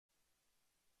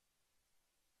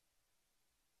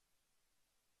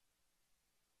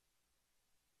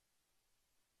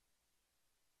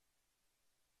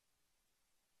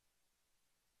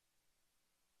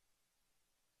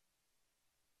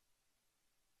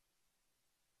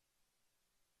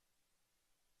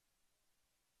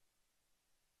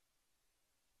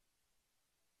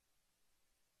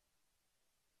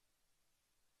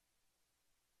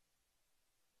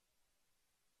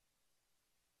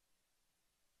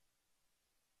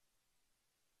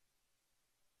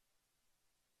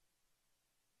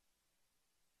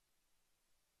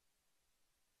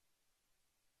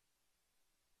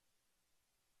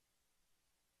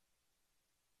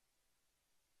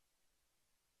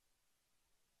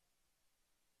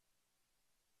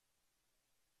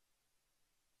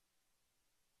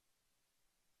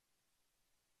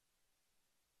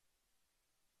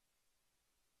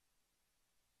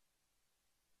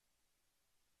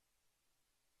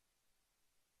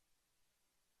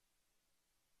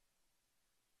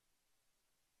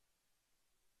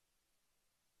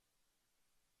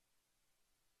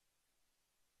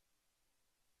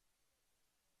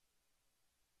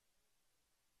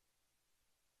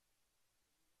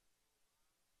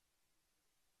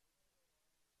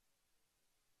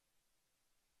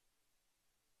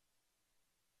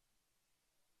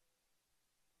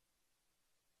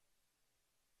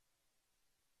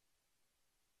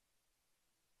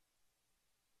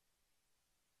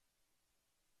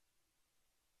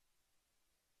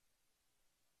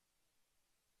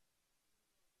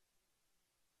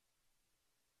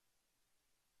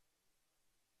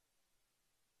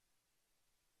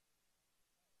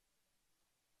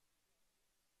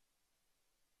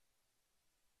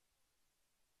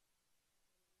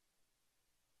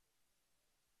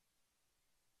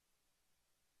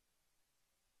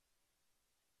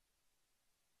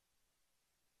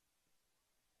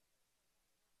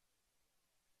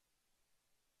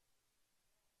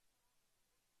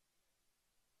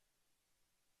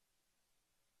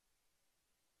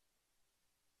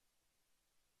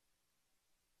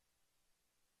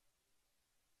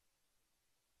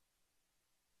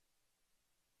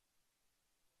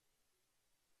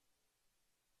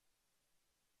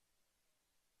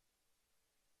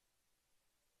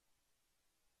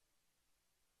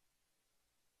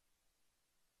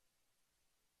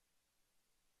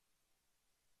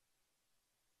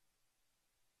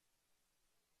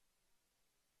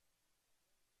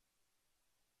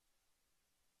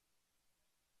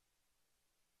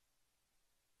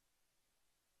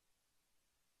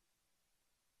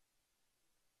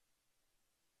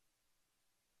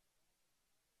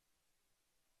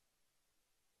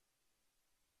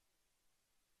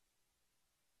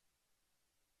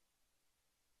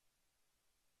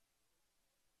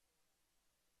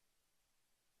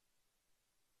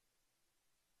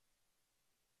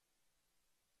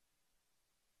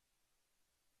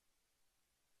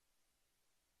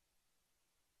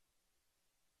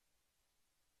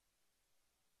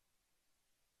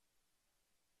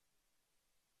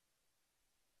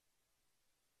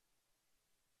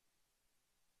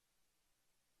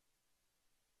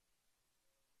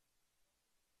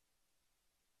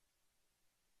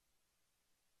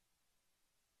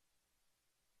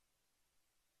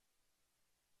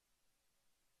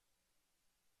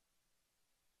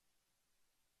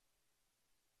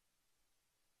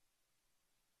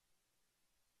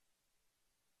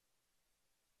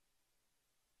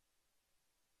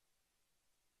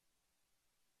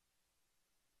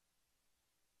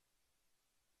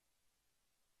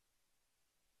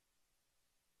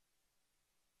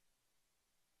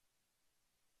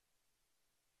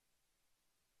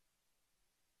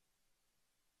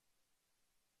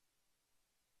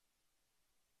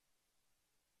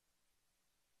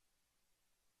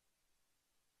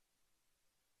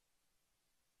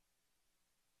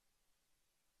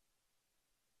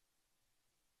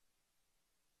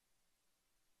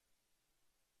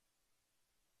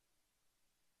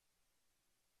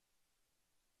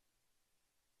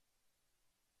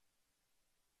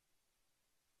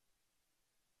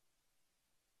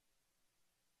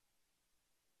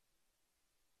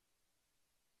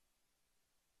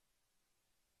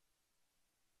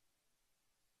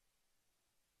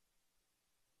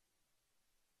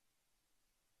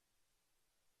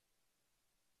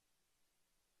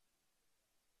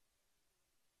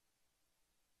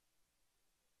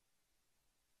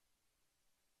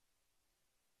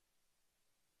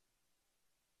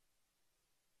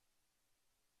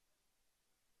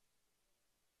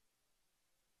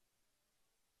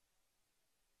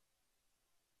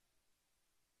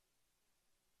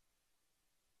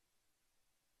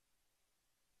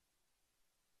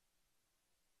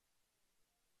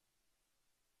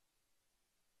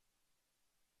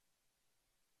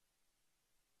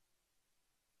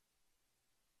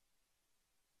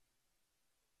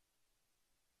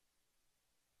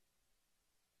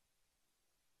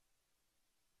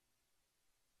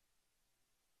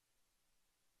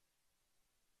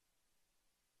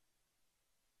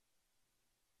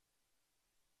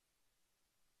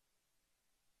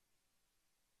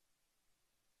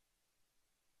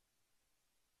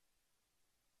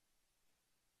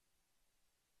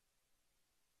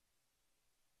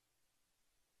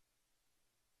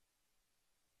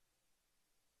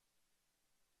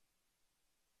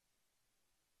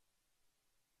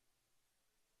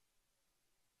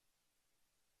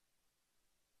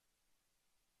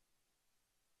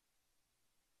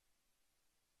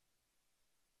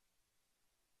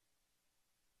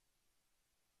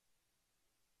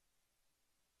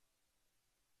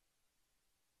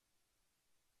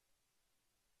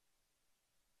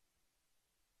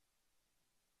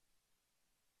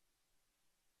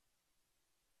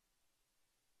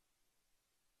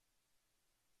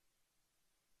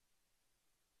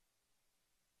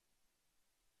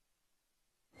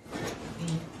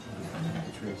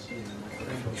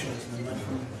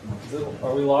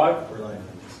Are we live? We're live.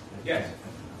 Yes.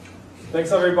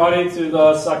 Thanks everybody to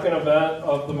the second event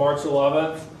of the March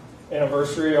 11th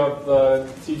anniversary of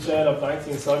the teach-in of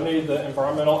 1970, the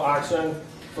Environmental Action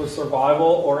for Survival,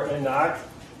 or ENACT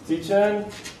teach-in.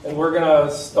 And we're going to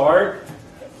start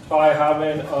by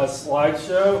having a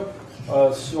slideshow,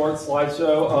 a short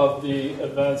slideshow of the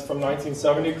events from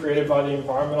 1970 created by the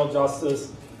Environmental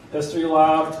Justice History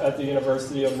Lab at the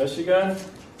University of Michigan.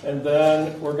 And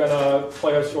then we're going to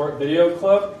play a short video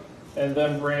clip and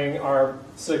then bring our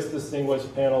 6 distinguished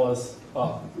panelists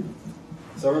up.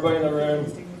 So everybody in the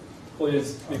room,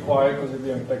 please be quiet because you're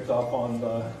being picked up on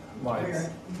the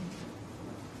mics.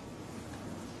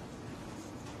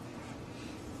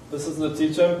 This is the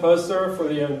teach-in poster for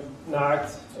the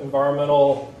ENACT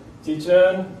Environmental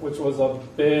Teach-in, which was a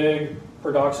big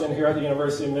production here at the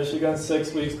University of Michigan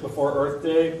 6 weeks before Earth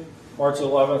Day, March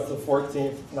 11th to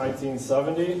 14th,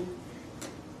 1970.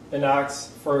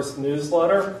 ENACT's first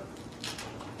newsletter.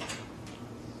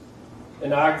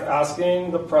 ENACT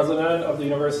asking the president of the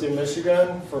University of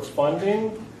Michigan for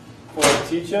funding for a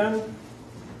teach-in.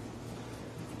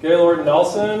 Gaylord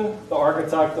Nelson, the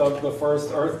architect of the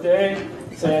first Earth Day,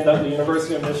 saying that the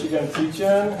University of Michigan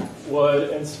teach-in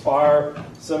would inspire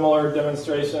similar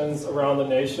demonstrations around the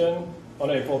nation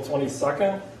on April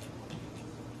 22nd.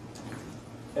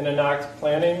 An ENACT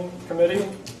planning committee,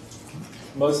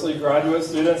 mostly graduate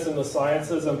students in the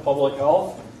sciences and public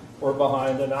health, were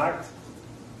behind ENACT,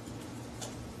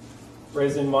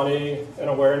 raising money and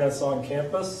awareness on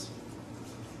campus.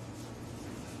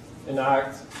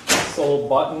 ENACT sold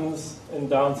buttons in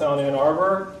downtown Ann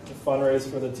Arbor to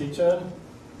fundraise for the teach-in.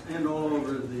 And all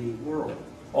over the world.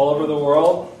 All over the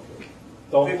world.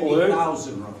 Don't pollute.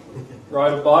 50,000 roughly.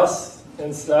 Ride a bus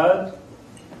instead.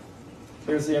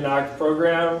 Here's the ENACT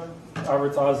program,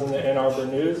 advertised in the Ann Arbor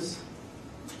News.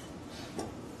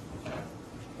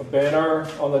 A banner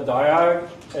on the diag.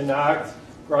 ENACT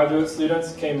graduate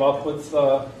students came up with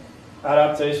the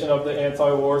adaptation of the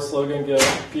anti-war slogan,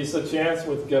 "Give peace a chance"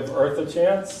 with "Give Earth a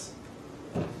chance."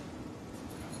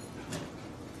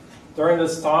 During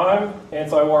this time,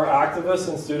 anti-war activists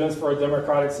and students for a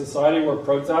democratic society were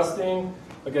protesting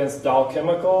against Dow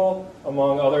Chemical,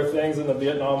 among other things, in the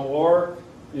Vietnam War,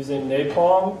 using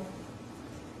napalm.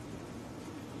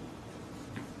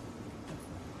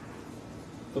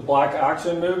 The Black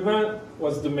Action Movement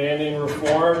was demanding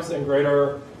reforms and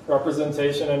greater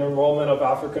representation and enrollment of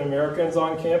African Americans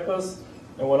on campus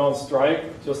and went on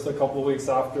strike just a couple weeks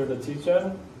after the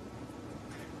teach-in.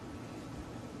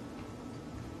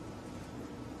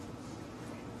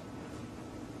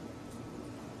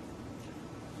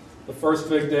 The first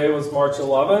big day was March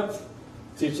 11th,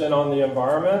 teach-in on the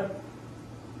environment.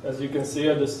 As you can see,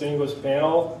 a distinguished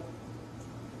panel.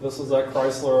 This was at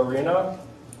Chrysler Arena.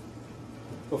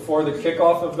 Before the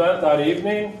kickoff event that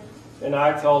evening,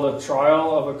 ENACT held a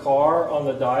trial of a car on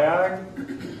the diag.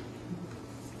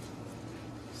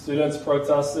 Students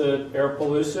protested air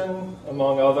pollution,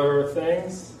 among other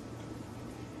things.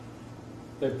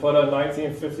 They put a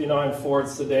 1959 Ford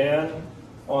sedan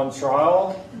on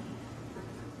trial.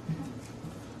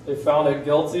 They found it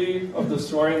guilty of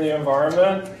destroying the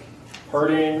environment,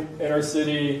 hurting inner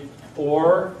city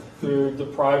poor through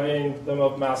depriving them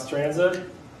of mass transit,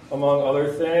 among other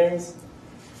things,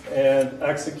 and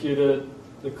executed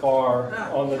the car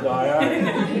on the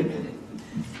diag.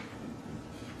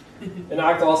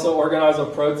 ENACT also organized a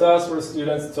protest where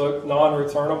students took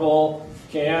non-returnable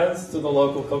cans to the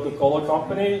local Coca-Cola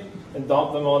company and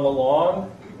dumped them on the lawn,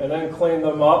 and then cleaned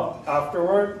them up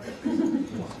afterward.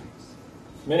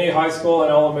 Many high school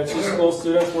and elementary school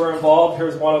students were involved.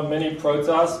 Here's one of many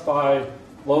protests by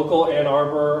local Ann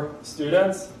Arbor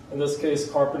students, in this case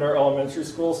Carpenter Elementary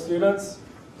School students,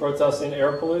 protesting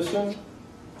air pollution.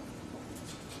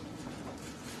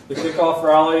 The kickoff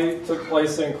rally took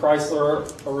place in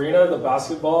Chrysler Arena, the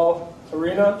basketball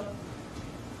arena.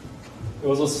 It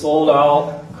was a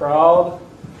sold-out crowd.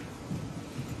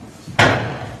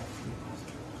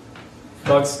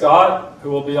 Doug Scott, who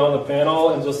will be on the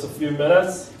panel in just a few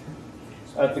minutes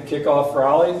at the kickoff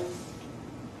rally.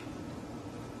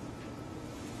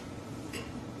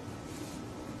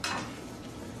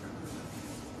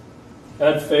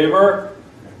 Ed Faber,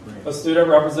 a student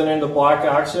representing the Black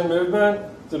Action Movement,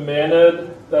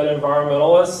 demanded that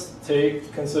environmentalists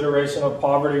take consideration of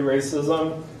poverty,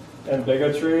 racism, and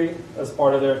bigotry as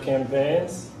part of their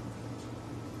campaigns.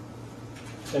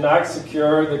 ENACT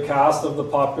secured the cast of the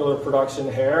popular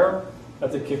production Hair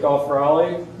at the kickoff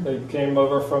rally. They came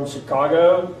over from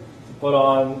Chicago to put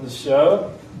on the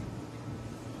show.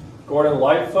 Gordon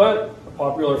Lightfoot, a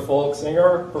popular folk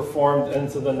singer, performed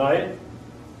Into the Night.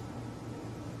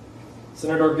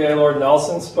 Senator Gaylord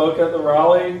Nelson spoke at the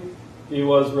rally. He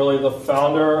was really the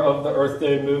founder of the Earth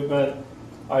Day movement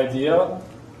idea.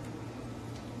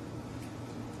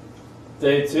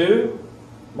 Day 2,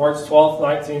 March 12,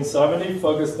 1970,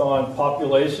 focused on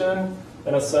population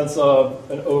and a sense of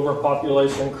an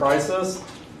overpopulation crisis,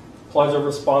 pledge of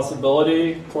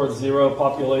responsibility towards zero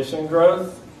population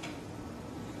growth.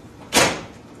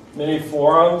 Many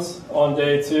forums on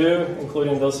day 2,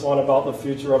 including this one about the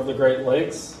future of the Great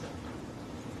Lakes.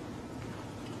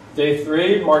 Day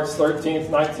 3, March 13th,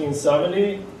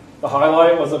 1970, the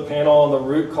highlight was a panel on the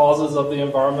root causes of the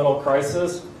environmental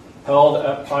crisis held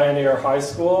at Pioneer High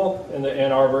School in the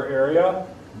Ann Arbor area.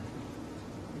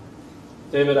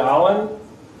 David Allen,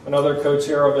 another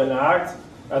co-chair of ENACT,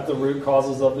 at the root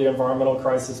causes of the environmental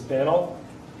crisis panel.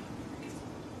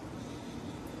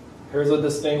 Here's a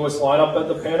distinguished lineup at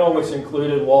the panel, which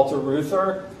included Walter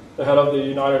Reuther, the head of the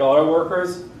United Auto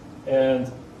Workers,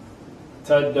 and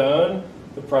Ted Doan,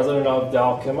 the president of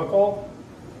Dow Chemical.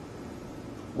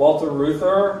 Walter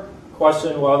Reuther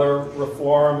questioned whether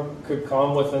reform could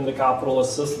come within the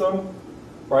capitalist system,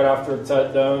 right after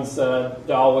Ted Doan said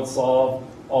Dow would solve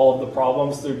all of the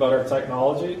problems through better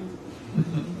technology.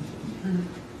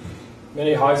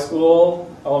 Many high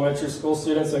school, elementary school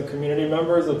students and community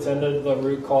members attended the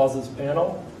root causes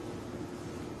panel.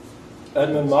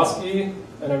 Edmund Muskie,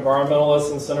 an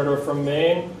environmentalist and senator from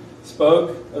Maine,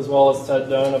 spoke, as well as Ted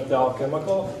Doan of Dow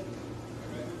Chemical.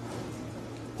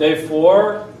 Day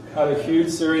 4 had a huge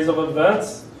series of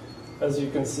events, as you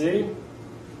can see.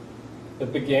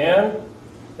 It began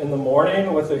in the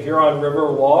morning with the Huron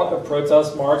River Walk, a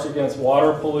protest march against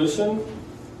water pollution.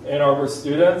 Ann Arbor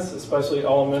students, especially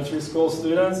elementary school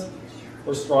students,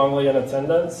 were strongly in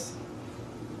attendance.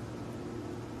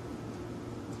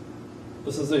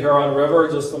 This is the Huron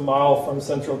River, just a mile from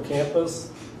Central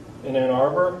Campus in Ann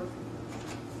Arbor.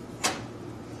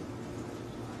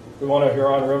 We want a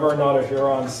Huron River, not a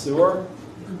Huron sewer.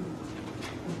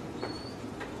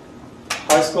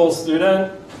 High school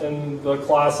student in the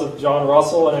class of John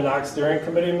Russell and an ENACT steering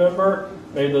committee member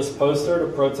made this poster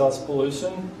to protest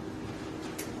pollution.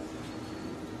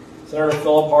 Senator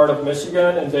Philip Hart of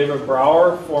Michigan and David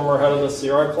Brower, former head of the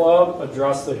Sierra Club,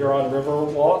 addressed the Huron River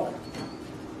Walk.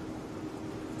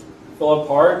 Philip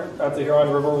Hart at the Huron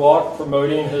River Walk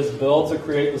promoting his bill to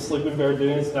create the Sleeping Bear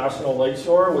Dunes National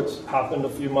Lakeshore, which happened a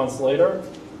few months later.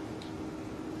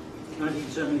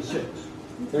 1976.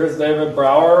 Here's David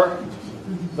Brower,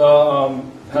 the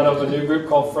head of a new group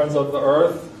called Friends of the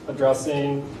Earth,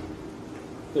 addressing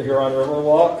the Huron River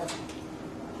Walk.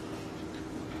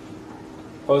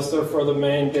 Poster for the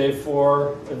main Day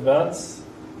 4 events.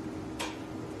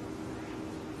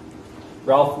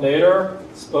 Ralph Nader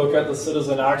spoke at the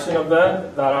Citizen Action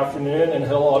event that afternoon in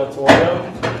Hill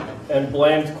Auditorium and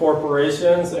blamed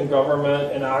corporations and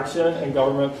government inaction and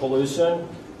government pollution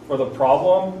for the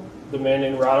problem,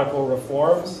 demanding radical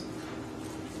reforms.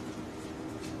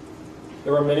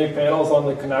 There were many panels on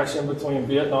the connection between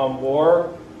Vietnam War,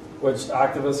 which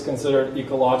activists considered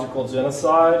ecological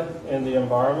genocide, and the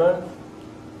environment.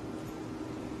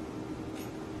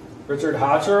 Richard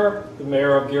Hatcher, the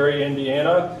mayor of Gary,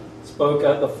 Indiana, spoke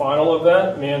at the final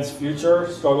event, Man's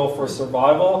Future, Struggle for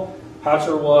Survival.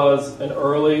 Hatcher was an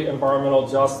early environmental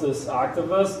justice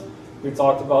activist who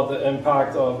talked about the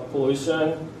impact of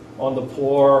pollution on the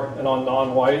poor and on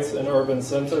non-whites in urban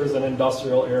centers and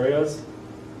industrial areas.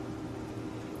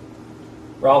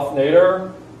 Ralph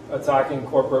Nader, attacking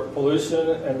corporate pollution,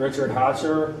 and Richard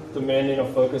Hatcher, demanding a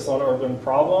focus on urban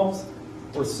problems,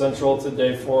 were central to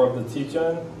Day 4 of the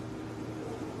teach-in.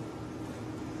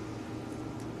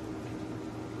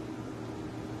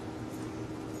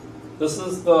 This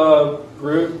is the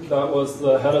group that was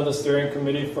the head of the steering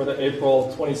committee for the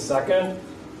April 22nd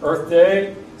Earth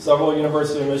Day. Several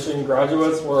University of Michigan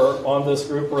graduates were on this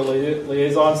group or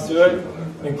liaisons to it,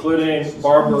 including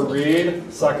Barbara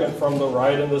Reed, second from the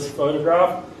right in this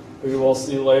photograph, who we'll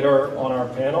see later on our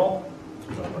panel.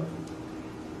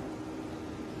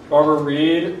 Barbara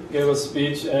Reed gave a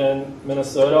speech in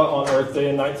Minnesota on Earth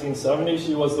Day in 1970.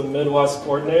 She was the Midwest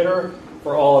coordinator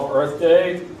for all of Earth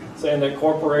Day, saying that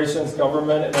corporations,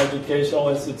 government, and educational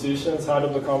institutions had to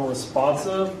become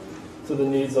responsive to the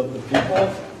needs of the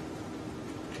people.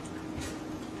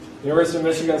 University of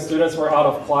Michigan students were out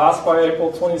of class by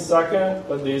April 22nd,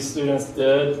 but these students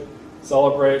did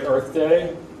celebrate Earth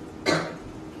Day.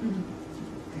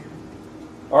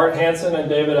 Art Hansen and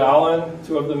David Allen,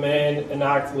 two of the main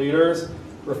ENACT leaders,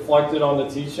 reflected on the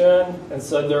teach-in and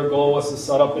said their goal was to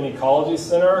set up an ecology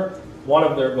center, one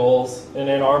of their goals, in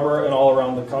Ann Arbor and all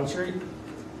around the country.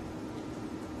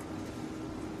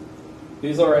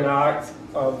 These are ENACT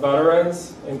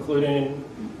veterans, including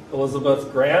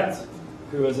Elizabeth Grant,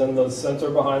 who is in the center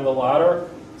behind the ladder,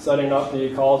 setting up the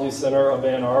Ecology Center of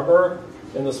Ann Arbor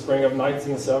in the spring of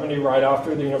 1970, right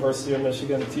after the University of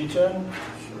Michigan teach-in.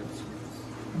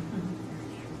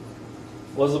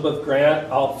 Elizabeth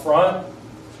Grant out front.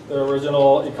 The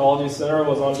original Ecology Center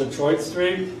was on Detroit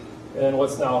Street in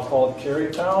what's now called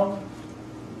Carytown.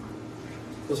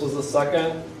 This was the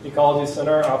second Ecology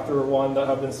Center after one that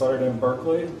had been started in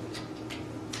Berkeley.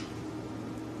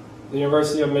 The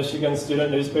University of Michigan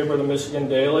student newspaper, the Michigan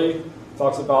Daily,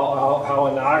 talks about how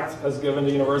ENACT has given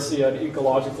the university an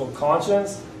ecological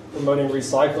conscience, promoting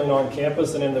recycling on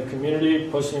campus and in the community,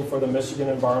 pushing for the Michigan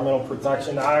Environmental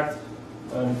Protection Act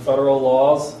and federal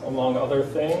laws, among other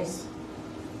things.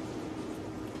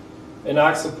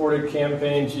 ENACT supported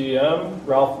campaign GM,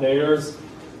 Ralph Nader's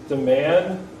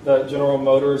demand that General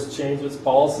Motors change its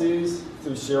policies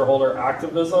through shareholder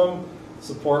activism,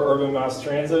 support urban mass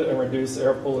transit, and reduce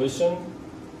air pollution.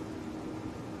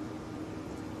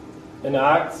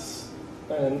 ENACT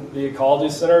and the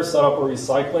Ecology Center set up a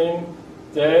recycling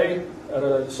day at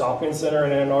a shopping center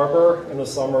in Ann Arbor in the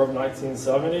summer of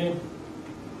 1970.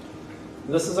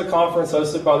 This is a conference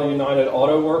hosted by the United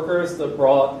Auto Workers that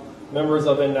brought members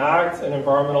of ENACT and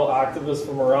environmental activists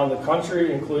from around the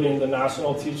country, including the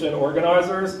national teach-in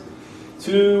organizers,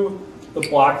 to the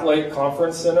Black Lake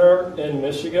Conference Center in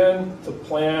Michigan to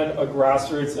plan a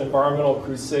grassroots environmental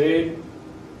crusade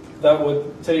that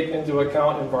would take into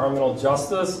account environmental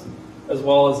justice as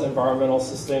well as environmental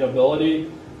sustainability,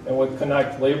 and would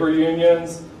connect labor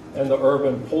unions and the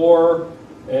urban poor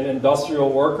and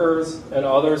industrial workers and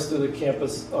others to the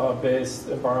campus-based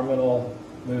environmental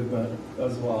movement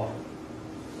as well.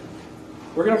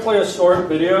 We're going to play a short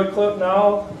video clip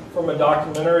now from a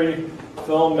documentary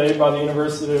film made by the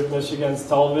University of Michigan's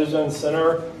Television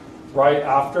Center right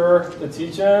after the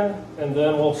teach-in, and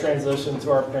then we'll transition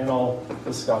to our panel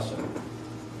discussion.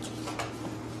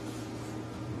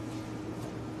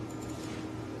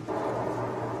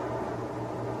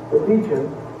 The teach-in,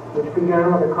 which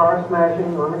began with a car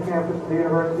smashing on the campus of the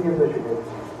University of Michigan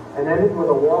and ended with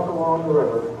a walk along the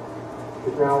river,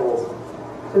 is now over.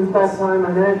 Since that time,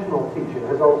 a national teach-in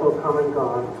has also come and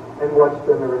gone, and what's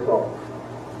been the result?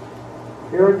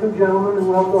 Here are two gentlemen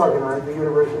who helped organize the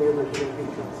University of Michigan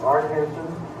teach-in, Art Henson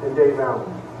and Dave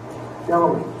Allen.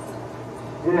 Gentlemen,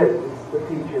 did the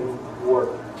teach-in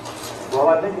work? Well,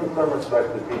 I think in some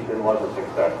respects the teach-in was a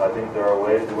success. I think there are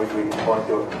ways in which we can point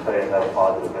to it and say it had a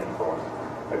positive influence.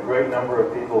 A great number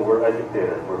of people were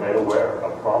educated, were made aware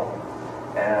of problems.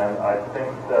 And I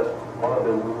think that one of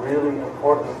the really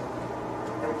important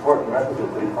messages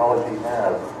that ecology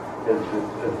has is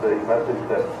the message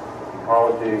that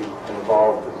ecology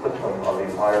involves the system of the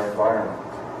entire environment.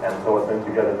 And so it brings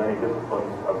together many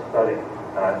disciplines of study.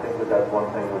 And I think that that's one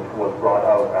thing which was brought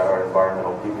out at our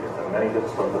environmental teaching. And many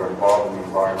disciplines that are involved in the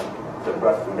environment, the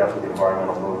breadth and depth of the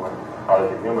environmental movement, the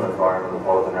human environment as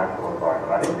well as the natural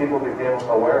environment. I think people became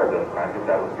aware of this, and I think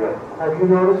that was good. Have you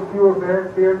noticed fewer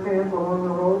beer cans along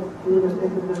the road due to this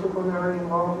interdisciplinary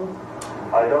involvement?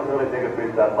 I don't really think it's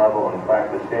reached that level. In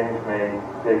fact, the change may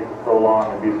take so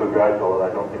long and be so gradual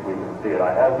that I don't think we can see it.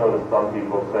 I have noticed some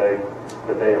people say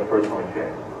that they have personally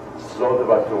changed. Those of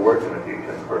us who work in the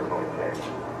teach-in personally changed.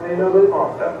 You know,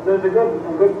 there's a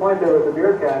good point there with the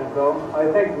beer cans, though.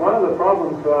 I think one of the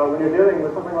problems when you're dealing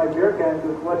with something like beer cans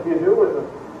is what do you do with them?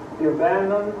 Do you ban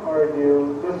them, or do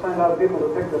you just send out people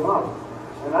to pick them up?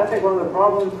 And I think one of the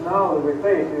problems now that we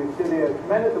face, you see the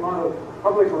tremendous amount of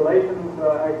public relations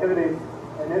activities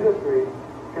in industry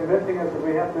convincing us that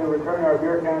we have to return our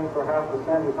beer cans for half a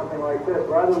cent or something like this,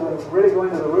 rather than really going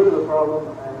to the root of the problem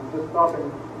and just stopping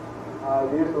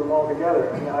the use of them altogether.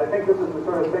 And I think this is the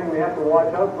sort of thing we have to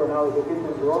watch out for now that the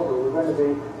teachings are over. We're going to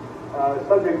be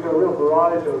subject to a real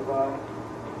barrage of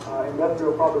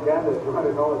industrial propaganda, if you want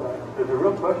to call it that. There's a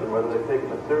real question whether they've taken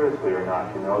it seriously or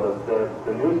not. You know,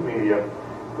 the news media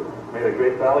made a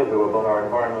great ballyhoo about our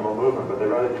environmental movement, but they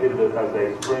rather treated it as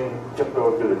a spring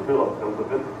tiptoe through the tulips. It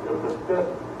was a bit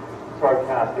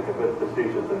sarcastic, a bit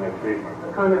facetious in their treatment.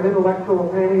 A kind of intellectual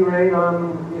panty raid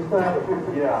on the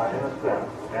establishment. Yeah, in a sense.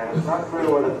 And it's not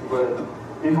clear whether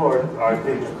people are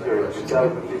taking it serious.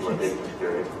 Because people are taking it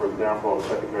serious. For example, the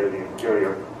Secretary of the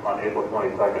Interior on April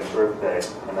 22nd, Earth Day,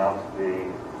 announced the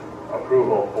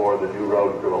approval for the new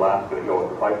road through Alaska to go with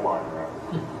the pipeline there.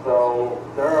 So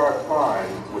there are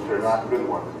signs, which are not good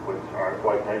ones, which are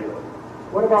quite negative.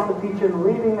 What about the teach-in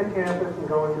leaving the campus and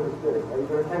going to the city? Are you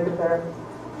going to take it there?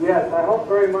 Yes, I hope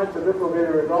very much that this will be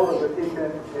the result of the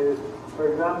teach-in is,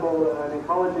 for example, an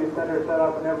ecology center set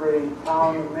up in every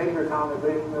town, major town at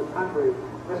least in this country,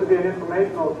 this would be an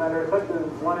informational center, such as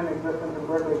one in existence in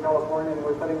Berkeley, California, and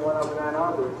we're setting one up in Ann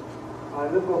Arbor.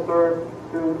 This will serve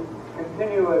to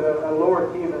continue at a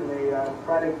lower key than the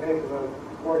sporadic pace of a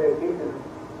 4-day teaching,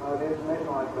 the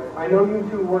informational aspect. I know you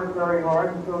two worked very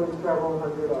hard and built several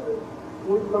hundred of it.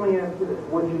 Let me ask you this,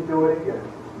 would you do it again?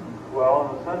 Well,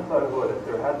 in the sense I would. If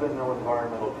there had been no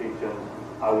environmental teaching,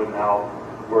 I would now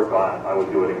work on it. I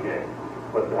would do it again.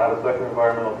 But to have a second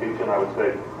environmental teaching, I would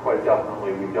say quite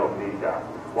definitely we don't need that.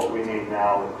 What we need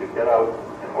now is to get out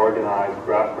and organize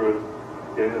grassroots,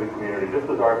 get into the community, just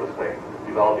as Art was saying,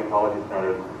 develop ecology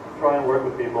centers, try and work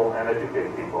with people and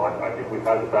educate people. I think we've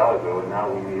had the valley go, and now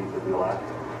we need the real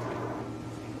action.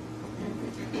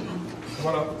 Come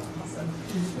on up.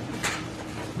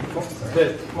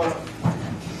 Hey, come on up.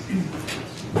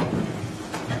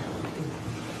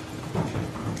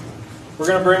 We're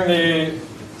going to bring the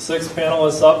 6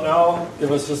 panelists up now.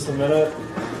 Give us just a minute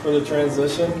for the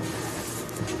transition.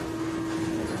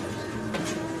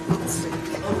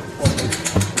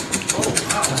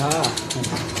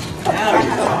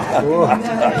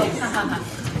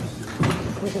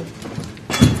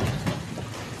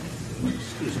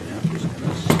 Excuse me, I'm just going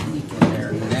to sneak in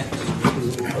there next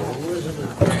to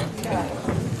Elizabeth.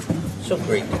 So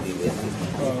great to be with you.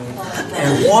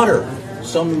 And water.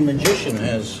 Some magician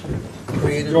has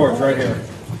created George, right here.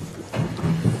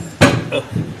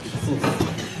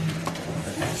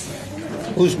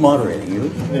 Who's moderating? You?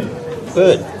 Me.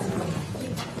 Good.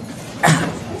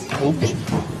 Oops.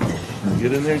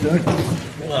 Get in there, Doug.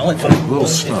 Well, if I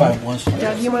was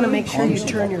Doug, you want to make sure you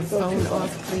turn your phone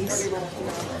off, please?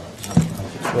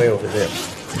 it's way over there.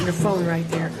 Your phone right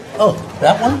there. Oh,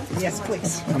 that one? Yes,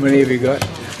 please. How many have you got?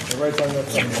 Everybody's on that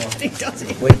phone. He does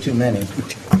it. Way too many.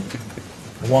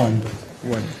 One.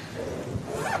 One.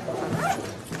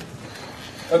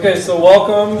 Okay, so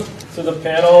welcome to the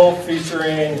panel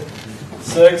featuring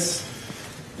 6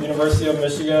 University of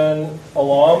Michigan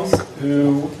alums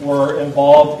who were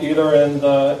involved either in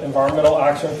the Environmental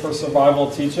Action for Survival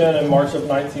teach-in in March of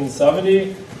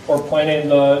 1970 or planning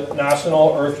the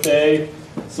National Earth Day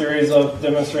series of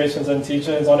demonstrations and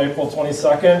teach-ins on April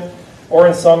 22nd, or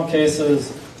in some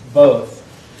cases, both.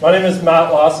 My name is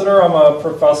Matt Lassiter. I'm a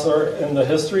professor in the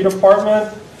history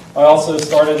department. I also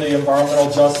started the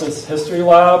Environmental Justice History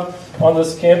Lab on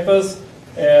this campus,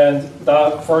 and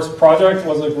that first project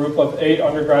was a group of 8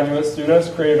 undergraduate students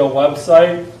created a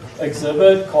website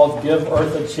exhibit called Give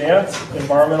Earth a Chance,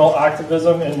 Environmental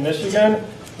Activism in Michigan.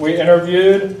 We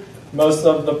interviewed most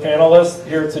of the panelists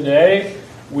here today.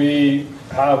 We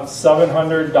have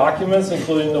 700 documents,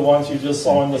 including the ones you just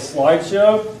saw in the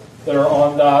slideshow, that are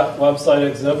on that website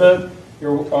exhibit.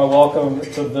 You're welcome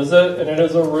to visit, and it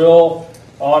is a real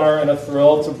honor and a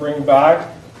thrill to bring back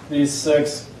these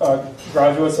 6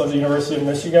 graduates of the University of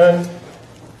Michigan,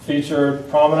 featured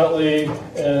prominently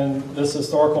in this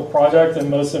historical project, and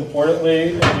most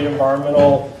importantly in the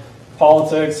environmental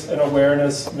politics and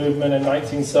awareness movement in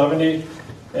 1970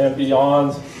 and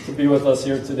beyond, to be with us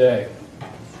here today.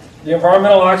 The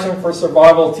Environmental Action for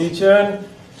Survival teach-in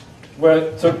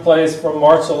took place from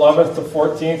March 11th to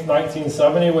 14th,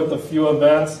 1970, with a few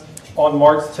events on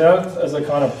March 10th as a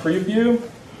kind of preview.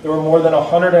 There were more than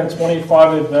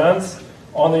 125 events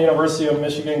on the University of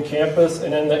Michigan campus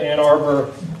and in the Ann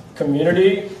Arbor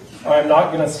community. I'm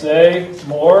not going to say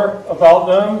more about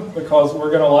them because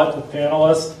we're going to let the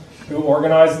panelists who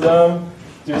organized them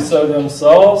do so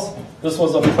themselves. This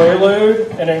was a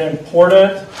prelude and an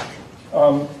important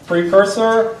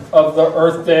precursor of the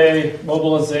Earth Day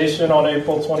mobilization on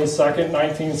April 22nd,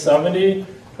 1970,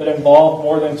 that involved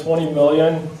more than 20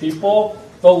 million people.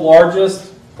 The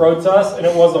largest protest, and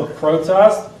it was a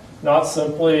protest, not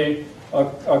simply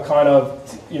a kind of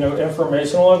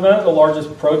informational event, the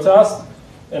largest protest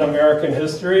in American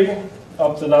history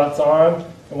up to that time,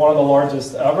 and one of the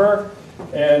largest ever.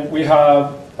 And we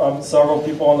have several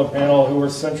people on the panel who were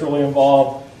centrally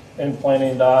involved in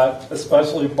planning that,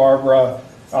 especially Barbara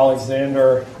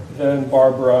Alexander, then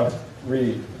Barbara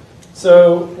Reed.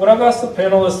 So what I've asked the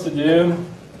panelists to do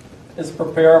is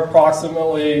prepare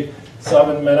approximately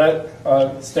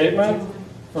 7-minute statement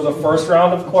for the first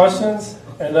round of questions,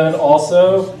 and then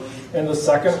also in the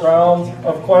second round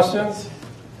of questions.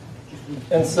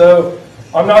 And so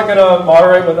I'm not going to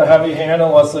moderate with a heavy hand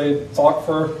unless they talk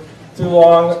for too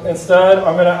long. Instead,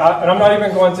 I'm not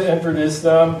even going to introduce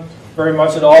them very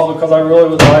much at all, because I really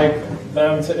would like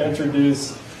them to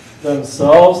introduce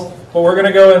themselves. But we're going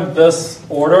to go in this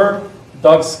order.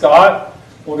 Doug Scott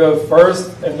will go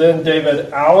first, and then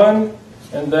David Allen,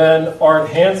 and then Art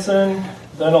Hansen,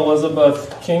 then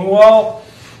Elizabeth Kingwell,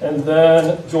 and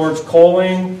then George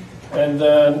Coling, and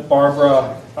then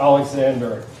Barbara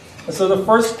Alexander. And so the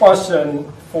first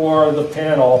question for the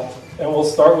panel, and we'll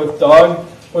start with Doug,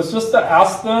 was just to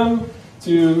ask them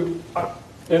to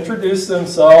introduce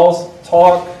themselves,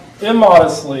 talk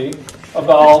immodestly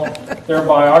about their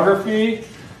biography,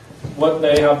 what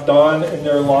they have done in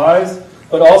their lives,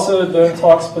 but also then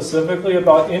talk specifically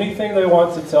about anything they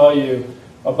want to tell you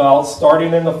about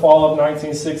starting in the fall of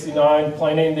 1969,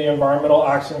 planning the Environmental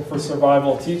Action for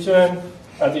Survival teach-in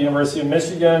at the University of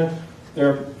Michigan,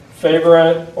 their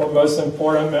favorite or most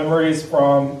important memories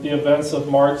from the events of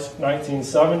March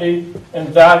 1970,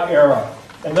 and that era.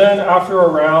 And then after a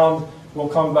round, we'll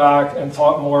come back and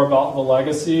talk more about the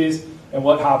legacies and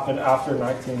what happened after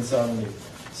 1970.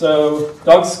 So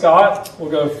Doug Scott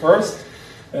will go first,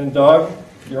 and Doug,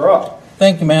 you're up.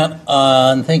 Thank you, Matt,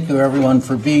 and thank you everyone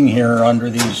for being here under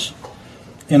these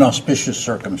inauspicious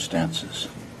circumstances.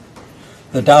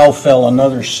 The Dow fell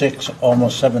another 6,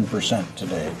 almost 7%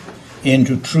 today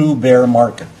into true bear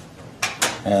market.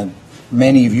 And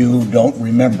many of you don't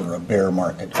remember a bear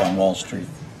market on Wall Street.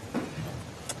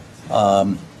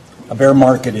 A bear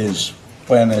market is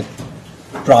when it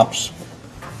drops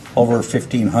over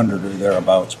 1,500 or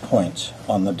thereabouts points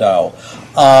on the Dow.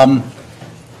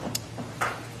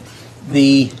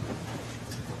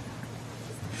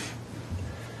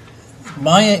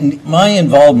 My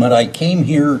involvement, I came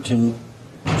here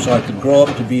so I could grow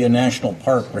up to be a national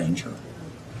park ranger.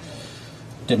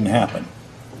 Didn't happen.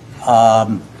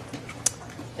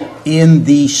 In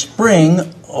the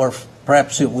spring, or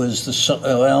perhaps it was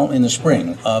in the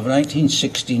spring of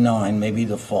 1969, maybe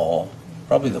the fall,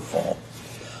 probably the fall,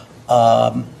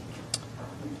 a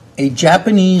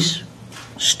Japanese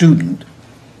student,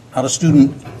 not a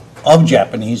student of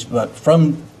Japanese, but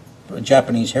from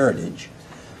Japanese heritage,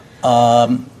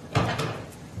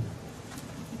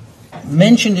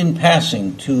 mentioned in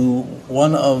passing to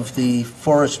one of the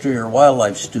forestry or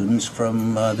wildlife students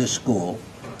from this school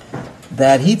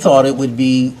that he thought it would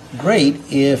be great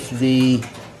if the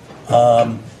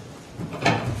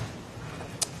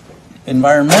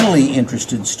environmentally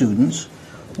interested students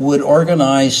would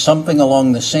organize something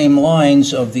along the same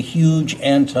lines of the huge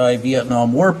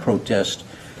anti-Vietnam War protest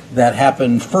that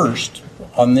happened first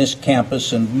on this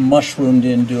campus and mushroomed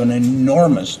into an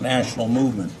enormous national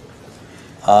movement.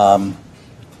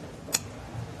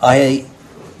 I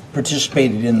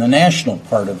participated in the national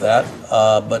part of that,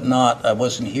 but I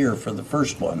wasn't here for the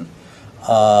first one.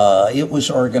 It was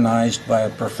organized by a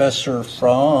professor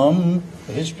from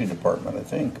the history department, I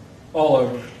think. All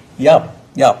over. Yeah.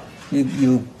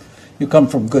 You come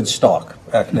from good stock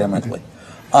academically.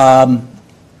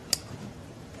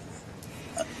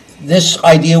 This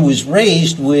idea was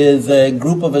raised with a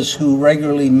group of us who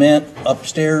regularly met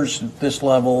upstairs at this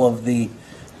level of the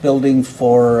building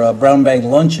for brown bag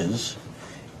lunches,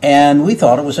 and we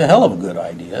thought it was a hell of a good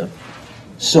idea.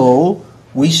 So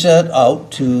we set out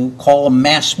to call a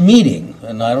mass meeting,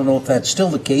 and I don't know if that's still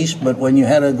the case, but when you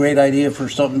had a great idea for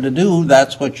something to do,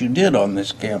 that's what you did on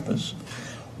this campus.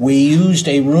 We used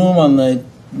a room on the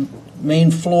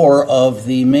main floor of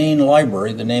the main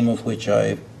library, the name of which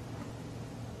I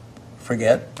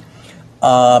forget,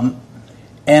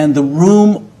 and the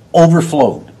room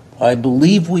overflowed. I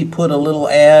believe we put a little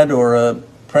ad or a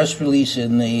press release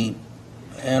in the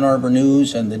Ann Arbor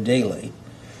News and the Daily,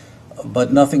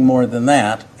 but nothing more than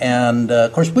that. And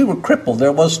of course, we were crippled.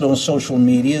 There was no social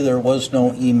media. There was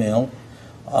no email.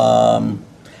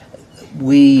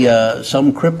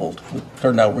 Some crippled. It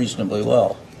turned out reasonably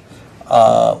well.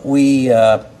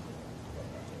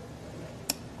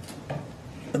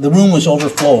 The room was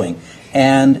overflowing,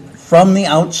 and from the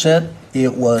outset,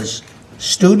 it was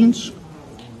students,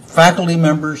 faculty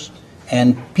members,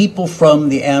 and people from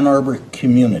the Ann Arbor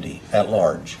community at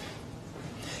large.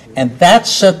 And that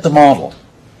set the model.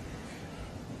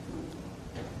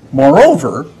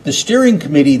 Moreover, the steering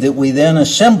committee that we then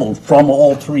assembled from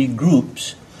all three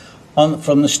groups,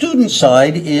 from the student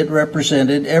side, it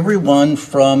represented everyone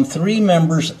from 3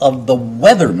 members of the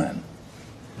Weathermen,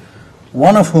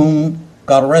 one of whom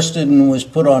got arrested and was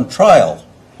put on trial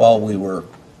while we were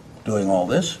doing all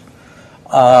this,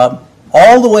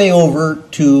 all the way over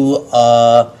to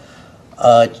a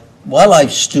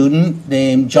wildlife student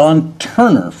named John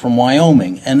Turner from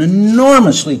Wyoming, an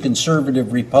enormously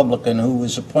conservative Republican who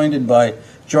was appointed by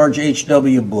George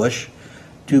H.W. Bush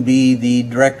to be the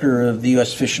director of the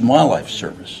U.S. Fish and Wildlife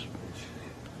Service.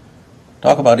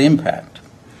 Talk about impact.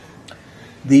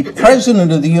 The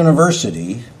president of the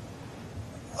university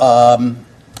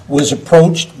was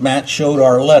approached, Matt showed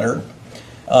our letter,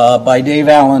 by Dave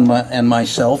Allen and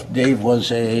myself. Dave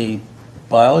was a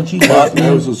biology, botany.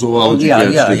 I was a zoology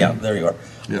Yeah, student. there you are.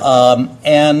 Yeah.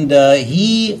 And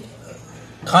he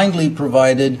kindly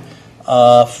provided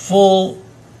full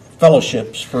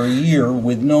fellowships for a year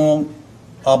with no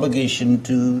obligation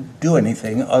to do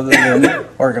anything other than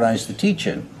organize the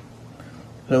teach-in.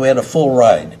 So we had a full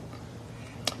ride.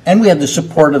 And we had the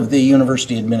support of the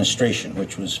university administration,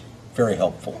 which was very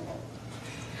helpful.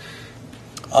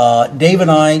 Dave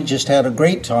and I just had a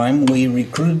great time. We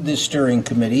recruited the steering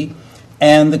committee,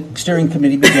 and the steering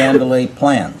committee began to lay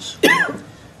plans.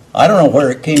 I don't know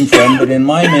where it came from, but in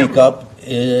my makeup,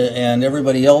 and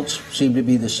everybody else seemed to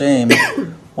be the same,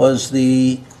 was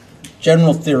the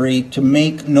general theory to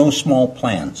make no small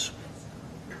plans.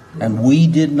 And we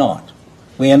did not.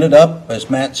 We ended up, as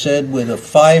Matt said, with a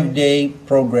 5-day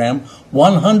program,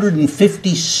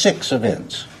 156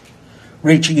 events,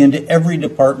 reaching into every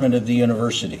department of the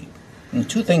university. And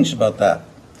two things about that.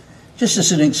 Just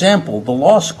as an example, the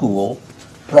law school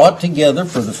brought together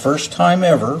for the first time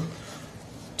ever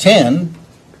 10,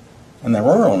 and there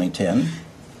were only 10,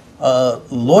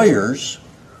 lawyers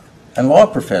and law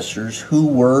professors who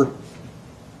were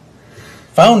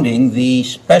founding the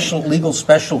legal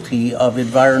specialty of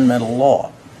environmental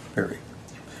law, period.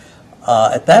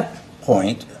 At that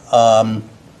point,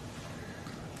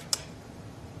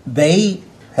 they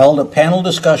held a panel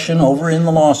discussion over in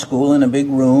the law school in a big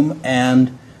room,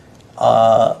 and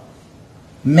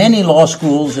many law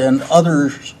schools and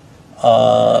others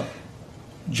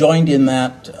joined in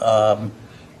that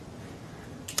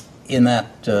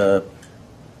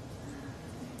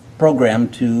program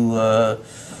to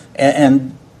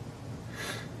and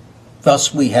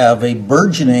thus we have a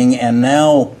burgeoning and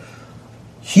now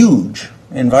huge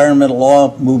environmental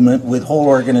law movement with whole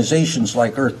organizations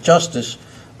like Earth Justice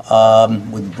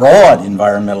with broad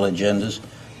environmental agendas,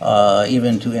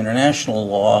 even to international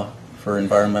law for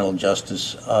environmental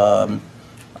justice at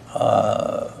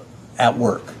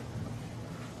work.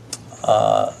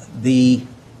 The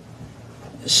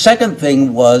second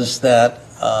thing was that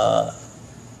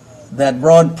that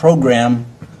broad program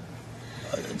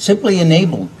simply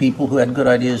enabled people who had good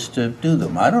ideas to do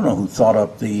them. I don't know who thought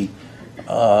up the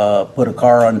put a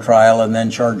car on trial and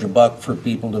then charge $1 for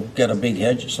people to get a big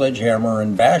sledgehammer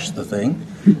and bash the thing,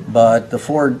 but the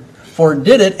Ford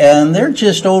did it, and they're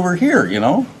just over here, you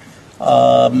know.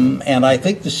 And I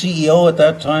think the CEO at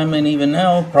that time and even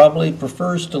now probably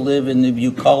prefers to live in the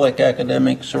bucolic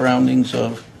academic surroundings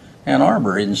of Ann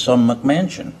Arbor in some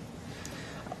McMansion.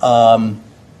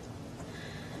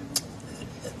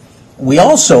 We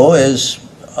also, as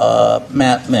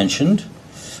Matt mentioned,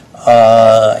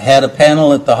 had a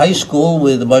panel at the high school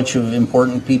with a bunch of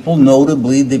important people,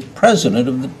 notably the president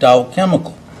of the Dow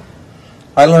Chemical.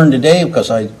 I learned today,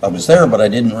 because I was there but I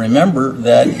didn't remember,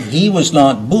 that he was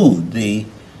not booed. The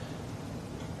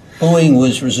booing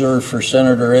was reserved for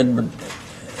Senator Edmund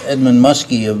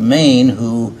Muskie of Maine,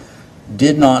 who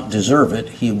did not deserve it.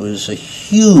 He was a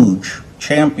huge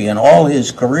champion all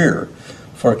his career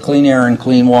for clean air and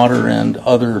clean water and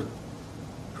other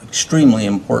extremely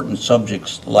important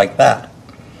subjects like that.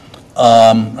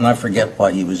 And I forget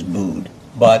why he was booed.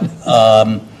 But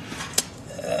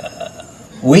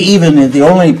we even, the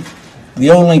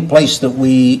only place that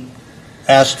we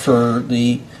asked for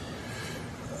the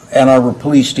Ann Arbor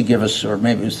police to give us, or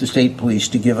maybe it was the state police,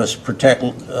 to give us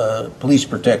police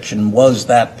protection was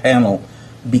that panel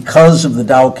because of the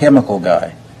Dow Chemical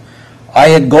guy. I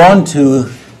had gone to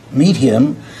meet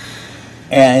him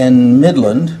in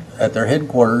Midland at their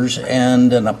headquarters,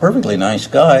 and a perfectly nice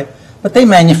guy, but they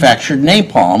manufactured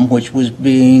napalm, which was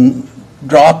being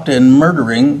dropped and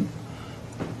murdering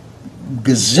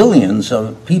gazillions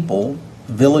of people,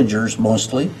 villagers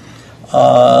mostly,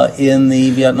 in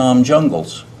the Vietnam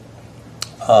jungles.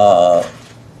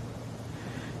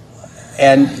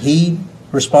 And he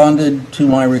responded to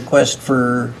my request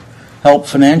for help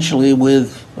financially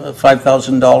with a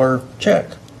 $5,000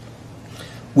 check.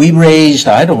 We raised,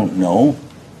 I don't know, a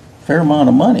fair amount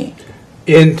of money.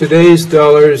 In today's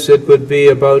dollars, it would be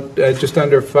about just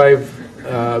under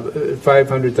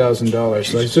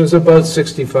 $500,000. So it's about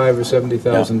 $65,000 or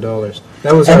 $70,000.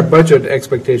 That was our budget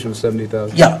expectation of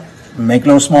 $70,000. Yeah, make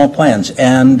no small plans.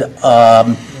 And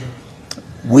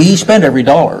we spent every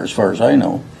dollar, as far as I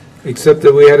know. Except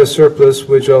that we had a surplus,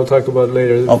 which I'll talk about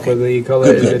later, Okay. for the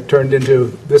it turned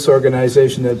into this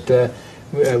organization that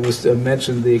was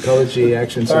mentioned, the Ecology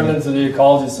Action Turned Center. into the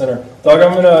Ecology Center. Doug,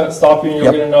 I'm going to stop you and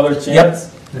you'll Yep. get another chance.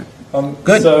 Yep.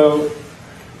 Good. So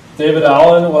David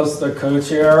Allen was the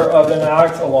co-chair of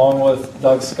ENACT along with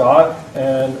Doug Scott,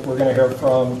 and we're going to hear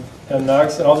from him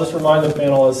next. And I'll just remind the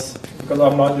panelists because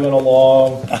I'm not doing a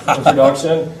long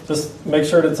introduction. Just make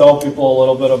sure to tell people a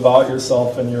little bit about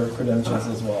yourself and your credentials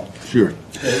as well. Sure.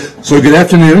 So good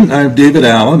afternoon. I'm David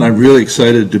Allen. I'm really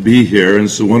excited to be here, and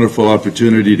it's a wonderful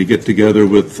opportunity to get together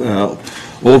with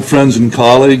old friends and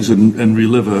colleagues and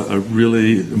relive a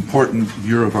really important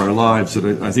year of our lives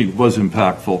that I think was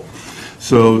impactful.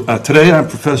 So today I'm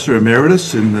Professor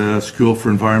Emeritus in the School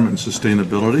for Environment and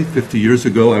Sustainability. 50 years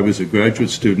ago I was a graduate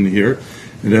student here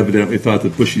and evidently thought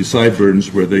that bushy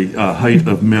sideburns were the height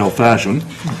of male fashion.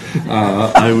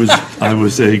 I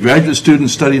was a graduate student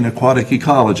studying aquatic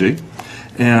ecology,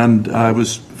 and I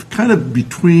was kind of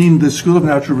between the School of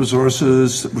Natural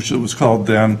Resources, which it was called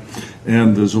then,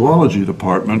 and the zoology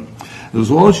department. The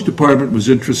zoology department was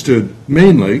interested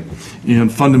mainly in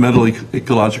fundamental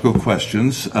ecological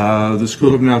questions. The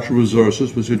School of Natural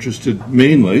Resources was interested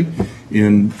mainly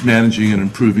in managing and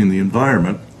improving the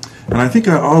environment. And I think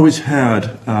I always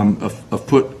had a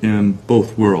foot in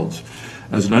both worlds.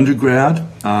 As an undergrad,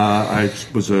 I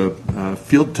was a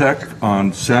field tech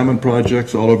on salmon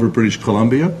projects all over British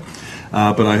Columbia,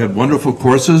 but I had wonderful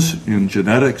courses in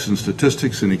genetics and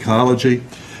statistics and ecology.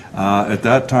 At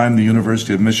that time, the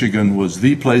University of Michigan was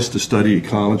the place to study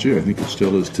ecology. I think it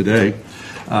still is today.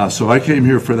 So I came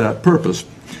here for that purpose.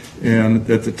 And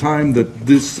at the time that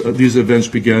these events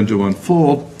began to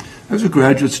unfold, as a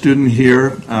graduate student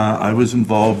here, I was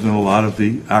involved in a lot of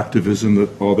the activism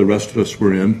that all the rest of us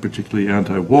were in, particularly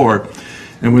anti-war.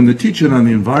 And when the teaching on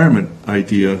the environment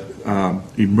idea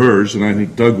emerged, and I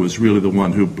think Doug was really the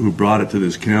one who brought it to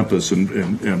this campus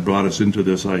and brought us into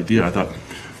this idea, I thought,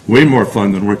 way more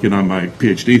fun than working on my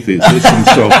PhD thesis. And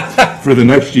so for the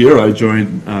next year, I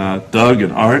joined Doug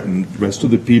and Art and the rest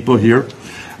of the people here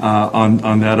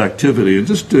on that activity. And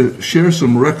just to share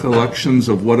some recollections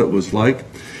of what it was like: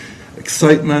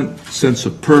 excitement, sense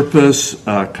of purpose,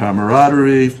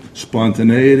 camaraderie,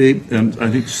 spontaneity, and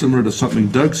I think similar to something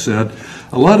Doug said,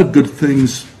 a lot of good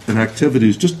things and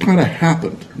activities just kind of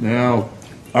happened. Now,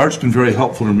 Art's been very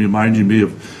helpful in reminding me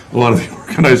of a lot of the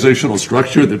organizational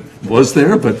structure that was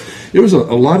there, but it was a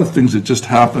lot of things that just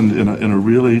happened in a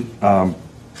really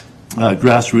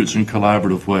grassroots and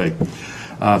collaborative way.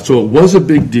 So it was a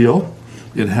big deal.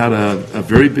 It had a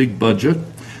very big budget.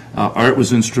 Art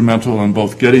was instrumental in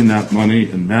both getting that money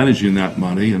and managing that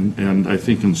money, and I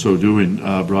think in so doing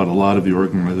brought a lot of the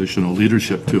organizational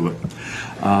leadership to it.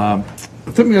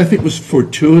 Something I think was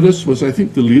fortuitous was I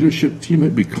think the leadership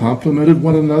team we complemented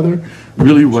one another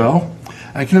really well.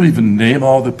 I can't even name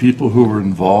all the people who were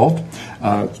involved,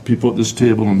 people at this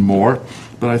table and more,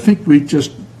 but I think we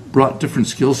just brought different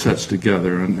skill sets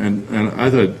together, and I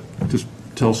thought I'd just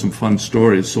tell some fun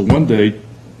stories. So one day,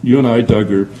 you and I, Doug,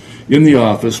 are in the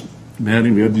office,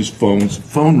 Manny, we had these phones,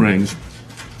 phone rings.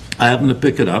 I happen to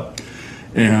pick it up,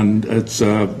 and it's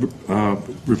a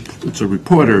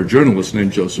reporter, a journalist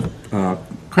named Joseph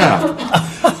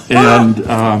Kraft. And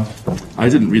I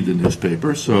didn't read the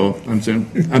newspaper, so I'm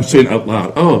saying out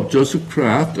loud, "Oh, Joseph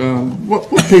Kraft, what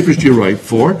papers do you write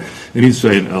for?" And he's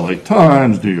saying LA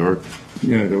Times, New York,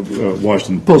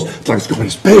 Washington Post. It's like,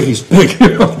 he's big.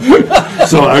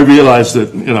 So I realized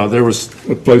that there was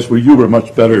a place where you were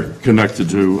much better connected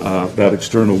to that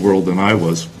external world than I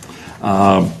was.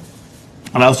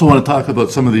 And I also want to talk about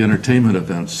some of the entertainment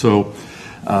events. So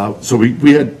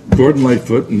we had Gordon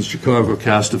Lightfoot and the Chicago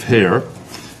cast of Hair,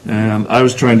 and I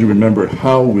was trying to remember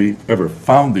how we ever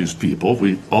found these people.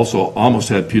 We also almost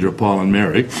had Peter, Paul, and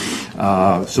Mary,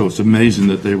 so it's amazing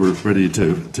that they were ready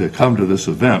to come to this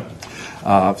event.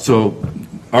 So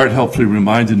Art helpfully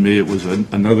reminded me it was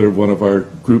another one of our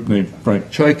group named Frank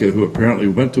Chaika, who apparently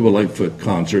went to a Lightfoot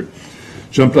concert,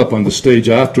 jumped up on the stage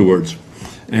afterwards,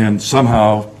 and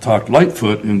somehow talked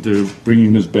Lightfoot into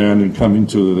bringing his band and coming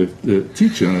to the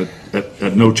teach-in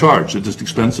at no charge, at just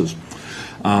expenses.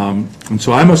 And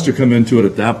so I must have come into it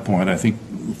at that point. I think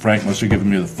Frank must have given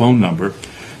me the phone number.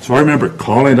 So I remember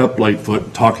calling up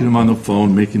Lightfoot, talking to him on the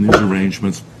phone, making these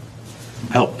arrangements,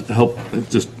 help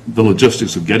just the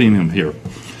logistics of getting him here.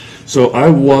 So I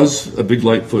was a big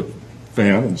Lightfoot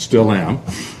fan and still am.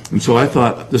 And so I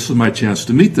thought, this is my chance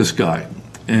to meet this guy.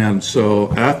 And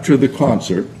so after the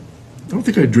concert, I don't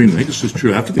think I dreamed, I think this was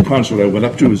true. After the concert, I went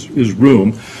up to his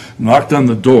room, knocked on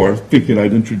the door, thinking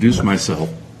I'd introduce myself.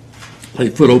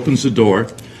 Lightfoot opens the door,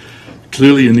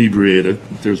 clearly inebriated.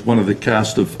 There's one of the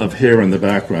cast of Hair in the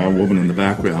background, woman in the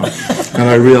background. And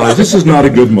I realized this is not a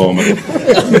good moment.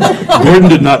 Gordon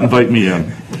did not invite me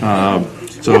in.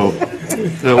 So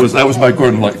that was my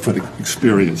Gordon Lightfoot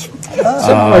experience.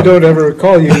 Somehow I don't ever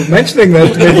recall you mentioning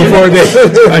that to me before,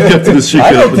 David. I kept it a secret.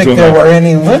 I don't up think until there now. were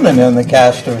any women in the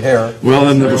cast of Hair. Well,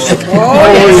 and there was,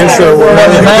 Yes, there were.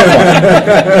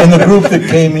 In the group that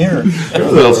came here.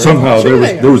 well, somehow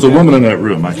there was a woman in that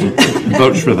room. I can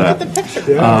vouch for that.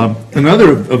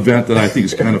 Another event that I think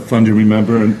is kind of fun to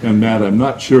remember, and Matt, I'm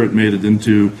not sure it made it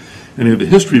into any of the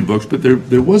history books, but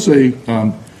there was a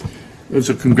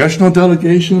congressional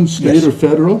delegation, state or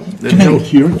federal, that held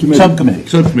hearings.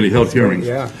 Subcommittee held hearings.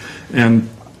 Yeah. And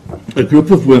a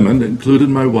group of women, that included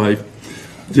my wife,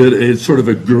 did a sort of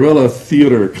a guerrilla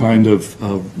theater kind of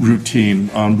routine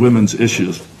on women's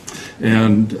issues.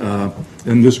 And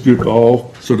this group,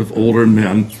 all sort of older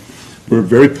men, were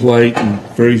very polite and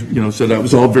very, said that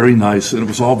was all very nice, and it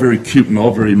was all very cute and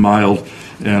all very mild,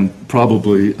 and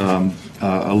probably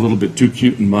a little bit too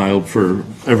cute and mild for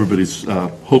everybody's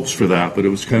hopes for that. But it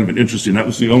was kind of an interesting. That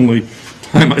was the only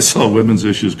time I saw women's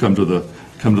issues come to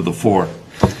the fore.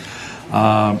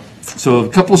 So a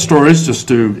couple of stories just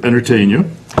to entertain you.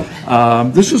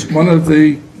 This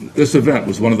event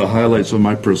was one of the highlights of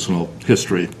my personal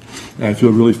history. And I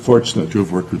feel really fortunate to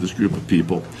have worked with this group of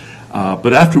people.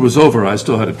 But after it was over, I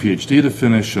still had a PhD to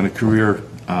finish and a career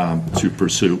to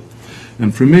pursue.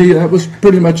 And for me, that was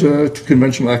pretty much a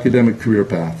conventional academic career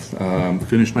path.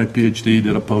 Finished my PhD,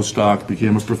 did a postdoc,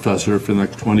 became a professor for the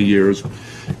next 20 years,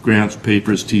 grants,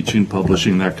 papers, teaching,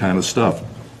 publishing, that kind of stuff.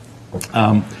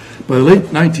 By the late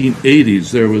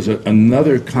 1980s, there was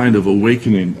another kind of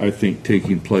awakening, I think,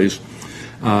 taking place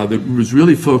that was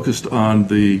really focused on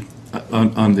the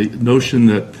notion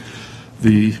that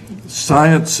the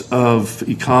science of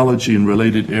ecology and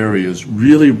related areas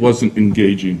really wasn't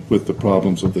engaging with the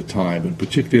problems of the time, and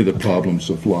particularly the problems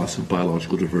of loss of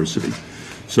biological diversity.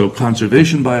 So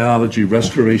conservation biology,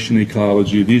 restoration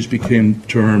ecology, these became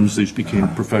terms, these became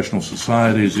professional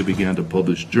societies, they began to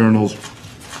publish journals.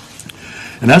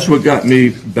 And that's what got me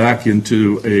back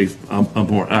into a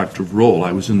more active role.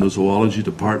 I was in the zoology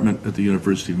department at the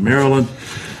University of Maryland.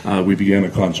 We began a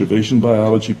conservation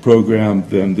biology program.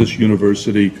 Then this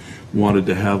university wanted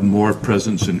to have more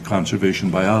presence in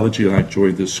conservation biology, and I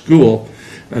joined this school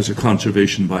as a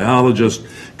conservation biologist,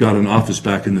 got an office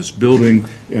back in this building,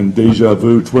 and deja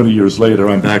vu, 20 years later,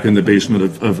 I'm back in the basement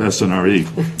of SNRE.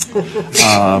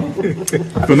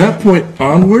 From that point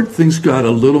onward, things got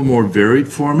a little more varied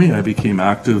for me. I became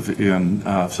active in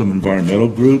some environmental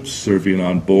groups, serving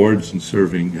on boards and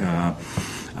serving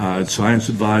Science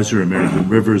Advisor, American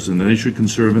Rivers, and the Nature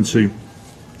Conservancy.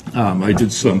 I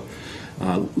did some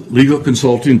legal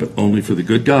consulting, but only for the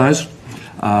good guys.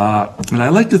 And I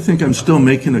like to think I'm still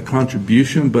making a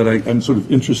contribution, but I'm sort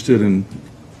of interested in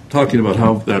talking about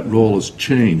how that role has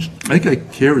changed. I think I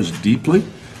care as deeply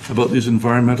about these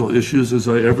environmental issues as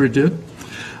I ever did.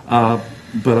 But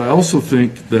I also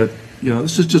think that,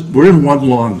 this is just, we're in one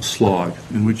long slog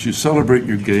in which you celebrate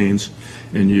your gains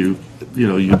and you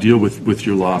deal with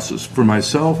your losses. For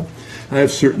myself, I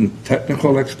have certain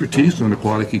technical expertise in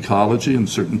aquatic ecology and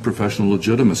certain professional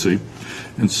legitimacy,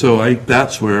 and so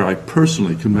that's where I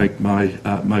personally can make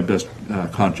my best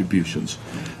contributions.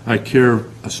 I care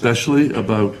especially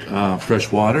about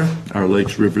fresh water, our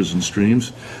lakes, rivers, and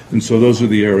streams, and so those are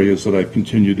the areas that I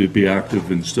continue to be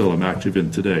active in, still am active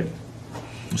in today.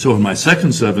 So in my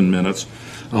second 7 minutes,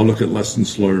 I'll look at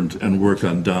lessons learned and work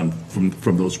undone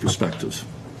from those perspectives.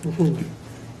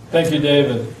 Thank you,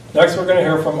 David. Next, we're going to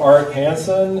hear from Art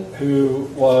Hansen, who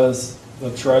was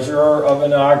the treasurer of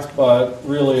ENACT, but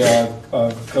really a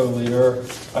co-leader,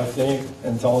 I think,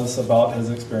 and tell us about his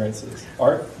experiences.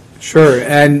 Art? Sure,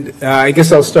 and I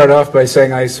guess I'll start off by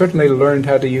saying I certainly learned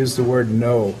how to use the word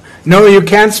no. No, you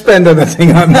can't spend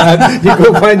anything on that. You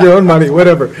go find your own money,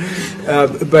 whatever.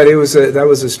 But that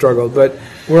was a struggle. But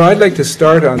where I'd like to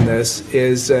start on this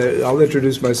is, I'll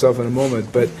introduce myself in a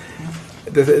moment, but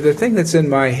the thing that's in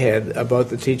my head about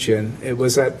the teach-in, it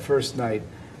was that first night,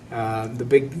 the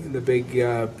big,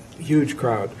 huge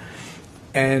crowd,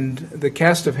 and the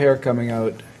cast of Hair coming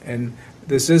out, and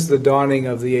this is the dawning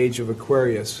of the age of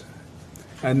Aquarius.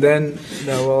 And then,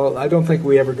 I don't think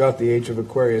we ever got the age of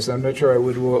Aquarius. I'm not sure I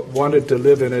would wanted to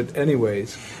live in it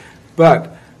anyways.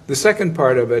 But the second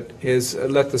part of it is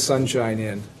let the sunshine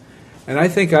in. And I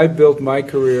think I built my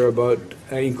career about,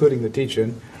 including the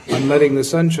teach-in, on letting the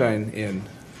sunshine in.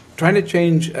 Trying to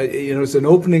change, it's an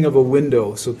opening of a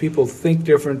window so people think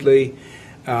differently,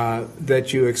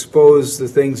 that you expose the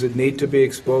things that need to be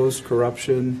exposed,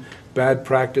 corruption, bad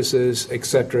practices,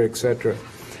 etc., etc.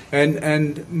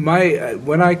 And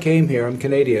when I came here, I'm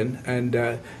Canadian,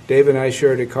 and Dave and I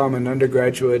shared a common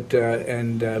undergraduate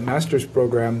and master's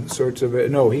program,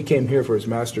 he came here for his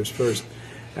master's first.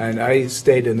 And I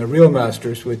stayed in the real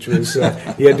master's, which was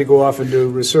you had to go off and do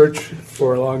research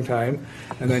for a long time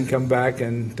and then come back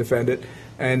and defend it.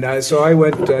 And so I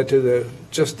went to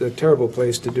just a terrible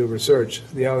place to do research,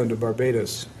 the island of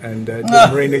Barbados, and did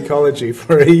marine ecology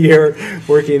for a year,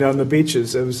 working on the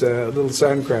beaches. It was a little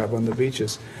sand crab on the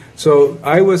beaches. So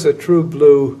I was a true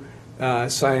blue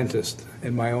scientist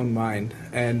in my own mind.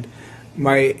 And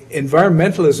my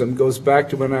environmentalism goes back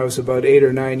to when I was about 8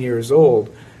 or 9 years old,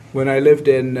 when I lived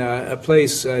in a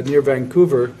place near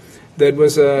Vancouver that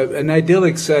was an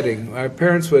idyllic setting. Our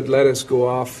parents would let us go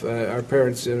off, our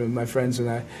parents, my friends and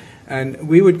I, and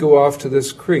we would go off to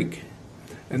this creek.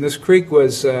 And this creek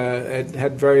was, it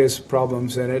had various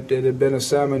problems in it. It had been a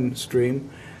salmon stream,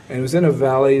 and it was in a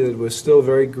valley that was still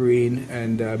very green,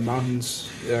 and mountains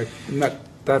not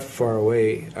that far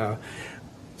away.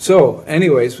 So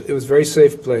anyways, it was a very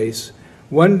safe place.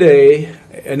 One day,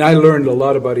 and I learned a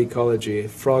lot about ecology,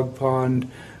 frog pond,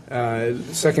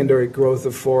 secondary growth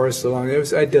of forests along it. It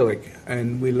was idyllic,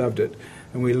 and we loved it.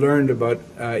 And we learned about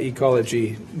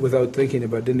ecology without thinking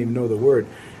about it, didn't even know the word.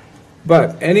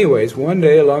 But anyways, one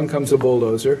day along comes a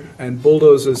bulldozer, and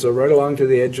bulldozes right along to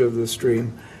the edge of the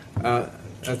stream, a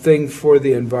thing for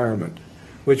the environment,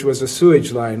 which was a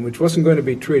sewage line, which wasn't going to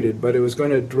be treated, but it was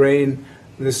going to drain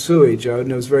the sewage out,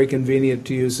 and it was very convenient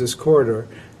to use this corridor.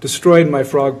 Destroyed my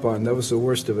frog pond. That was the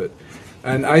worst of it.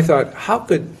 And I thought, how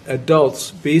could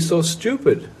adults be so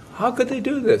stupid? How could they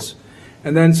do this?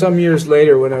 And then some years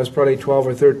later, when I was probably 12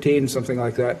 or 13, something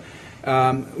like that,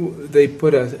 they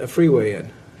put a freeway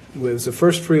in. It was the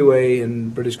first freeway in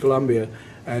British Columbia,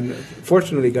 and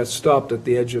fortunately got stopped at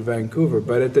the edge of Vancouver.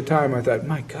 But at the time, I thought,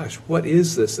 my gosh, what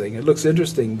is this thing? It looks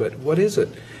interesting, but what is it?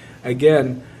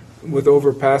 Again, with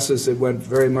overpasses that went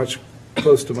very much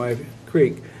close to my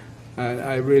creek,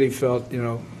 I really felt,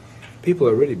 people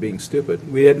are really being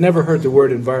stupid. We had never heard the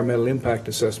word environmental impact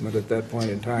assessment at that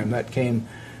point in time. That came,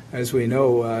 as we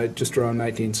know, just around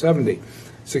 1970,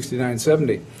 69,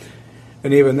 70.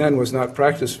 And even then was not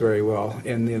practiced very well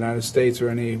in the United States or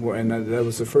anywhere, and that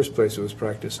was the first place it was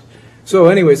practiced. So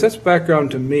anyways, that's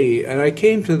background to me, and I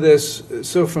came to this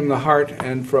so from the heart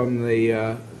and from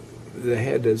the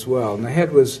head as well. And the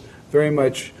head was very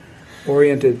much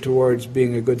oriented towards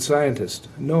being a good scientist.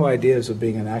 No ideas of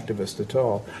being an activist at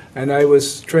all. And I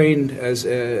was trained as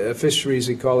a fisheries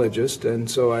ecologist, and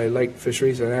so I liked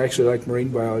fisheries, and I actually liked marine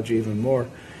biology even more.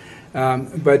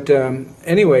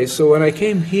 Anyway, so when I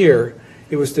came here,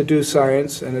 it was to do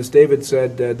science, and as David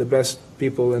said, the best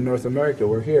people in North America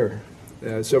were here,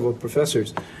 several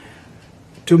professors.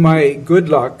 To my good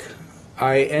luck,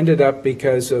 I ended up,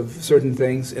 because of certain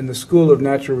things, in the School of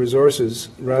Natural Resources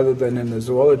rather than in the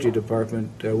zoology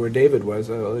department where David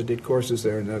was. I did courses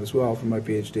there in that as well for my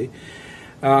PhD.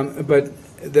 But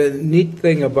the neat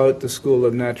thing about the School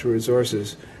of Natural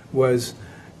Resources was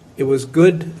it was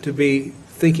good to be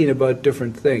thinking about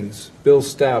different things. Bill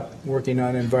Stapp working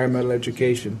on environmental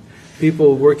education,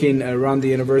 people working around the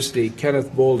university,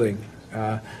 Kenneth Boulding,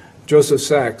 Joseph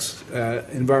Sachs,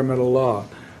 environmental law.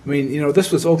 I mean,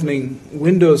 this was opening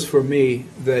windows for me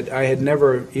that I had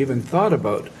never even thought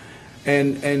about.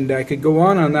 And I could go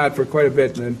on that for quite a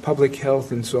bit, and public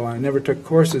health and so on. I never took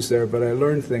courses there, but I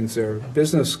learned things there.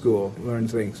 Business school,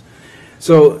 learned things.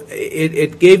 So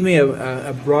it gave me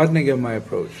a broadening of my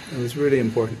approach. It was really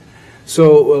important.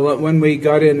 So when we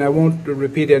got in, I won't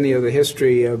repeat any of the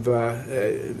history of,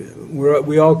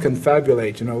 we all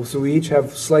confabulate, so we each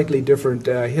have slightly different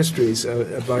histories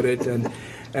about it,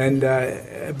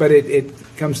 but it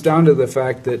comes down to the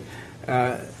fact that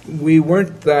we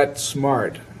weren't that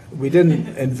smart. We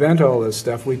didn't invent all this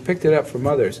stuff. We picked it up from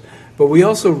others. But we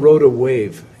also rode a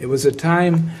wave. It was a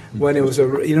time when it was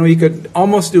you could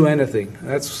almost do anything.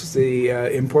 That's the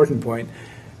important point.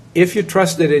 If you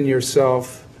trusted in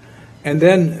yourself. And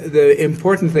then the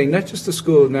important thing, not just the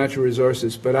School of Natural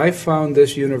Resources, but I found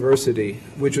this university,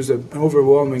 which was an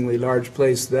overwhelmingly large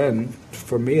place then,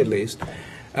 for me at least,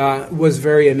 was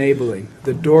very enabling.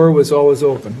 The door was always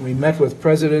open. We met with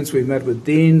presidents, we met with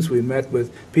deans, we met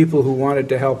with people who wanted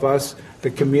to help us, the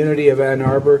community of Ann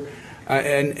Arbor,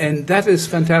 and that is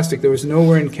fantastic. There was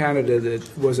nowhere in Canada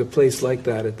that was a place like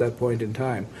that at that point in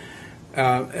time.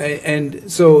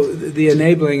 And so the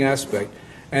enabling aspect.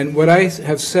 And what I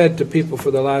have said to people for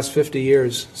the last 50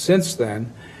 years since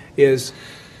then is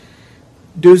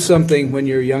do something when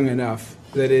you're young enough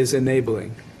that is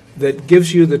enabling, that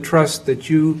gives you the trust that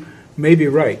you may be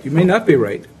right. You may not be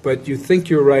right, but you think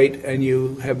you're right, and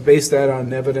you have based that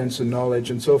on evidence and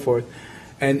knowledge and so forth.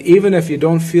 And even if you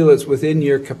don't feel it's within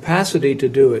your capacity to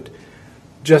do it,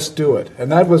 just do it.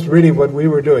 And that was really what we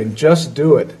were doing, just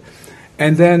do it.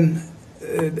 And then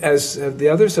as the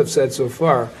others have said so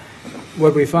far,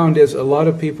 what we found is a lot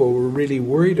of people were really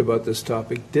worried about this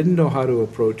topic, didn't know how to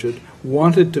approach it,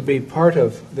 wanted to be part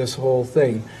of this whole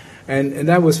thing, and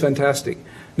that was fantastic.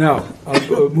 Now,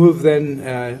 I'll move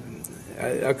then.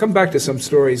 I'll come back to some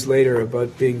stories later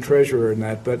about being treasurer and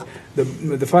that, but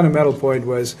the fundamental point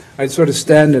was I'd sort of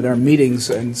stand in our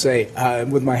meetings and say,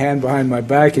 with my hand behind my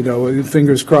back,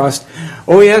 fingers crossed,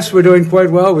 oh yes, we're doing quite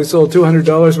well. We sold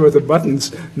 $200 worth of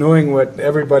buttons, knowing what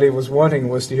everybody was wanting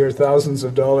was to hear thousands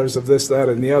of dollars of this, that,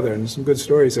 and the other, and some good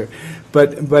stories there.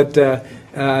 But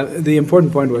the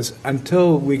important point was,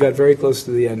 until we got very close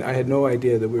to the end, I had no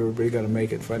idea that we were really going to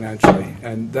make it financially,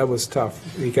 and that was tough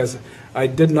because I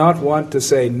did not want to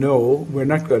say, no, we're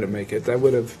not going to make it. That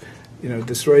would have,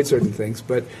 destroyed certain things.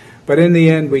 But in the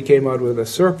end, we came out with a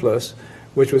surplus,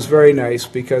 which was very nice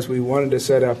because we wanted to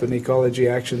set up an Ecology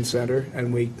Action Center,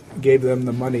 and we gave them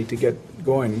the money to get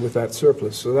going with that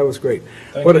surplus. So that was great.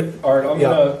 Thank you. Art, I'm going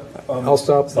to I'll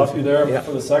stop you there yeah.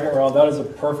 for the second round. That is a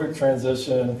perfect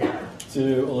transition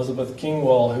to Elizabeth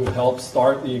Kingwell, who helped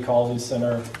start the Ecology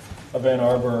Center of Ann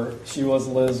Arbor. She was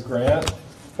Liz Grant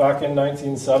back in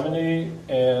 1970,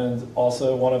 and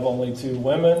also one of only 2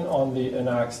 women on the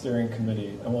ENAC steering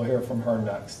committee, and we'll hear from her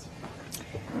next.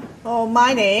 Oh,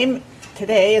 my name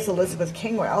today is Elizabeth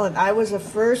Kingwell, and I was a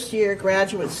first-year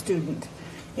graduate student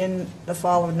in the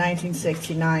fall of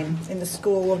 1969 in the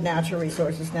School of Natural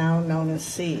Resources, now known as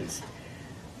SEAS.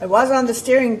 I was on the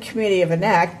steering committee of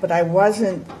ENAC, but I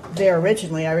wasn't there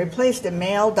originally. I replaced a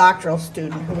male doctoral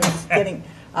student who was getting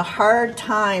a hard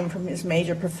time from his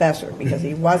major professor because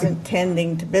he wasn't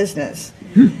tending to business,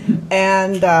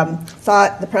 and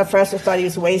the professor thought he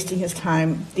was wasting his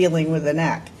time dealing with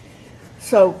ENAC.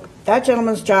 So that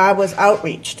gentleman's job was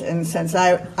outreach, and since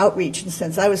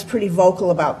I was pretty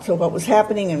vocal about what was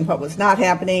happening and what was not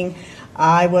happening,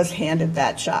 I was handed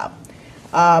that job.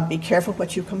 Be careful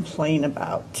what you complain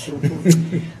about.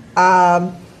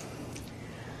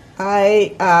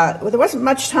 There wasn't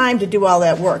much time to do all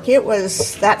that work. It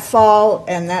was that fall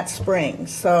and that spring,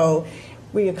 so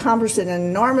we accomplished an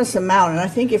enormous amount, and I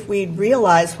think if we'd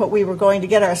realized what we were going to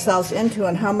get ourselves into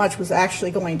and how much was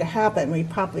actually going to happen, we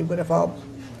probably would have all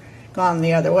gone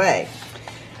the other way.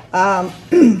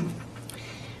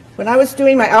 When I was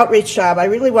doing my outreach job, I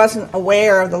really wasn't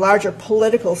aware of the larger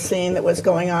political scene that was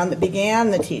going on that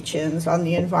began the teach-ins on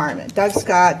the environment. Doug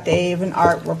Scott, Dave, and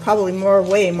Art were probably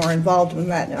way more involved in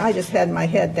that, and I just had my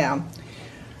head down.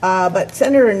 But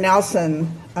Senator Nelson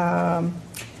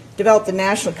developed the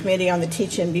National Committee on the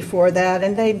teach-in before that,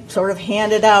 and they sort of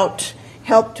handed out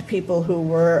help to people who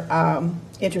were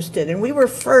interested. And we were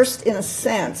first, in a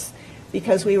sense,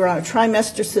 because we were on a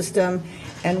trimester system,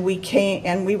 and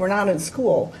we were not in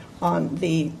school on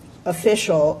the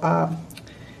official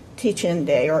teach-in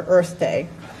day or Earth Day.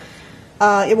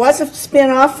 It was a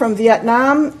spin-off from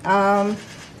Vietnam,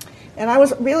 and I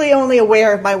was really only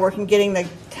aware of my work in getting the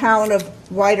town of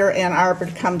Wider Ann Arbor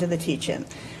to come to the teach-in.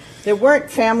 There weren't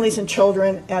families and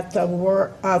children at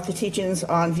the teach-ins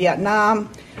on Vietnam.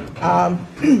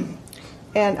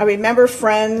 And I remember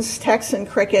friends, Tex and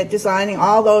Cricket, designing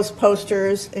all those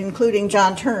posters, including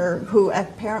John Turner, who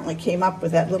apparently came up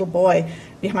with that little boy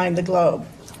behind the globe.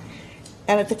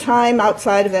 And at the time,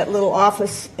 outside of that little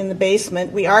office in the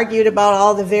basement, we argued about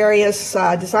all the various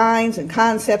designs and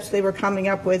concepts they were coming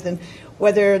up with and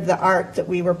whether the art that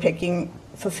we were picking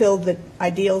fulfilled the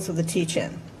ideals of the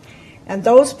teach-in. And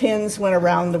those pins went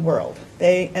around the world.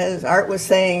 As Art was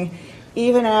saying,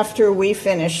 even after we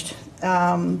finished,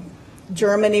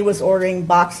 Germany was ordering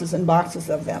boxes and boxes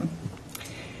of them.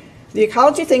 The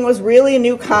ecology thing was really a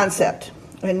new concept.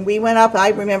 When we went up, I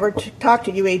remember to talk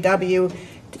to UAW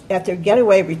at their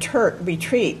getaway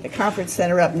retreat, the conference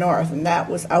center up north, and that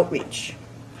was outreach.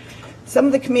 Some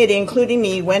of the committee, including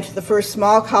me, went to the first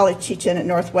small college teach-in at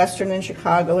Northwestern in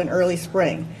Chicago in early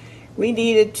spring. We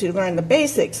needed to learn the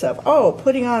basics of,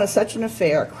 putting on such an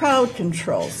affair, crowd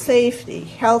control, safety,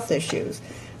 health issues,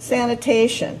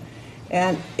 sanitation,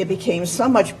 and it became so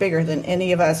much bigger than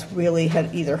any of us really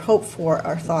had either hoped for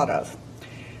or thought of.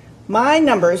 My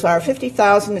numbers are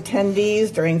 50,000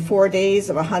 attendees during 4 days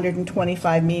of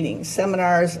 125 meetings,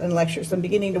 seminars, and lectures. I'm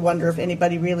beginning to wonder if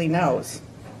anybody really knows.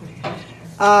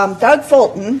 Doug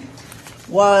Fulton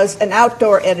was an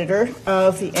outdoor editor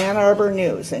of the Ann Arbor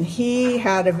News, and he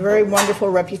had a very wonderful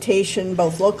reputation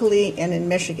both locally and in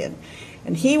Michigan.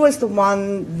 And he was the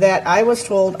one that I was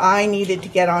told I needed to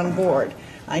get on board.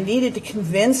 I needed to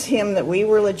convince him that we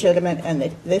were legitimate and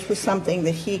that this was something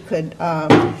that he could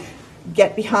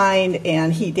get behind,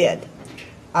 and he did.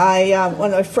 One of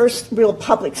my first real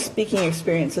public speaking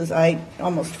experiences, I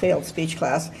almost failed speech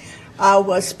class.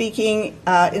 was speaking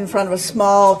in front of a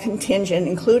small contingent,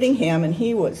 including him, and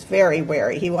he was very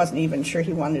wary. He wasn't even sure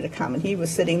he wanted to come, and he was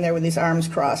sitting there with his arms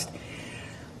crossed.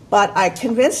 But I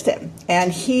convinced him,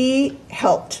 and he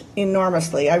helped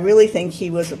enormously. I really think he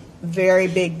was a very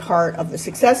big part of the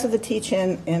success of the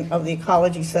teach-in and of the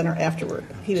Ecology Center afterward.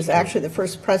 He was actually the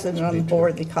first president on the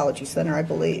board of the Ecology Center, I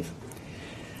believe.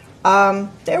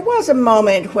 There was a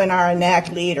moment when our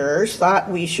ENAC leaders thought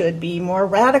we should be more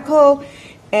radical,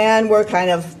 and were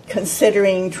kind of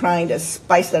considering trying to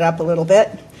spice it up a little bit.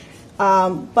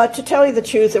 But to tell you the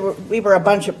truth, we were a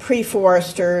bunch of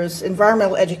pre-foresters,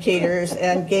 environmental educators,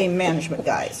 and game management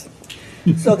guys.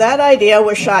 So that idea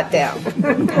was shot down.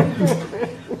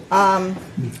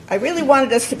 I really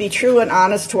wanted us to be true and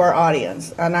honest to our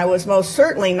audience, and I was most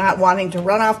certainly not wanting to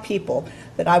run off people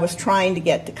that I was trying to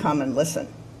get to come and listen.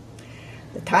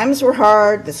 The times were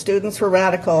hard, the students were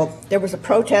radical, there was a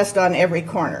protest on every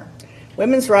corner.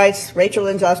 Women's rights, racial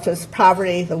injustice,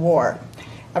 poverty, the war.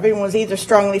 Everyone was either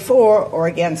strongly for or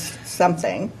against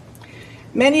something.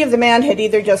 Many of the men had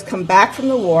either just come back from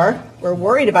the war, were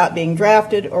worried about being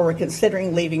drafted, or were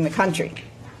considering leaving the country.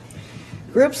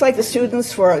 Groups like the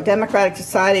Students for a Democratic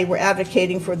Society were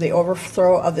advocating for the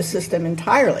overthrow of the system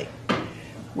entirely.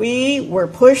 We were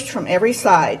pushed from every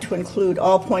side to include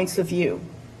all points of view.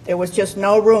 There was just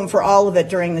no room for all of it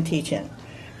during the teach-in.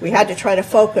 We had to try to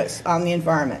focus on the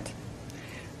environment.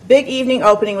 Big evening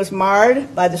opening was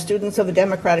marred by the Students of the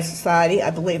Democratic Society. I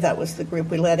believe that was the group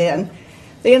we let in.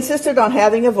 They insisted on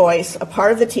having a voice, a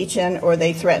part of the teach-in, or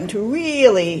they threatened to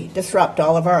really disrupt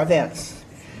all of our events.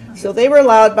 So they were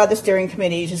allowed by the steering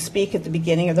committee to speak at the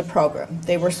beginning of the program.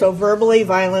 They were so verbally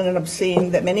violent and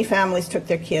obscene that many families took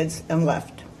their kids and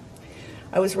left.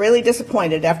 I was really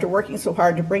disappointed after working so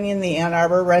hard to bring in the Ann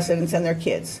Arbor residents and their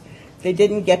kids. They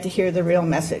didn't get to hear the real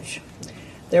message.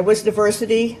 There was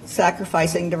diversity,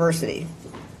 sacrificing diversity.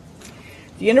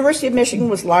 The University of Michigan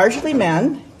was largely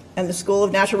men, and the School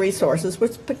of Natural Resources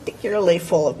was particularly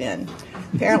full of men.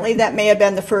 Apparently that may have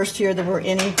been the first year there were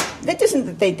any. That isn't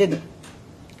that they didn't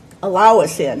allow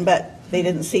us in, but they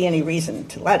didn't see any reason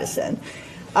to let us in.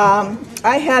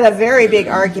 I had a very big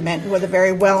argument with a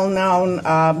very well-known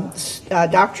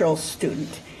doctoral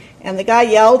student, and the guy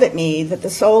yelled at me that the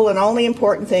sole and only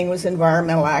important thing was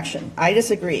environmental action. I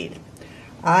disagreed.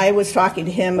 I was talking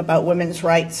to him about women's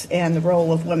rights and the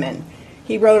role of women.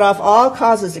 He wrote off all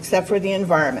causes except for the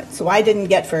environment, so I didn't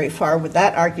get very far with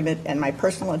that argument, and my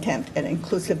personal attempt at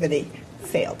inclusivity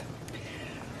failed.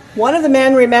 One of the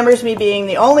men remembers me being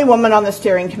the only woman on the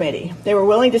steering committee. They were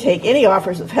willing to take any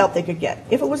offers of help they could get.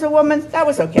 If it was a woman, that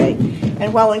was okay.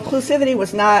 And while inclusivity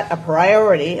was not a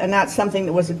priority and not something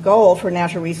that was a goal for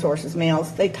natural resources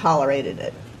males, they tolerated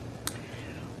it.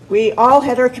 We all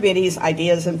had our committees,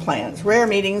 ideas, and plans. Rare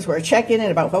meetings were a check-in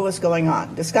about what was going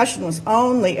on. Discussion was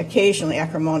only occasionally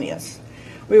acrimonious.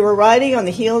 We were riding on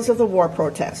the heels of the war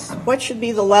protests. What should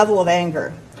be the level of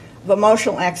anger, of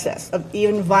emotional excess, of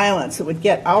even violence that would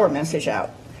get our message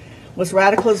out? Was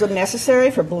radicalism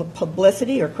necessary for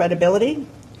publicity or credibility?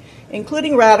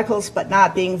 Including radicals, but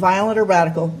not being violent or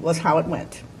radical, was how it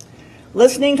went.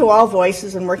 Listening to all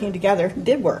voices and working together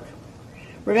did work.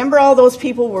 Remember, all those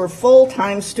people were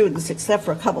full-time students, except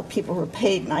for a couple people who were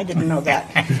paid, and I didn't know that.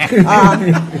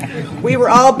 We were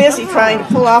all busy trying to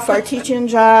pull off our teach-in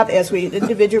job as we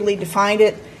individually defined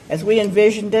it, as we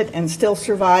envisioned it, and still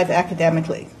survive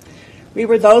academically. We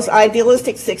were those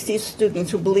idealistic 60s students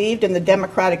who believed in the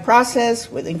democratic process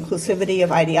with inclusivity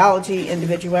of ideology,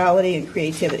 individuality, and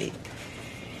creativity.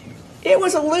 It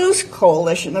was a loose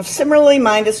coalition of similarly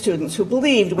minded students who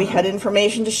believed we had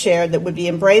information to share that would be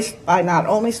embraced by not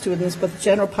only students but the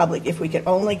general public if we could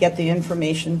only get the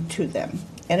information to them.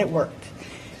 And it worked.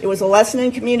 It was a lesson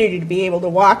in community to be able to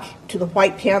walk to the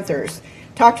White Panthers,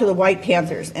 talk to the White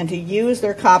Panthers, and to use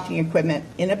their copying equipment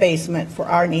in a basement for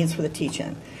our needs for the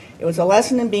teach-in. It was a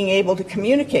lesson in being able to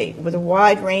communicate with a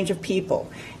wide range of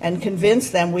people and convince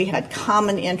them we had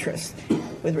common interests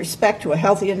with respect to a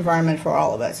healthy environment for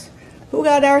all of us. Who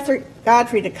got Arthur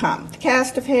Godfrey to come? The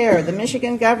cast of Hair, the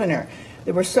Michigan governor.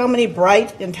 There were so many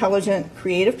bright, intelligent,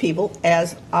 creative people,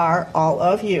 as are all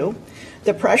of you.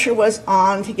 The pressure was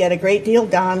on to get a great deal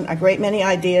done. A great many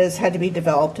ideas had to be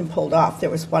developed and pulled off. There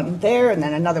was one there and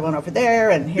then another one over there,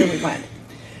 and here we went.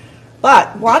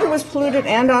 But water was polluted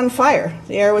and on fire.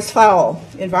 The air was foul.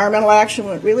 Environmental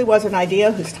action really was an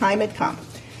idea whose time had come.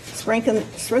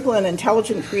 Sprinkle in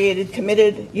intelligent, creative,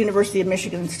 committed University of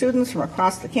Michigan students from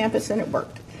across the campus, and it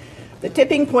worked. The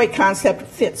tipping point concept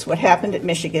fits what happened at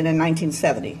Michigan in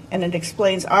 1970, and it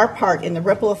explains our part in the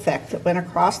ripple effect that went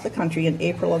across the country in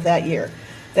April of that year,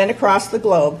 then across the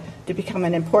globe to become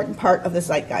an important part of the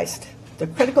zeitgeist. The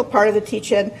critical part of the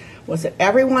teach-in was that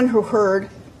everyone who heard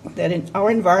that our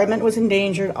environment was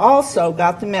endangered also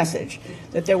got the message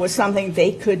that there was something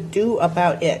they could do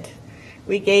about it.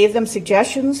 We gave them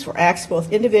suggestions for acts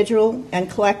both individual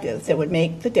and collective that would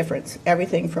make the difference,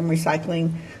 everything from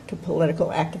recycling to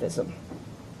political activism.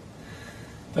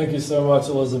 Thank you so much,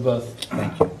 Elizabeth.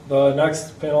 Thank you. The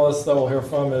next panelist that we'll hear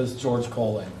from is George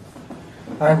Coling.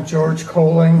 I'm George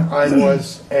Coling. I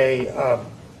was a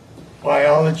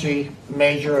biology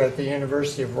major at the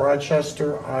University of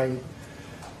Rochester. I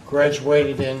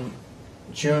graduated in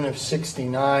June of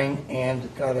 '69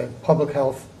 and got a public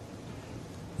health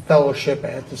fellowship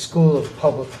at the School of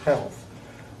Public Health.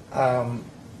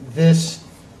 This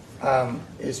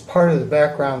is part of the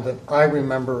background that I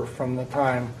remember from the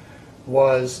time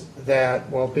was that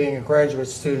while being a graduate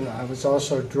student, I was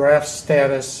also draft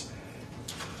status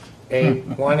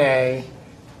A1A,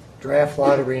 draft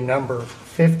lottery number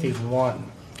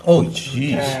 51. Oh,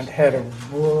 geez. And had a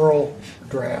rural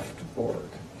draft board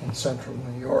in central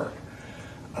New York.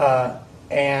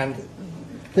 And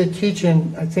the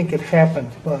teaching, I think it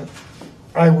happened, but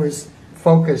I was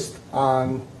focused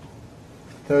on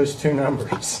those two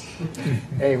numbers,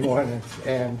 A1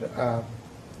 and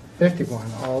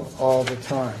 51, all the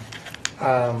time.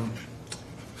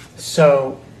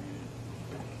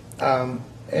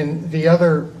 In the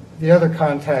other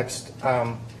context,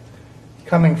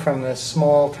 coming from this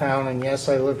small town, and yes,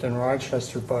 I lived in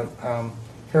Rochester, but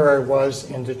here I was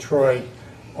in Detroit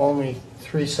only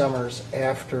 3 summers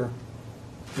after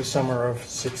the summer of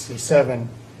 '67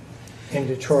 in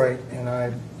Detroit, and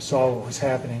I saw what was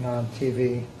happening on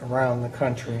TV around the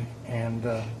country, and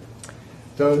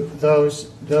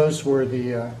those were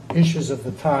the issues of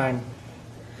the time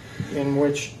in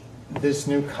which this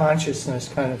new consciousness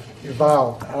kind of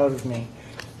evolved out of me.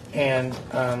 And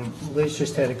Liz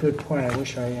just had a good point. I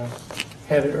wish I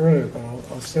had it earlier, but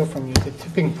I'll steal from you the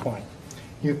tipping point.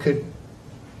 You could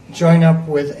join up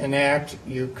with an act.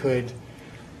 You could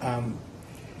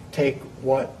take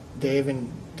what Dave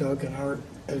and Doug and Art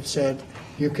have said.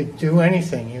 You could do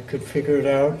anything. You could figure it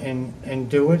out and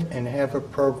do it and have a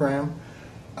program.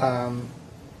 I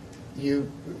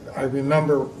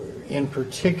remember in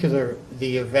particular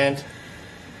the event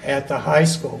at the high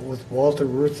school with Walter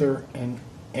Reuther and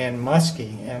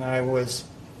Muskie, and I was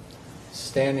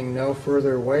standing no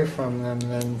further away from them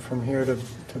than from here to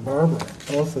Barbara,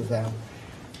 both of them.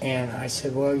 And I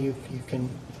said, well, you can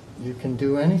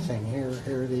do anything. Here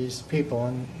are these people,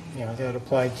 and that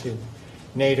applied to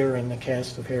Nader and the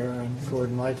cast of Hair and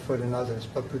Gordon Lightfoot and others,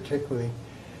 but particularly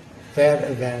that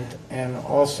event, and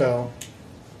also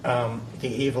the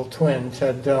evil twin,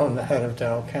 Ted Doan, the head of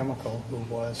Dow Chemical, who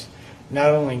was not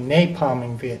only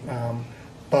napalming Vietnam,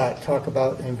 but talk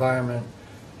about environment,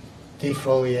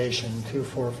 defoliation,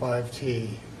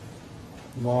 2,4,5-T,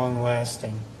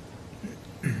 long-lasting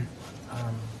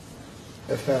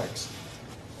effects.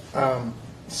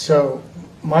 So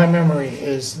my memory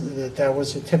is that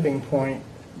was a tipping point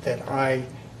that I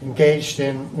engaged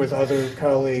in with other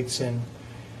colleagues and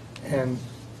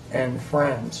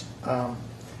friends.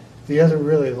 The other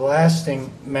really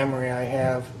lasting memory I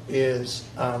have is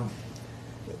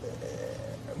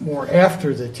more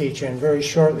after the teach-in, very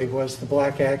shortly, was the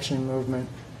Black Action Movement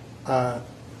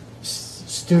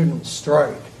student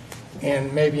strike.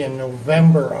 And maybe in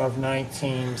November of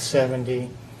 1970,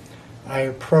 I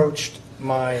approached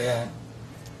my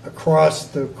across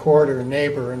the corridor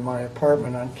neighbor in my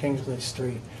apartment on Kingsley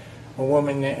Street, a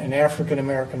woman, an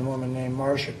African-American woman named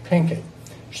Marcia Pinkett.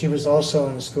 She was also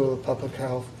in the School of Public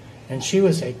Health, and she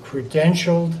was a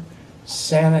credentialed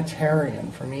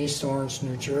sanitarian from East Orange,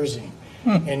 New Jersey,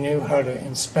 and knew how to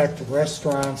inspect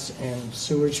restaurants and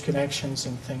sewage connections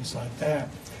and things like that.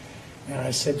 And I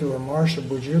said to her, Marcia,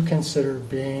 would you consider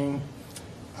being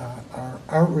our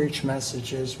outreach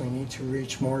messages? We need to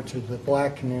reach more to the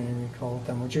black community, we call it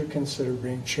them. Would you consider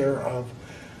being chair of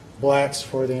Blacks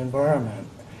for the Environment?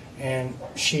 And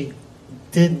she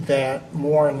did that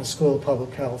more in the School of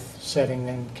Public Health setting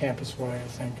than campus-wide, I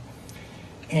think.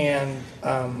 And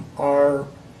our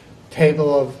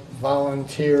table of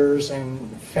volunteers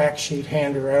and fact sheet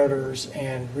hander-outers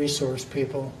and resource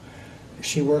people,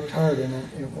 she worked hard, and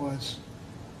it was,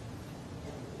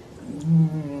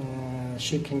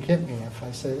 she can get me if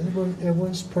I say it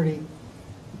was pretty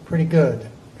good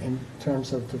in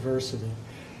terms of diversity.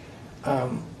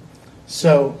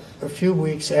 So a few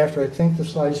weeks after, I think the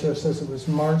slideshow says it was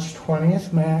March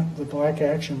 20th, Matt, the Black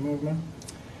Action Movement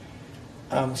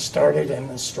started, and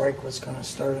the strike was going to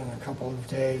start in a couple of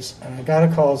days. And I got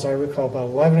a call, as I recall, about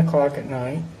 11 o'clock at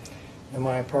night in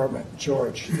my apartment.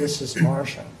 George, this is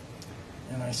Marcia.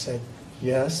 And I said,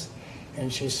 yes.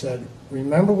 And she said,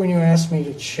 remember when you asked me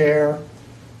to chair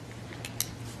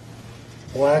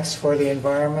Blacks for the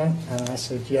Environment? And I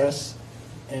said, yes.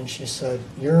 And she said,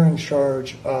 you're in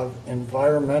charge of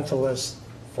environmentalists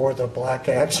for the Black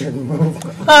Action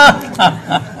Movement. And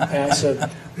I said,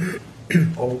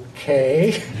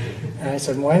 okay. And I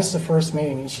said, when's the first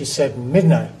meeting? And she said,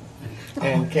 midnight,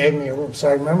 and gave me a room. So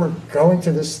I remember going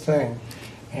to this thing,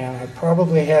 and I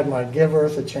probably had my Give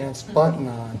Earth a Chance button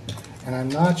on, and I'm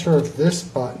not sure if this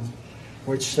button,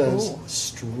 which says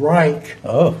strike,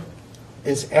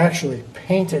 is actually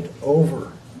painted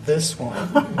over this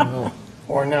one.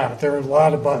 Or not. There are a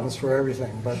lot of buttons for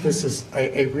everything, but this is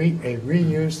a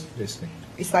reused,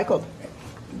 Recycled.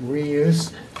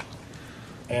 reused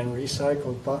and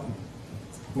recycled button,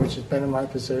 which has been in my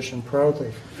possession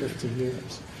proudly for 50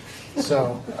 years.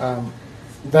 So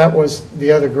that was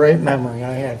the other great memory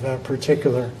I had, that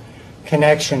particular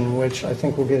connection, which I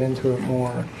think we'll get into it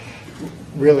more,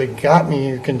 really got me,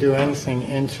 you can do anything,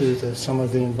 into some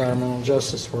of the environmental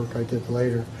justice work I did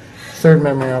later. Third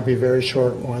memory, I'll be very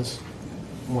short, was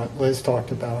what Liz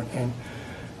talked about, and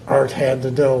Art had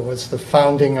to do, was the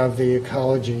founding of the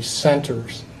ecology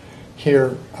centers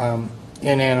here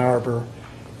in Ann Arbor,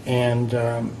 and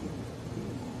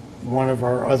one of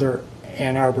our other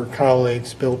Ann Arbor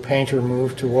colleagues, Bill Painter,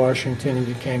 moved to Washington and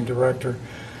became director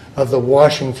of the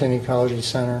Washington Ecology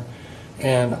Center,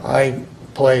 and I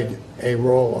played a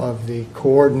role of the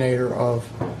coordinator of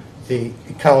the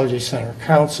Ecology Center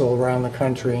Council around the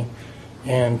country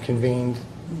and convened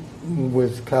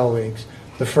with colleagues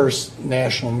the first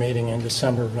national meeting in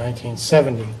December of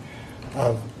 1970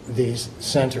 of these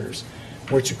centers,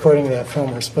 which according to that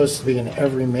film are supposed to be in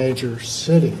every major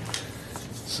city.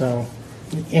 So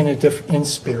in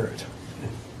spirit.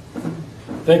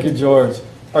 Thank you, George.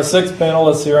 Our sixth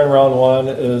panelist here in round one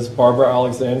is Barbara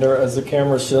Alexander. As the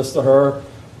camera shifts to her,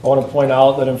 I want to point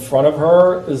out that in front of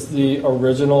her is the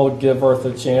original Give Earth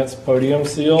a Chance podium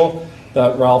seal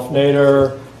that Ralph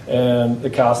Nader and the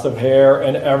cast of Hair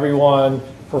and everyone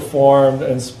performed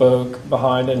and spoke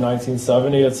behind in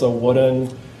 1970. It's a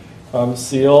wooden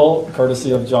seal,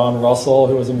 courtesy of John Russell,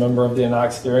 who was a member of the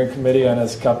ENACT steering committee and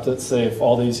has kept it safe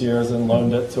all these years and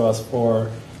loaned it to us for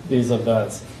these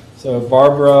events. So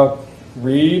Barbara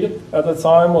Reed, at the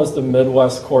time, was the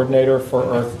Midwest coordinator for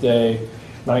Earth Day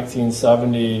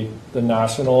 1970, the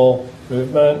national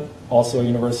movement, also a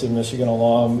University of Michigan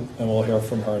alum, and we'll hear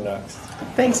from her next.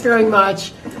 Thanks very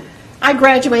much. I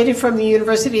graduated from the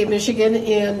University of Michigan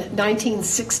in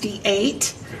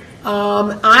 1968.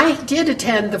 I did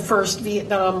attend the first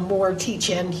Vietnam War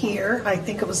teach-in here. I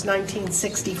think it was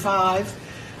 1965.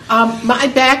 My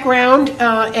background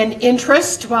and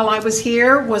interest while I was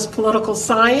here was political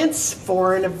science,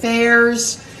 foreign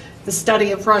affairs, the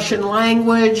study of Russian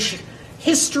language,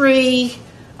 history,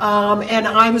 and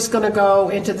I was going to go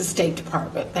into the State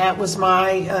Department. That was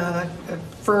my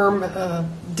firm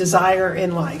desire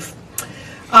in life.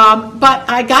 But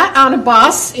I got on a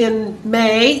bus in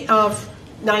May of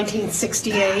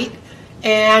 1968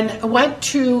 and went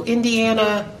to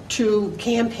Indiana to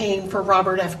campaign for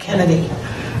Robert F. Kennedy.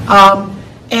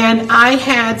 And I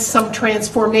had some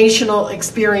transformational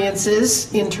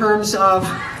experiences in terms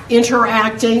of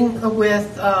interacting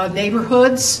with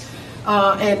neighborhoods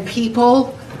and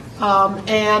people.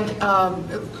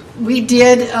 We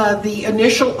did the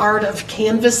initial art of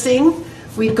canvassing.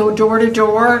 We'd go door to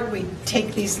door. We'd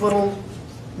take these little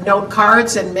note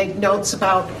cards and make notes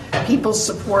about people's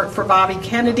support for Bobby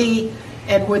Kennedy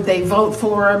and would they vote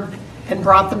for him, and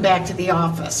brought them back to the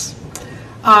office.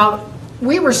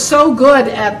 We were so good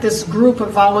at this group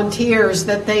of volunteers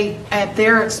that they, at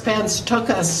their expense,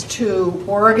 took us to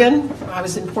Oregon. I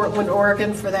was in Portland,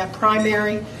 Oregon for that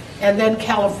primary, and then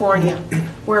California,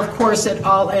 where of course it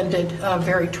all ended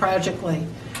very tragically.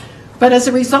 But as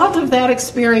a result of that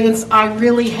experience, I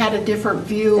really had a different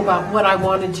view about what I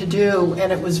wanted to do,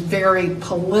 and it was very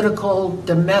political,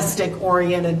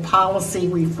 domestic-oriented policy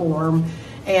reform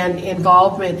and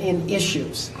involvement in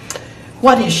issues.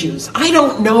 What issues? I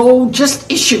don't know,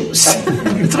 just issues.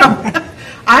 So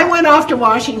I went off to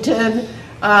Washington.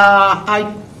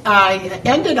 I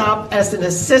ended up as an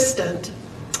assistant,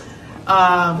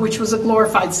 which was a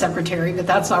glorified secretary, but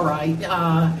that's all right,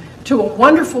 to a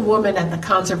wonderful woman at the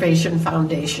Conservation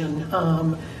Foundation.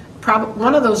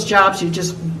 One of those jobs you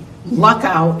just luck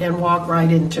out and walk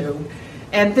right into.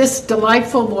 And this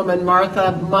delightful woman,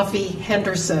 Martha Muffy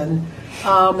Henderson,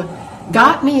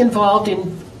 got me involved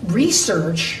in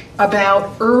research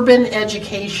about urban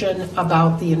education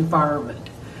about the environment.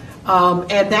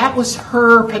 And that was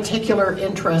her particular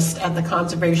interest at the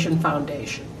Conservation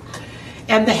Foundation.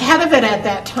 And the head of it at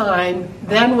that time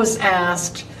then was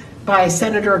asked by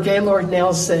Senator Gaylord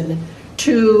Nelson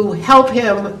to help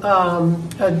him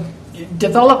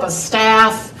develop a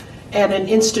staff and an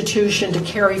institution to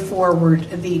carry forward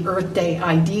the Earth Day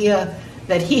idea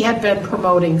that he had been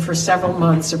promoting for several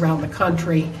months around the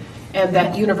country, and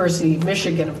that University of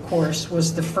Michigan, of course,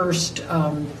 was the first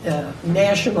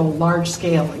national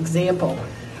large-scale example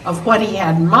of what he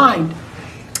had in mind.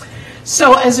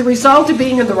 So as a result of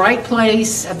being in the right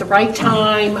place at the right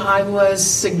time, I was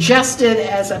suggested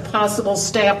as a possible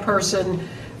staff person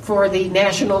for the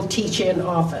National Teach-In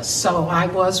Office. So I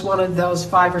was one of those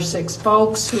 5 or 6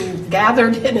 folks who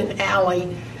gathered in an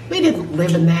alley. We didn't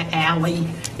live in that alley.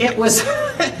 It was,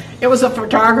 it was a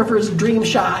photographer's dream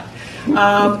shot.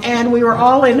 And we were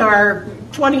all in our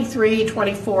 23,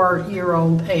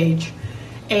 24-year-old age.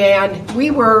 And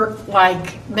we were,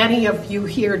 like many of you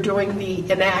here doing the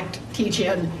Enact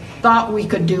Teach-In, thought we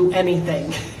could do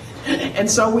anything. And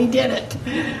so we did it.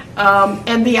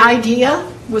 And the idea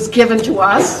was given to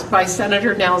us by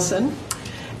Senator Nelson.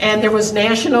 And there was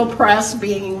national press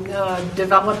being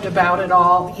developed about it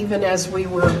all, even as we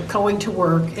were going to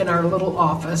work in our little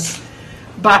office.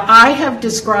 But I have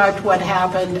described what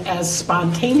happened as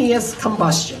spontaneous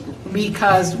combustion,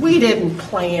 because we didn't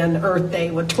plan Earth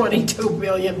Day with 22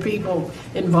 million people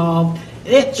involved.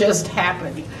 It just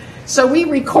happened. So we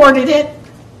recorded it,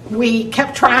 we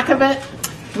kept track of it,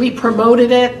 we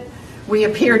promoted it, we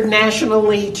appeared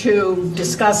nationally to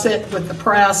discuss it with the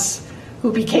press,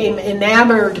 who became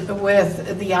enamored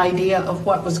with the idea of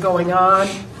what was going on.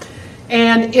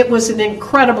 And it was an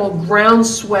incredible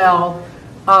groundswell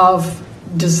of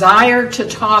desire to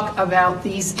talk about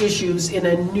these issues in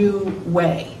a new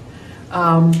way.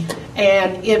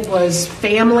 And it was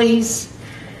families,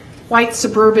 white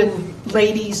suburban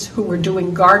ladies who were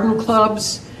doing garden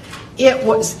clubs. It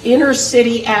was inner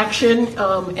city action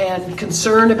and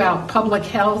concern about public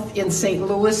health in St.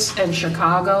 Louis and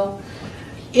Chicago.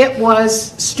 It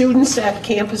was students at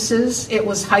campuses. It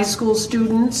was high school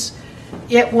students.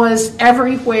 It was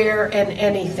everywhere and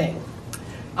anything.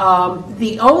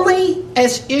 The only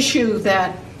issue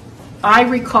that I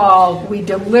recall we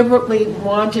deliberately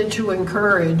wanted to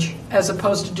encourage, as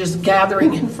opposed to just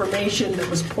gathering information that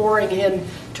was pouring in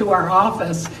to our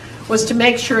office, was to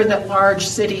make sure that large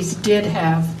cities did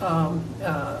have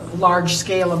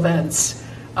large-scale events.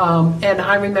 And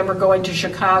I remember going to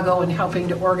Chicago and helping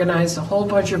to organize a whole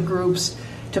bunch of groups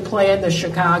to plan the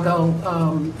Chicago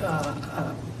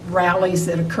rallies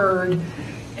that occurred.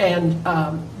 And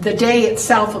the day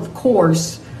itself, of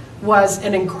course, was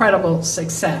an incredible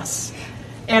success.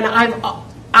 And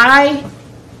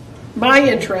my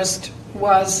interest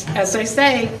was, as I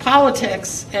say,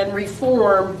 politics and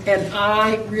reform, and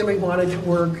I really wanted to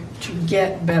work to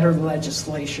get better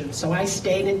legislation. So I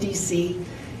stayed in DC,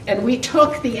 and we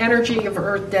took the energy of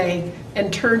Earth Day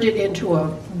and turned it into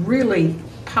a really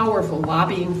powerful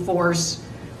lobbying force.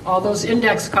 All those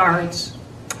index cards,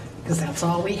 because that's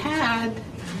all we had.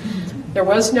 There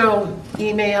was no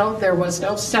email, there was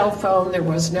no cell phone, there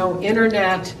was no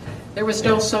internet, there was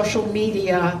no social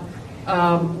media.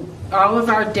 All of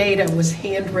our data was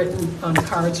handwritten on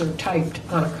cards or typed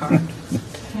on a card.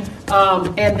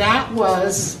 And that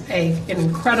was an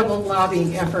incredible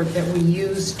lobbying effort that we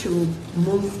used to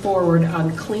move forward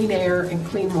on clean air and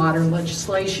clean water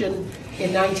legislation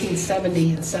in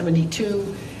 1970 and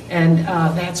 72. And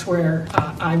that's where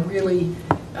I really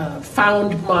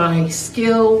found my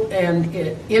skill and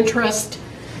interest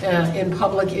in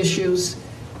public issues,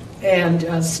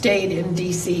 and stayed in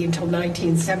DC until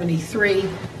 1973,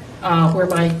 where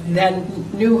my then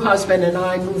new husband and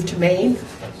I moved to Maine.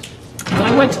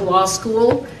 I went to law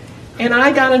school, and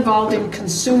I got involved in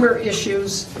consumer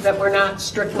issues that were not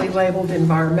strictly labeled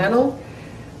environmental.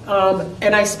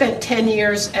 And I spent 10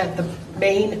 years at the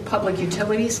Maine Public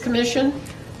Utilities Commission,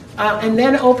 and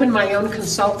then opened my own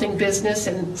consulting business.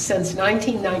 And since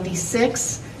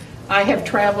 1996, I have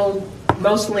traveled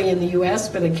mostly in the US,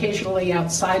 but occasionally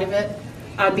outside of it,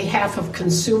 on behalf of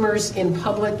consumers in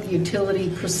public utility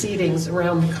proceedings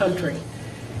around the country.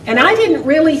 And I didn't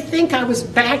really think I was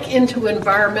back into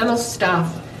environmental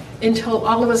stuff until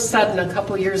all of a sudden, a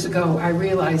couple years ago, I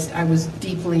realized I was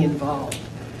deeply involved.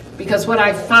 Because what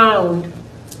I found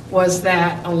was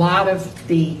that a lot of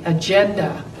the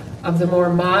agenda of the more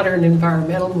modern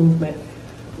environmental movement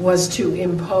was to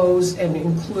impose and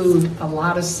include a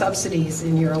lot of subsidies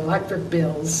in your electric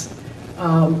bills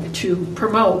to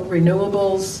promote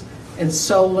renewables and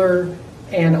solar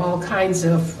and all kinds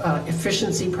of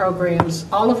efficiency programs,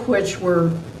 all of which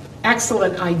were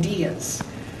excellent ideas,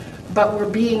 but were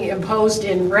being imposed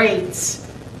in rates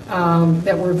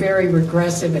that were very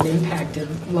regressive and impacted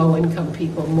low-income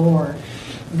people more.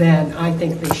 than I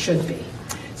think they should be.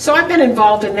 So I've been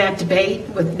involved in that debate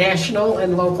with national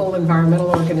and local environmental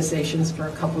organizations for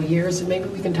a couple of years, and maybe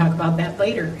we can talk about that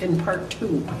later in part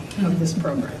 2 of this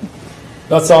program.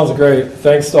 That sounds great.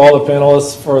 Thanks to all the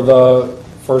panelists for the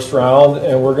first round,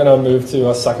 and we're going to move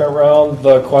to a second round.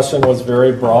 The question was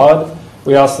very broad.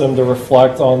 We asked them to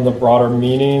reflect on the broader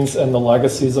meanings and the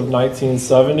legacies of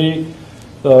 1970.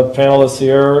 The panelists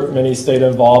here, many stayed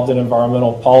involved in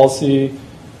environmental policy,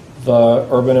 the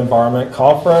Urban Environment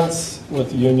Conference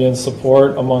with union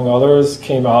support, among others,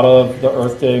 came out of the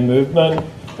Earth Day movement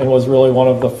and was really one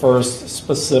of the first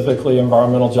specifically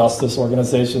environmental justice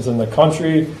organizations in the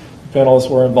country. Panelists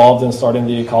were involved in starting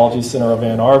the Ecology Center of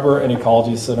Ann Arbor and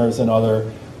ecology centers in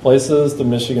other places, the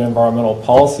Michigan Environmental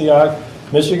Policy Act.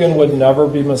 Michigan would never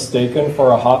be mistaken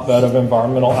for a hotbed of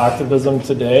environmental activism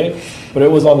today, but it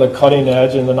was on the cutting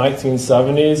edge in the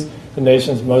 1970s, the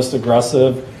nation's most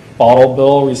aggressive bottle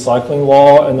bill recycling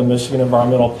law and the Michigan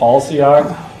Environmental Policy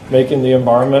Act, making the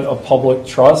environment a public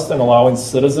trust and allowing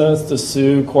citizens to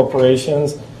sue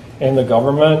corporations and the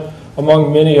government,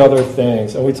 among many other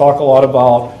things. And we talk a lot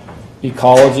about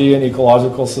ecology and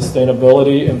ecological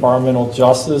sustainability, environmental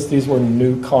justice. These were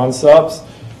new concepts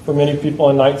for many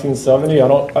people in 1970.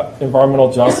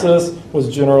 Environmental justice was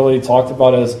generally talked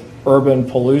about as urban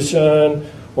pollution,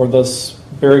 or this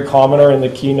Barry Commoner in the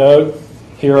keynote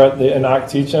here at the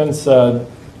Enact teach-in said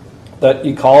that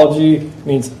ecology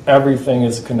means everything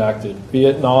is connected.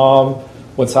 Vietnam,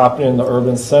 what's happening in the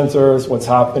urban centers, what's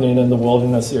happening in the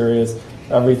wilderness areas,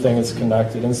 everything is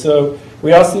connected. And so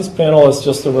we asked these panelists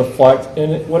just to reflect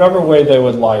in whatever way they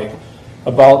would like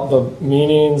about the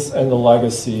meanings and the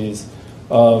legacies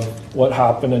of what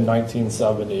happened in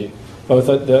 1970, both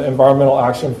at the Environmental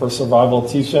Action for Survival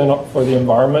teach-in for the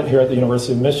environment here at the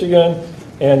University of Michigan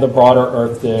and the broader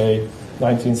Earth Day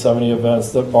 1970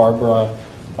 events that Barbara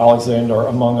Alexander,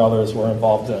 among others, were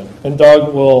involved in. And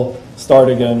Doug, we'll start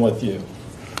again with you.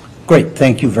 Great,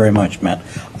 thank you very much, Matt.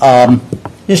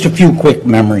 Just a few quick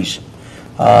memories.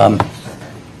 Last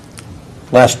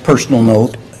personal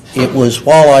note, it was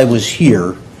while I was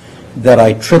here that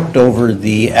I tripped over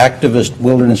the activist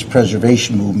wilderness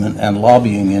preservation movement and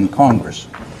lobbying in Congress.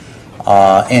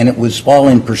 And it was while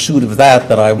in pursuit of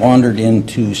that I wandered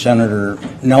into Senator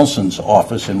Nelson's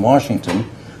office in Washington,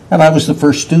 and I was the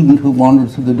first student who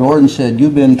wandered through the door and said,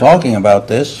 "You've been talking about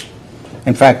this."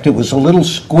 In fact, it was a little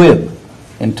squib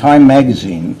in Time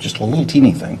magazine, just a little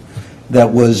teeny thing,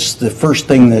 that was the first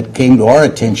thing that came to our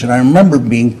attention. I remember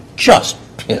being just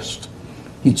pissed.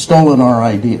 He'd stolen our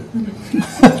idea.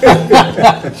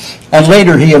 And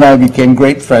later he and I became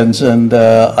great friends, and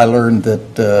I learned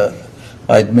that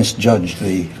I'd misjudged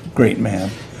the great man.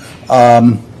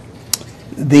 And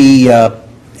he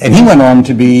went on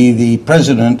to be the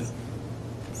president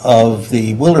of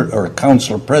the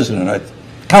counselor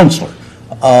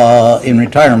in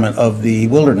retirement of the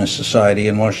Wilderness Society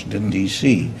in Washington,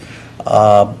 D.C.,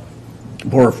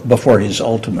 before his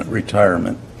ultimate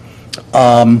retirement.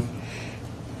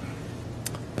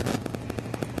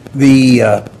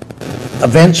 The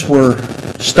events were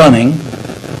stunning.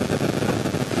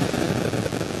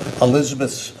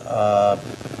 Elizabeth's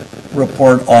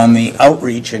report on the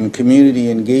outreach and community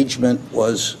engagement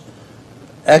was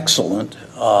excellent.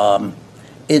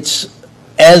 It's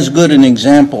as good an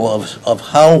example of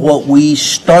how what we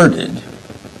started,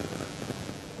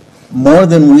 more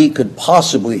than we could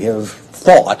possibly have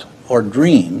thought or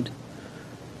dreamed,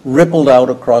 rippled out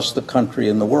across the country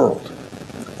and the world.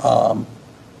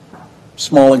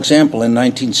 Small example, in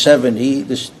 1970,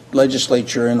 the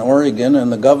legislature in Oregon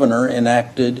and the governor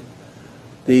enacted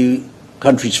the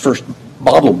country's first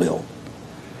bottle bill,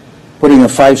 putting a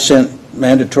 5-cent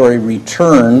mandatory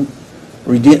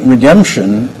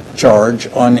redemption charge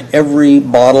on every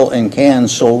bottle and can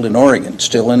sold in Oregon,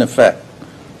 still in effect.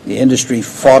 The industry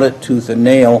fought it tooth and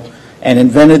nail and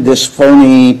invented this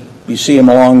phony, you see them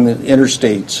along the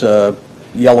interstates,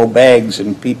 yellow bags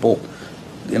and people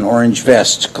in orange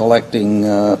vests collecting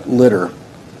litter.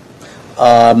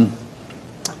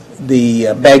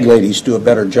 The bag ladies do a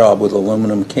better job with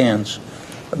aluminum cans.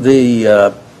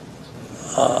 The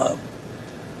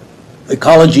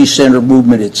Ecology Center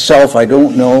movement itself, I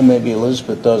don't know, maybe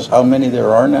Elizabeth does, how many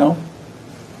there are now?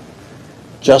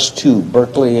 Just 2,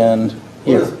 Berkeley and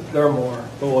here. There are more,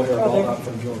 but we'll hear about that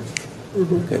from George.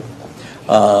 Okay.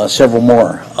 Several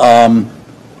more.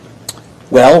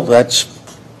 Well, that's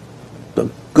a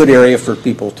good area for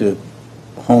people to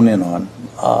hone in on.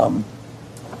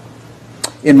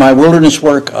 In my wilderness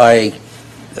work,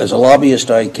 as a lobbyist,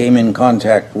 I came in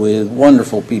contact with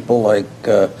wonderful people like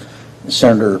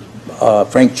Senator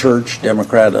Frank Church,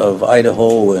 Democrat of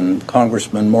Idaho, and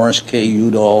Congressman Morris K.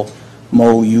 Udall,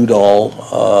 Mo Udall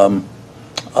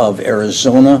of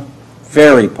Arizona.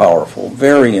 Very powerful,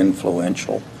 very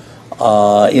influential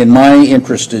in my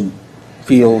interested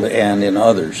field and in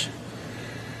others.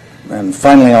 And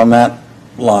finally, on that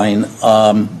line,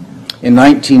 in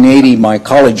 1980, my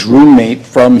college roommate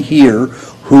from here,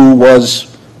 who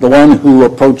was the one who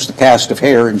approached the cast of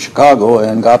Hair in Chicago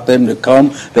and got them to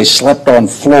come, they slept on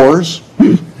floors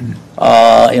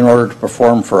in order to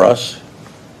perform for us.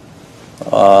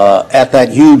 At that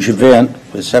huge event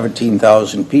with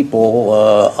 17,000 people,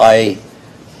 I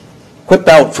whipped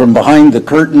out from behind the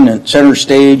curtain at center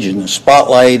stage in the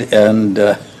spotlight and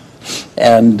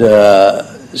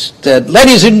said,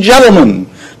 "Ladies and gentlemen,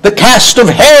 the cast of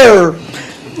Hair,"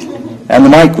 and the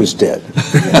mic was dead.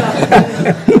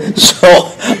 So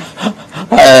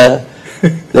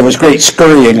there was great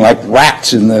scurrying like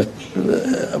rats in the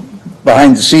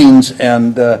behind the scenes,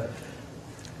 and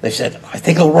they said, "I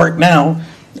think it'll work now."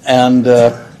 And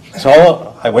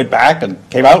so I went back and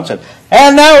came out and said,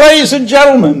 "And now, ladies and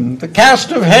gentlemen, the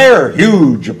cast of Hair."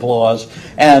 Huge applause,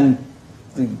 and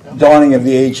the dawning of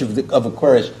the age of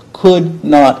Aquarius could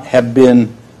not have been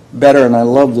better. And I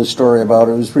love the story about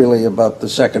it. It was really about the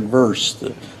second verse,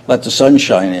 "Let the sun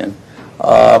shine in."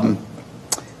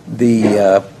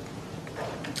 The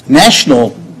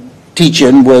national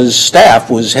teach-in staff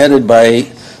was headed by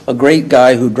a great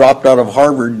guy who dropped out of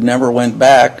Harvard, never went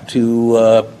back,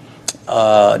 to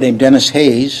named Dennis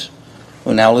Hayes,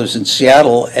 who now lives in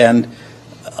Seattle. And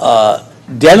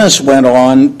Dennis went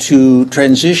on to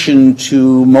transition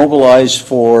to mobilize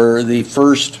for the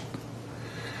first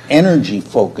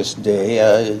energy-focused day.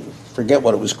 I forget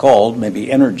what it was called,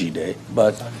 maybe Energy Day,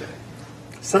 but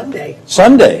Sunday.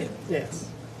 Yes.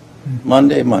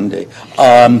 Monday.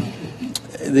 And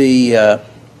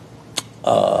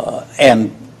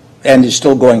is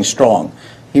still going strong.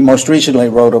 He most recently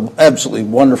wrote an absolutely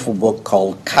wonderful book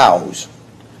called Cows,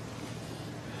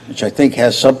 which I think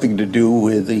has something to do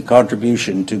with the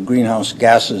contribution to greenhouse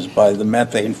gases by the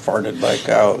methane farted by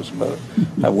cows, but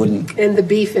I wouldn't. And the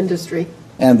beef industry.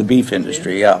 And the beef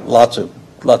industry, yeah, lots of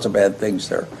bad things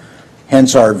there.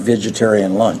 Hence our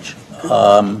vegetarian lunch.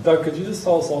 Doug, could you just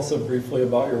tell us also briefly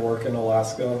about your work in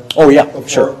Alaska? Oh yeah,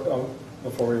 sure.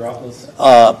 Before we wrap this.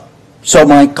 So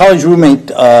my college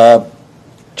roommate,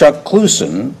 Chuck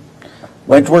Cluson,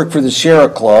 went to work for the Sierra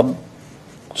Club,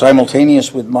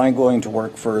 simultaneous with my going to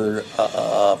work for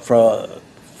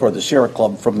the Sierra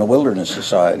Club from the Wilderness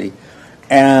Society,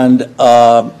 and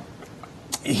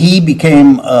he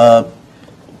became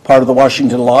part of the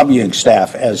Washington lobbying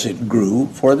staff as it grew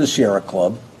for the Sierra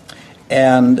Club,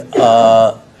 and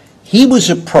he was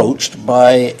approached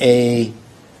by a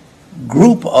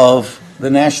group of the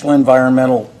national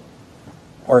environmental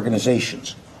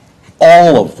organizations,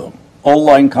 all of them,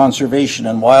 O-line conservation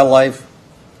and wildlife,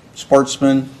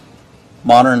 sportsmen,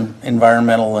 modern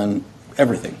environmental, and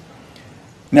everything.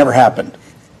 Never happened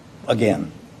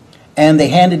again. And they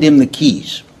handed him the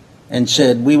keys and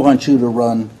said, "We want you to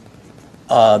run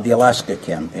the Alaska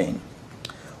campaign."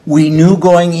 We knew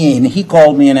going in, he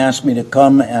called me and asked me to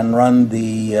come and run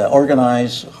the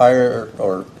organize, hire,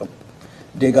 or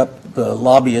dig up the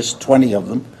lobbyists, 20 of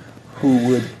them, who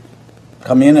would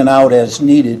come in and out as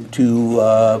needed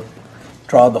to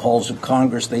draw the halls of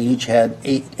Congress. They each had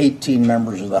 18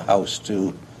 members of the House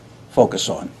to focus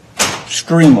on.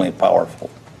 Extremely powerful.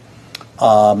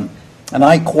 And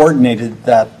I coordinated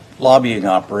that lobbying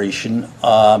operation.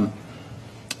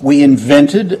 We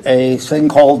invented a thing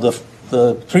called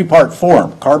the three-part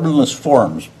form, carbonless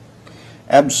forms.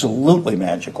 Absolutely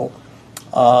magical.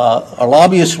 Our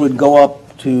lobbyists would go up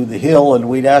to the Hill and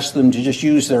we'd ask them to just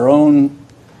use their own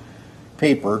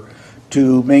paper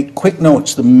to make quick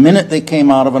notes the minute they came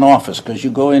out of an office, because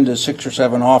you go into 6 or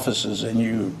 7 offices and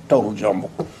you total jumble.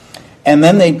 And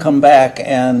then they'd come back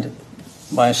and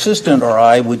my assistant or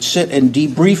I would sit and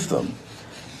debrief them.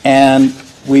 And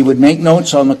we would make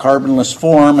notes on the carbonless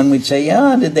form and we'd say,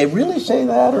 yeah, did they really say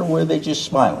that or were they just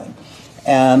smiling?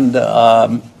 And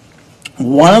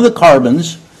one of the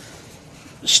carbons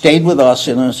stayed with us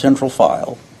in a central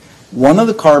file. One of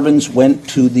the carbons went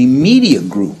to the media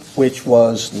group, which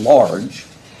was large,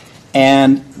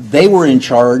 and they were in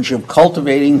charge of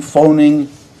cultivating, phoning,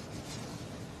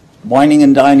 wining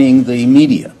and dining the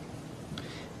media.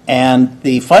 And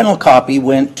the final copy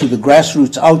went to the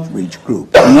grassroots outreach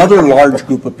group, another large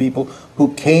group of people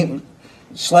who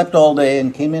slept all day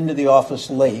and came into the office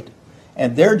late,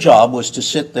 and their job was to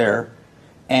sit there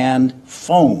and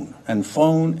phone and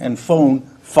phone and phone,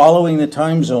 following the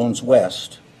time zones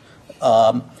west.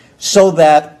 So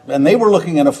that, and they were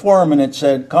looking at a form and it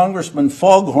said, Congressman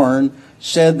Foghorn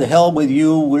said, the hell with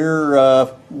you,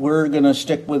 we're going to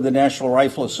stick with the National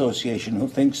Rifle Association, who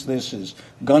thinks this is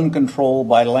gun control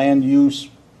by land use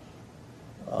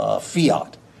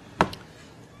fiat.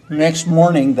 Next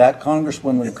morning, that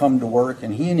congressman would come to work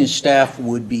and he and his staff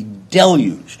would be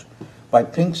deluged by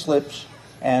pink slips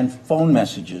and phone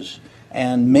messages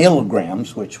and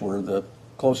mailograms, which were the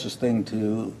closest thing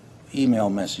to email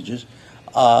messages,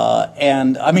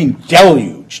 and I mean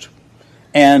deluged.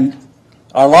 And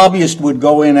our lobbyist would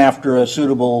go in after a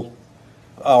suitable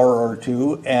hour or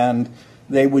two, and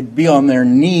they would be on their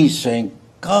knees saying,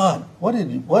 God, what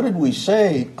did we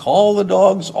say? Call the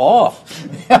dogs off.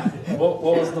 What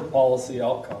was the policy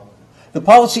outcome? The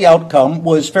policy outcome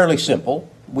was fairly simple.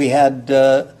 We had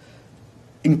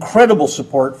incredible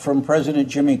support from President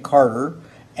Jimmy Carter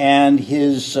and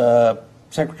his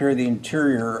Secretary of the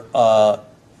Interior,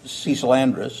 Cecil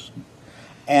Andrus,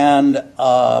 and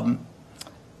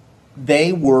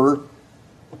they would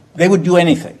do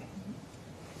anything.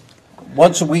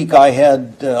 Once a week, I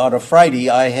had on a Friday,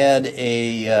 I had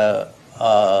a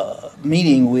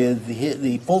meeting with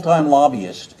the full-time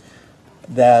lobbyist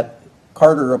that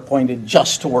Carter appointed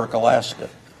just to work Alaska,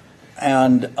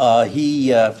 and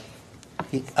I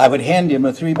would hand him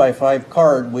a 3x5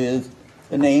 card with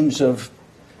the names of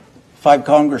 5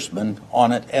 congressmen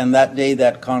on it, and that day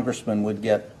that congressman would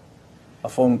get a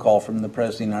phone call from the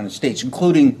President of the United States,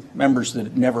 including members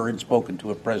that never had spoken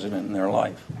to a president in their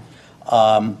life.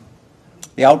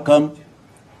 The outcome,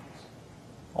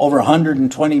 over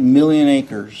 120 million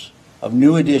acres of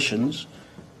new additions,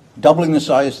 doubling the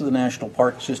size of the national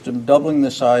park system, doubling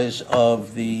the size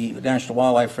of the National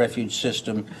Wildlife Refuge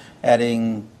system,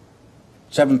 adding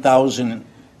 7,000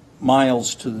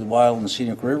 miles to the Wild and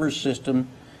Scenic Rivers system,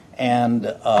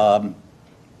 and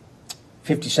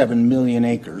 57 million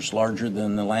acres, larger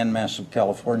than the landmass of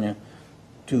California,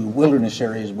 to wilderness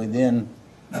areas within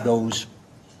those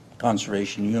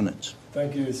conservation units.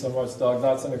 Thank you so much, Doug.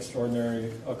 That's an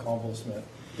extraordinary accomplishment.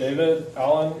 David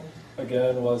Allen,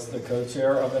 again, was the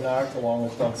co-chair of ENACT along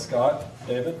with Doug Scott.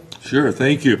 David? Sure,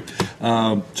 thank you.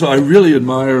 So I really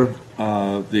admire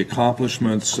the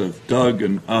accomplishments of Doug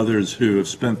and others who have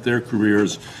spent their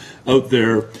careers out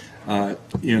there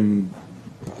in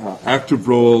active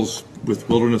roles with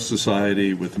Wilderness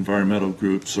Society, with environmental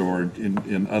groups, or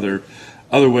in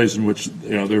other ways in which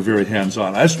they're very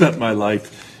hands-on. I spent my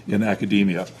life in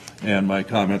academia, and my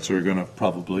comments are going to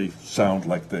probably sound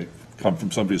like they come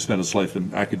from somebody who spent his life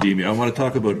in academia. I want to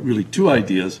talk about really 2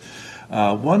 ideas.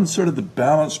 One, sort of the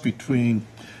balance between,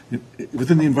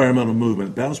 within the environmental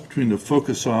movement, balance between the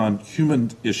focus on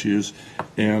human issues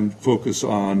and focus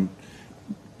on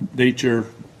nature,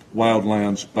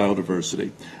 wildlands,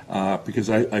 biodiversity, because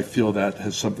I feel that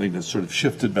has something that's sort of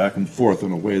shifted back and forth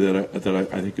in a way that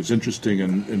I think is interesting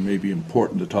and maybe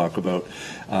important to talk about.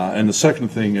 And the second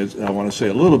thing is I want to say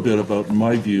a little bit about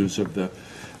my views of the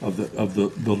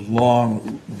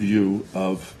long view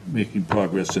of making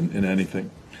progress in anything.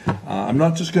 I'm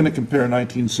not just going to compare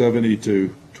 1970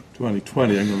 to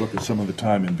 2020. I'm going to look at some of the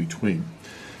time in between.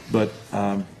 But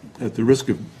at the risk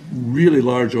of really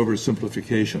large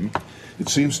oversimplification, it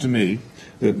seems to me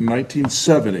that in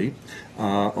 1970,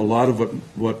 a lot of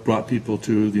what brought people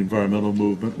to the environmental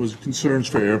movement was concerns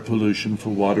for air pollution, for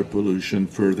water pollution,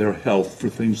 for their health, for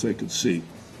things they could see.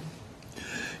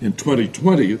 In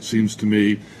 2020, it seems to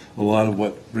me a lot of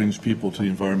what brings people to the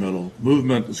environmental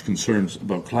movement is concerns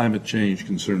about climate change,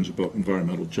 concerns about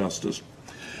environmental justice.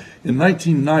 In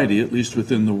 1990, at least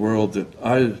within the world that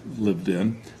I live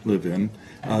in,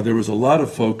 there was a lot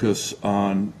of focus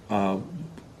on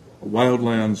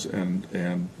wildlands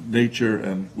and nature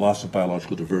and loss of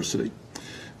biological diversity.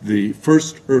 The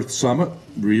first Earth Summit,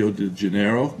 Rio de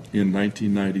Janeiro, in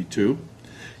 1992,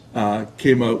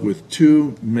 came out with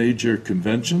 2 major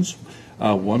conventions.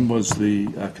 One was the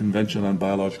Convention on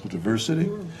Biological Diversity.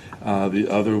 The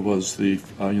other was the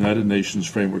United Nations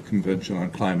Framework Convention on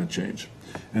Climate Change.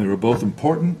 And they were both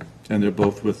important, and they're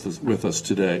both with us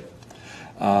today.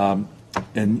 And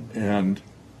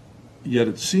yet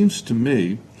it seems to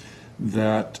me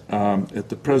that at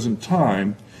the present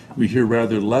time, we hear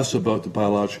rather less about the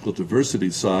biological diversity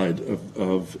side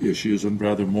of issues and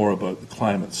rather more about the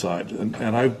climate side. And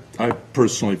I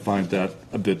personally find that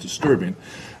a bit disturbing.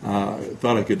 I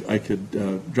thought I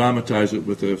could dramatize it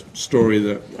with a story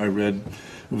that I read.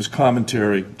 It was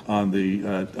commentary on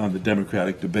the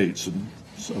Democratic debates, and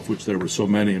of which there were so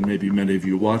many, and maybe many of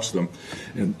you watched them.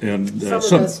 And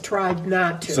Some of us tried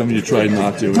not to. Some of you tried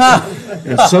not to.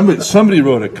 And somebody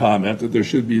wrote a comment that there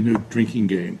should be a new drinking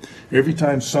game. Every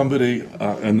time somebody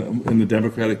in the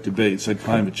Democratic debate said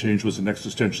climate change was an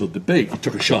existential debate, he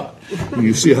took a shot. And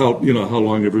you see how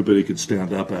long everybody could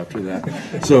stand up after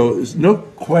that. So there's no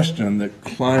question that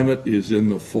climate is in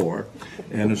the fore,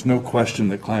 and there's no question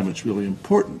that climate's really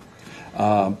important.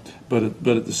 But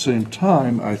at the same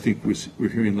time, I think we're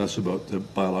hearing less about the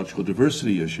biological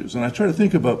diversity issues. And I try to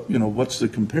think about, what's the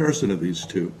comparison of these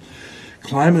two.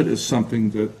 Climate is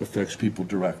something that affects people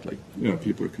directly.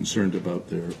 People are concerned about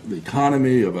the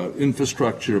economy, about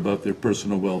infrastructure, about their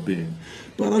personal well-being.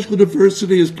 Biological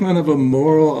diversity is kind of a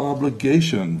moral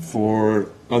obligation for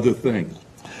other things.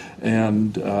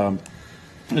 And,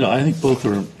 I think both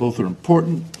are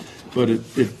important. But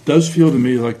it does feel to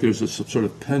me like there's a sort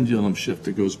of pendulum shift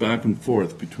that goes back and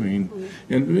forth between,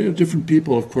 and different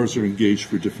people, of course, are engaged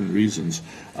for different reasons.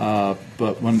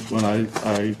 But when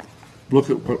I look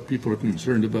at what people are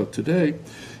concerned about today,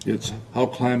 it's how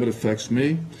climate affects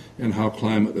me and how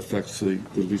climate affects the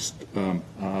least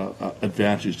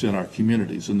advantaged in our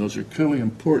communities. And those are clearly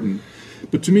important.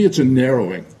 But to me, it's a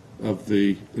narrowing of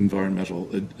the environmental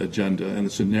agenda, and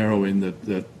it's a narrowing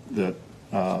that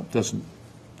doesn't,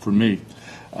 for me,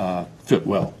 fit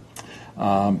well.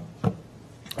 Are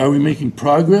we making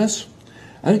progress?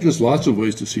 I think there's lots of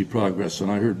ways to see progress,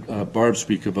 and I heard Barb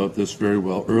speak about this very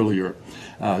well earlier.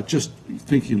 Just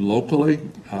thinking locally,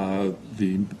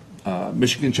 the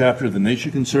Michigan chapter of the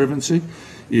Nature Conservancy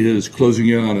is closing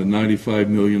in on a $95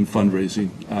 million fundraising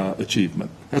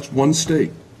achievement. That's one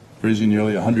state, raising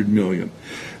nearly $100 million.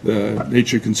 The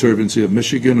Nature Conservancy of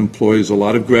Michigan employs a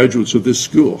lot of graduates of this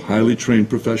school, highly trained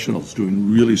professionals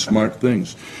doing really smart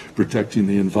things, protecting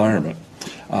the environment.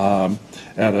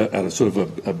 At a sort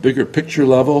of a bigger picture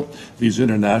level, these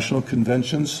international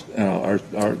conventions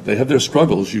they have their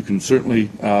struggles. You can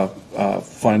certainly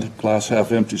find glass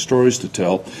half empty stories to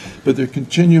tell, but they're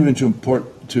continuing to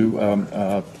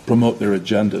promote their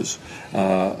agendas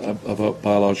about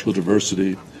biological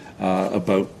diversity,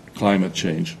 about climate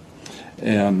change.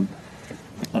 And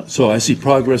so I see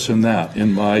progress in that.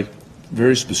 In my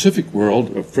very specific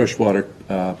world of freshwater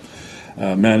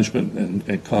management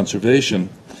and conservation,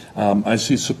 I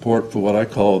see support for what I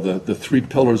call the three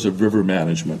pillars of river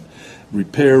management: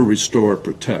 repair, restore,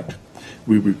 protect.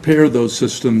 We repair those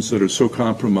systems that are so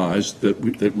compromised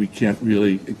that we can't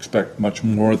really expect much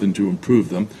more than to improve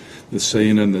them. The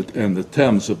Seine and the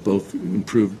Thames have both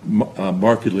improved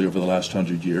markedly over the last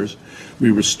 100 years.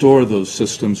 We restore those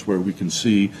systems where we can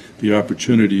see the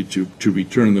opportunity to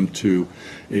return them to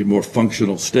a more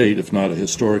functional state, if not a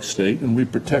historic state, and we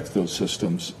protect those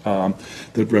systems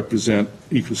that represent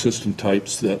ecosystem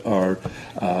types that are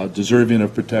deserving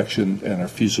of protection and are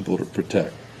feasible to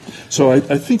protect. So I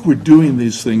think we're doing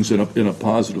these things in a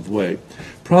positive way.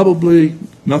 Probably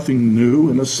nothing new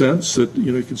in a sense that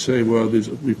you could say, well,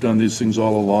 we've done these things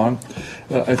all along.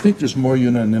 I think there's more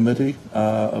unanimity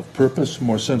of purpose,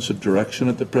 more sense of direction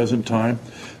at the present time.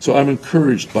 So I'm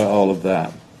encouraged by all of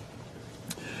that.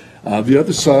 The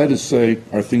other side is say,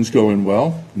 are things going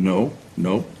well? No,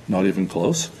 not even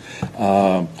close.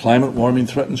 Climate warming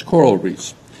threatens coral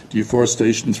reefs.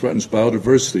 Deforestation threatens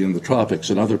biodiversity in the tropics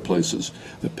and other places.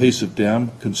 The pace of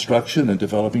dam construction in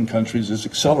developing countries is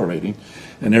accelerating,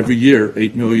 and every year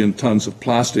 8 million tons of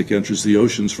plastic enters the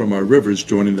oceans from our rivers,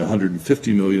 joining the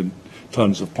 150 million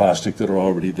tons of plastic that are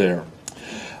already there.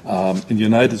 In the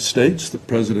United States, the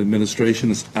present administration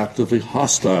is actively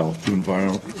hostile to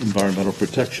environmental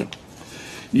protection.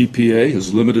 EPA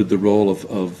has limited the role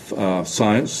of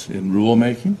science in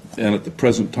rulemaking, and at the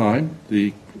present time,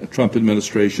 the Trump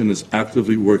administration is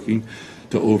actively working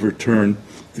to overturn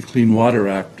the Clean Water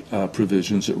Act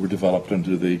provisions that were developed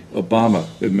under the Obama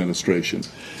administration.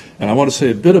 And I want to say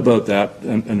a bit about that,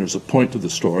 and there's a point to the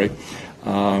story.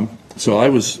 So I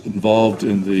was involved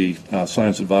in the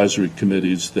science advisory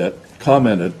committees that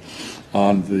commented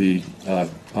on the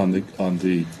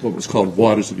what was called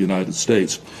Waters of the United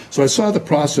States. So I saw the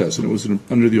process, and it was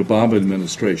under the Obama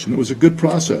administration. It was a good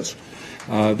process.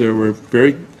 There were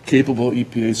very capable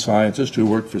EPA scientists who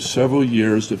worked for several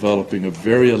years developing a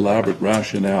very elaborate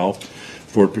rationale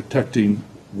for protecting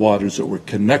waters that were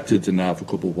connected to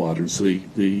navigable waters.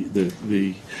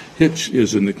 The hitch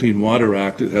is in the Clean Water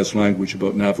Act. It has language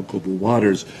about navigable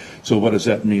waters. So what does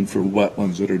that mean for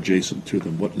wetlands that are adjacent to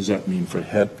them? What does that mean for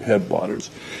headwaters?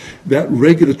 That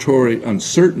regulatory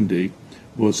uncertainty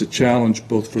was a challenge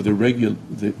both for the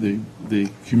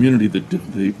community that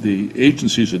did, the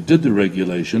agencies that did the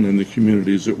regulation and the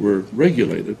communities that were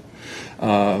regulated.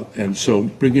 And so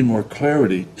bringing more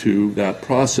clarity to that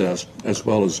process, as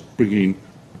well as bringing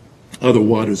other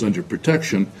waters under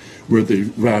protection, were the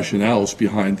rationales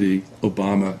behind the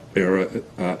Obama-era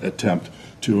attempt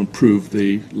to improve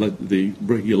the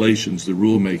regulations, the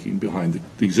rulemaking behind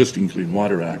the existing Clean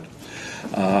Water Act.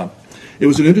 It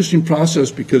was an interesting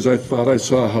process because I thought I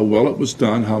saw how well it was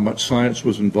done, how much science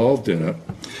was involved in it.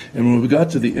 And when we got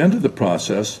to the end of the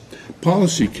process,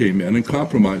 policy came in and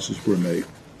compromises were made.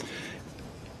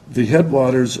 The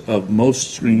headwaters of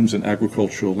most streams and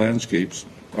agricultural landscapes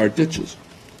are ditches.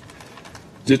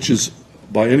 Ditches,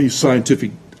 by any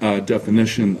scientific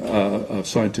definition of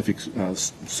scientific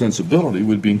sensibility,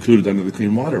 would be included under the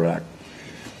Clean Water Act.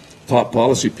 Top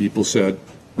policy people said,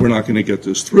 we're not going to get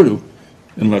this through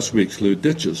unless we exclude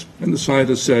ditches. And the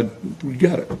scientists said, we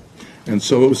get it. And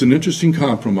so it was an interesting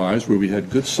compromise where we had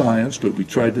good science, but we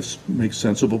tried to make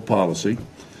sensible policy.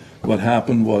 What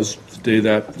happened was the day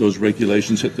that those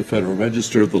regulations hit the Federal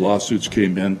Register, the lawsuits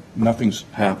came in, nothing's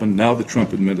happened. Now the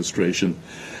Trump administration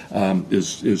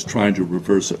is trying to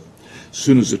reverse it. As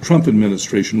soon as the Trump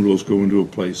administration rules go into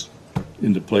place,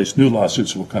 new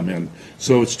lawsuits will come in.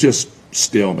 So it's just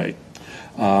stalemate.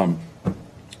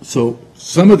 So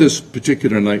some of this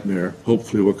particular nightmare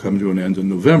hopefully will come to an end in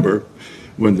November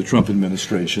when the Trump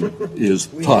administration is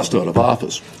tossed out of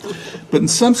office. But in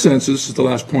some senses, this is the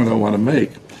last point I want to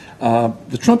make,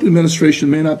 the Trump administration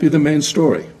may not be the main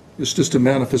story. It's just a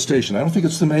manifestation. I don't think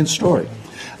it's the main story.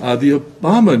 The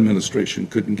Obama administration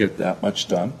couldn't get that much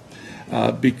done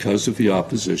because of the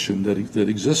opposition that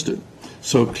existed.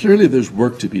 So clearly there's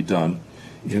work to be done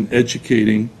in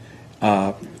educating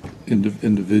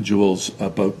individuals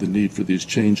about the need for these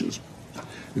changes.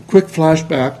 A quick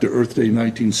flashback to Earth Day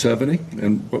 1970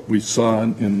 and what we saw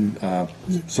in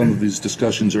some of these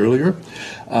discussions earlier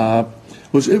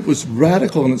was it was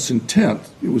radical in its intent.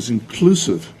 It was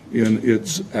inclusive in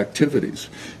its activities.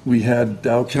 We had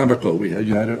Dow Chemical, we had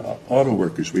United Auto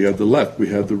Workers, we had the left, we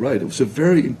had the right. It was a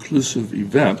very inclusive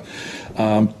event.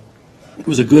 It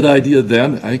was a good idea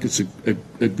then. I think it's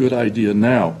a good idea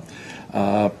now.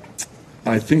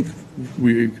 I think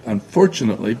we,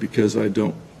 unfortunately, because I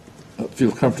don't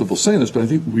feel comfortable saying this, but I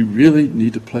think we really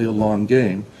need to play a long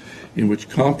game in which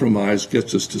compromise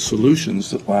gets us to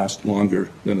solutions that last longer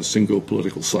than a single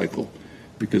political cycle,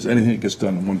 because anything that gets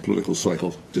done in one political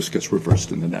cycle just gets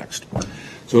reversed in the next.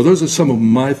 So those are some of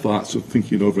my thoughts of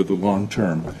thinking over the long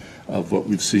term of what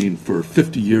we've seen for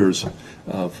 50 years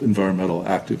of environmental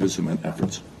activism and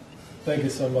efforts. Thank you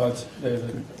so much,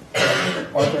 David.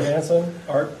 Arthur Hansen,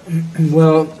 Art?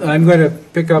 Well, I'm going to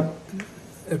pick up,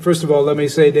 first of all, let me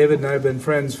say David and I have been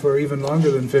friends for even longer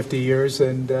than 50 years,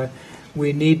 and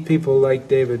we need people like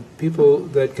David, people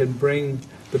that can bring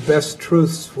the best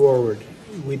truths forward.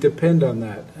 We depend on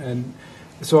that. And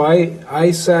so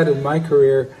I sat in my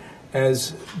career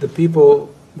as the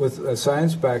people with a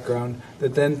science background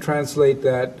that then translate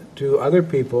that to other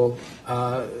people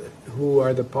who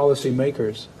are the policy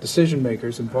makers, decision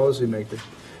makers and policy makers.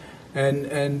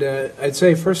 And I'd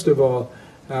say, first of all,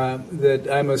 that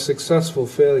I'm a successful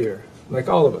failure, like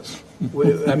all of us.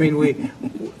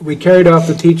 We carried off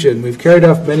the teach-in. We've carried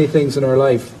off many things in our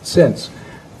life since.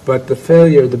 But the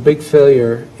failure, the big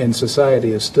failure in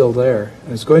society is still there.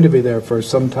 And it's going to be there for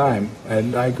some time.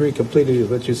 And I agree completely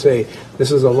with what you say.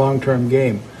 This is a long-term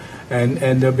game. And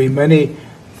there'll be many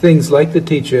things like the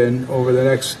teach-in over the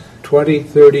next 20,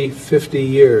 30, 50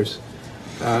 years.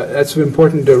 That's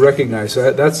important to recognize.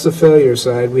 That's the failure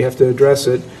side. We have to address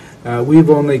it.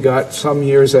 We've only got some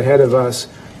years ahead of us.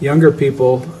 Younger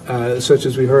people, such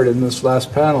as we heard in this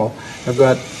last panel, have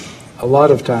got a lot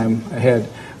of time ahead.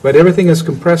 But everything is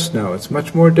compressed now. It's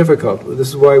much more difficult. This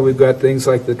is why we've got things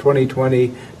like the 2020,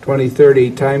 2030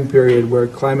 time period where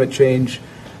climate change,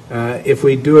 if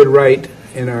we do it right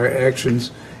in our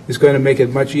actions, is going to make it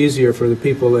much easier for the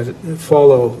people that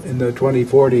follow in the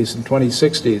 2040s and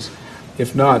 2060s.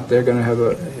 If not, they're going to have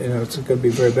it's going to be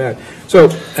very bad. So,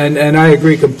 and I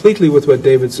agree completely with what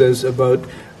David says about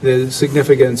the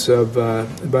significance of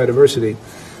biodiversity.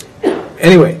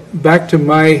 Anyway, back to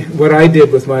what I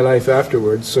did with my life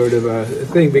afterwards, sort of a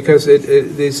thing, because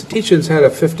these teach-ins had a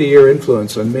 50-year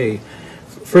influence on me.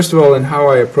 First of all, in how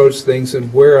I approached things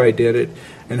and where I did it,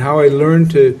 and how I learned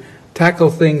to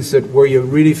tackle things that where you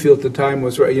really feel at the time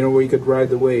was right, where you could ride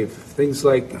the wave. Things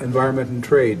like environment and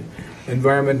trade,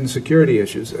 environment and security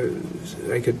issues.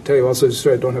 I could tell you also,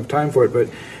 I don't have time for it,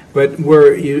 but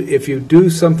where if you do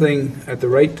something at the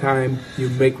right time, you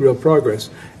make real progress.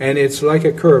 And it's like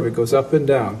a curve. It goes up and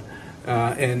down.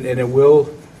 And it will,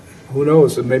 who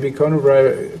knows, maybe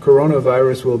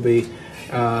coronavirus will be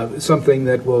something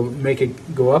that will make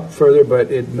it go up further,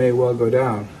 but it may well go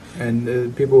down.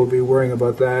 And people will be worrying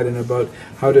about that and about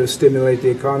how to stimulate the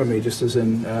economy, just as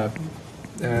in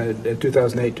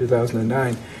 2008,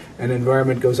 2009, and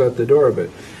environment goes out the door a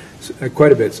bit,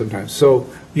 quite a bit sometimes. So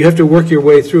you have to work your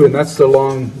way through, and that's the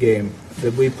long game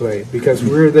that we play, because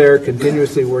we're there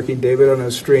continuously working, David on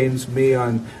his streams,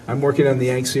 I'm working on the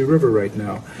Yangtze River right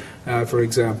now, for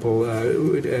example,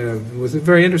 with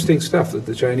very interesting stuff that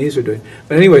the Chinese are doing.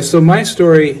 But anyway, so my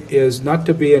story is not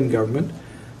to be in government,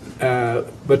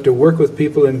 but to work with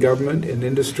people in government, in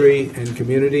industry, and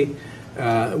community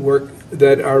work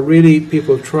that are really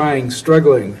people trying,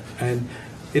 struggling. And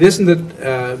it isn't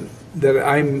that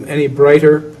I'm any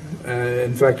brighter.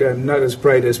 In fact, I'm not as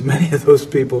bright as many of those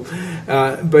people.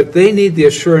 But they need the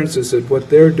assurances that what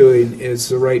they're doing is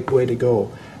the right way to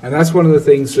go. And that's one of the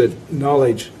things that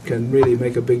knowledge can really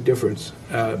make a big difference.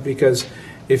 Because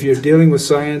if you're dealing with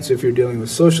science, if you're dealing with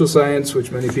social science,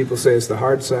 which many people say is the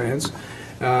hard science,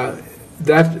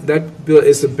 that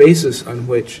is the basis on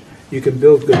which you can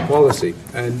build good policy.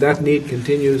 And that need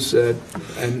continues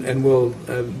and will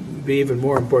be even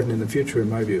more important in the future, in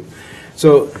my view.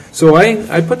 So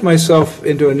I put myself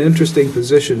into an interesting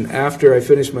position after I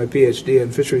finished my PhD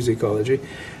in fisheries ecology,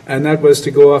 and that was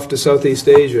to go off to Southeast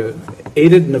Asia,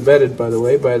 aided and abetted, by the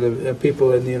way, by the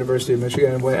people in the University of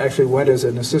Michigan, and actually went as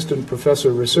an assistant professor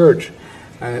of research.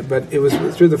 But it was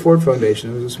through the Ford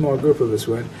Foundation. It was a small group of us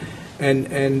went.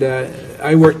 And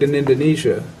I worked in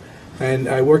Indonesia, and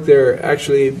I worked there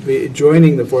actually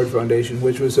joining the Ford Foundation,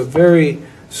 which was a very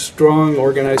strong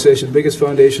organization, biggest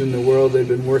foundation in the world. They've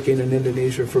been working in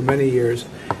Indonesia for many years.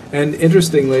 And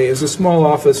interestingly, it's a small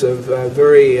office of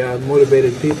very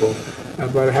motivated people,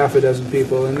 about a half a dozen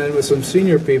people, and then with some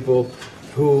senior people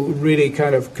who really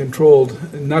kind of controlled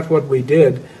not what we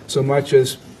did so much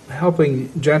as helping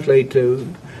gently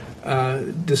to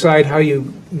decide how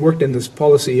you worked in this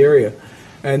policy area.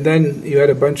 And then you had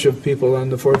a bunch of people on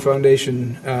the Ford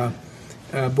Foundation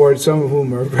board, some of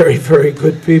whom are very, very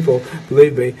good people,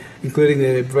 believe me, including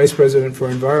the Vice President for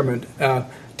Environment.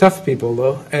 Tough people,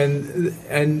 though.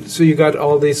 And so you got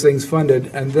all these things funded,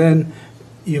 and then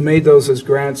you made those as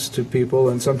grants to people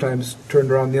and sometimes turned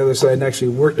around the other side and actually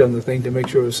worked on the thing to make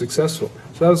sure it was successful.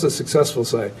 So that was the successful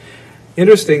side.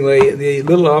 Interestingly, the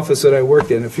little office that I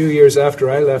worked in, a few years after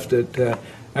I left it,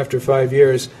 after 5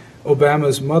 years,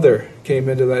 Obama's mother came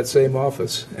into that same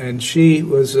office, and she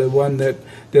was the one that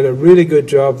did a really good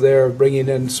job there of bringing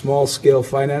in small-scale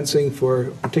financing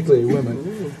for particularly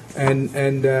women.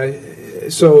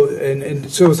 So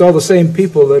it was all the same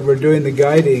people that were doing the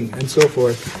guiding and so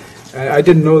forth. I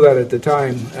didn't know that at the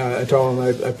time at all,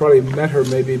 and I probably met her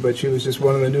maybe, but she was just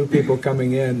one of the new people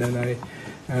coming in, and I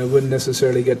wouldn't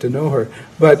necessarily get to know her.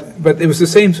 But it was the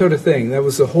same sort of thing. That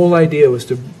was the whole idea, was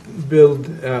to build,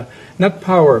 not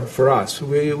power for us.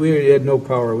 We had no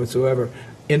power whatsoever.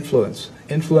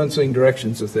 Influencing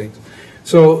directions of things.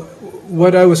 So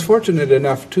what I was fortunate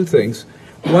enough, two things.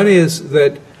 One is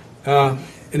that an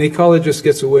ecologist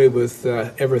gets away with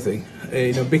everything,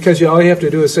 because all you have to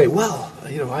do is say, well,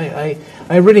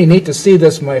 I really need to see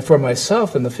this for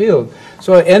myself in the field.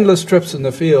 So endless trips in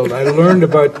the field. I learned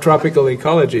about tropical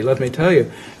ecology, let me tell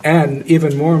you, and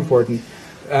even more important,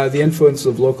 the influence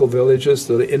of local villages,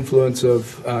 the influence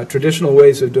of traditional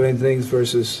ways of doing things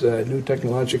versus new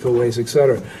technological ways,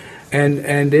 etc.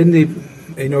 And in the,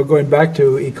 going back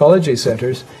to ecology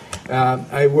centers,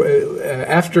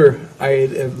 after I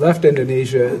left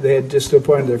Indonesia, they had just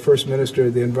appointed their first minister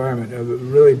of the environment, a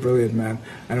really brilliant man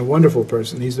and a wonderful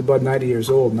person. He's about 90 years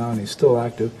old now, and he's still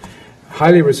active,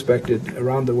 highly respected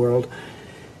around the world.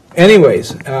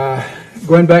 Anyways,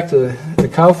 going back to the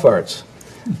cow farts,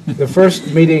 the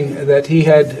first meeting that he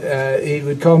had, he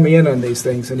would call me in on these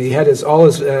things, and he had all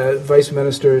his vice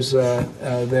ministers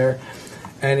there.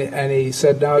 And he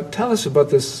said, now tell us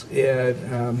about this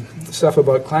stuff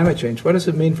about climate change. What does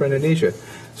it mean for Indonesia?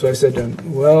 So I said to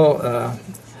him, well,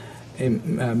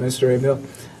 Minister Emil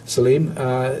Salim,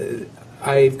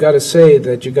 I've got to say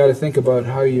that you've got to think about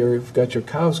how you've got your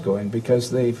cows going,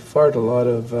 because they fart a lot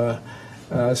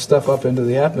of stuff up into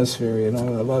the atmosphere, a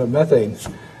lot of methane.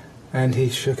 And he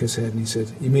shook his head and he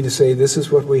said, you mean to say this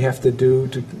is what we have to do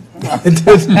to... And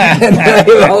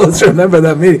I always remember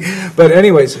that meeting. But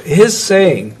anyways, his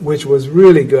saying, which was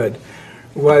really good,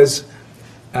 was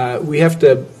we have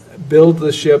to build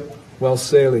the ship while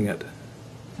sailing it.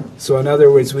 So in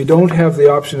other words, we don't have the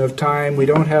option of time, we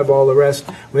don't have all the rest.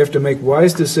 We have to make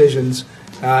wise decisions,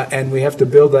 and we have to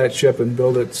build that ship and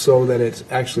build it so that it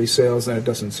actually sails and it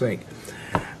doesn't sink.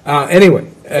 Anyway.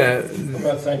 I'm going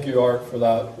to thank you, Art, for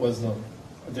that wisdom.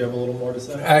 Do you have a little more to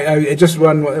say? I just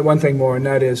one thing more, and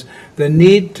that is the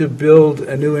need to build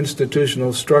a new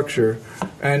institutional structure.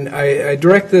 And I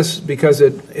direct this because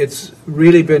it's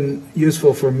really been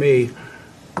useful for me.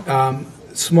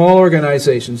 Small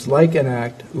organizations like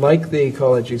ENACT, like the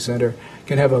Ecology Center,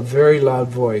 can have a very loud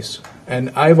voice. And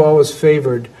I've always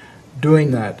favored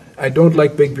doing that. I don't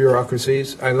like big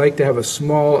bureaucracies. I like to have a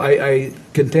small, I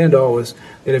contend always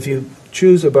that if you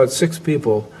choose about 6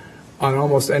 people on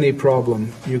almost any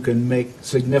problem, you can make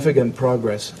significant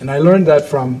progress. And I learned that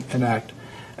from ENACT.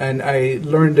 And I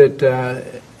learned it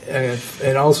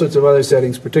in all sorts of other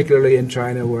settings, particularly in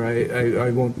China, where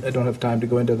I don't have time to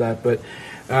go into that. But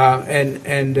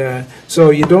so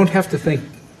you don't have to think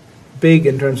big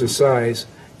in terms of size.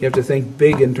 You have to think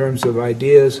big in terms of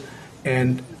ideas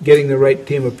and getting the right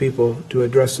team of people to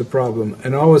address the problem.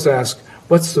 And always ask,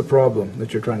 what's the problem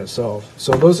that you're trying to solve?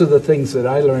 So those are the things that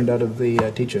I learned out of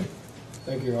the teaching.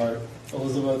 Thank you, Art.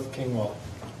 Elizabeth Kingwell.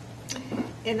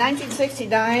 In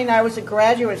 1969, I was a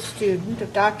graduate student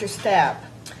of Dr. Stapp,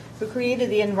 who created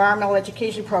the environmental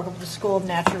education program at the School of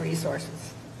Natural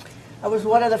Resources. I was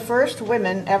one of the first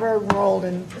women ever enrolled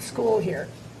in the school here.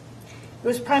 It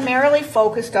was primarily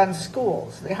focused on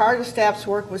schools. The heart of Stapp's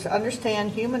work was to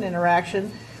understand human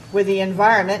interaction with the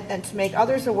environment and to make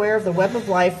others aware of the web of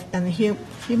life and the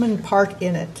human part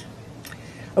in it.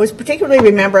 I was particularly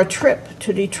remember a trip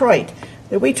to Detroit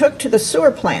that we took to the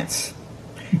sewer plants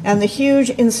and the huge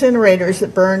incinerators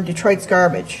that burned Detroit's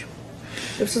garbage.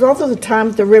 This was also the time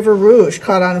that the River Rouge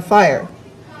caught on fire.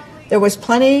 There was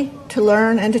plenty to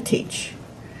learn and to teach.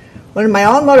 One of my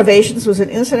own motivations was an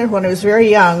incident when I was very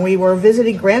young. We were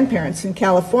visiting grandparents in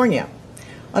California.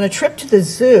 On a trip to the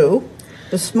zoo,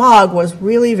 the smog was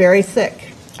really very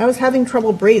thick. I was having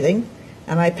trouble breathing,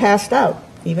 and I passed out,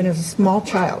 even as a small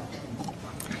child.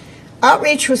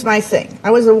 Outreach was my thing.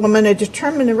 I was a woman, a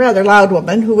determined and rather loud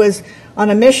woman, who was on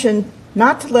a mission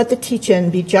not to let the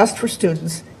teach-in be just for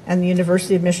students and the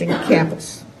University of Michigan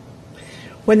campus.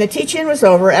 When the teach-in was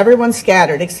over, everyone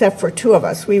scattered except for 2 of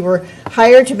us. We were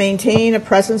hired to maintain a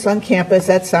presence on campus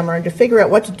that summer and to figure out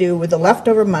what to do with the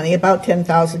leftover money, about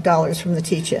 $10,000 from the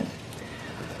teach-in.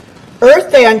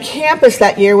 Earth Day on campus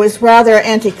that year was rather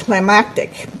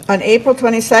anticlimactic. On April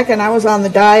 22nd, I was on the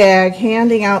diag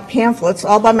handing out pamphlets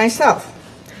all by myself.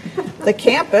 The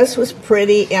campus was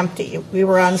pretty empty. We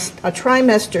were on a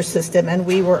trimester system and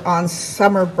we were on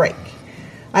summer break.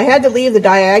 I had to leave the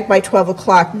diag by 12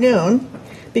 o'clock noon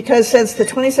because since the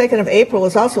 22nd of April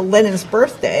was also Lenin's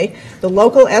birthday, the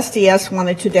local SDS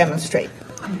wanted to demonstrate.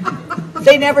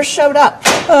 They never showed up.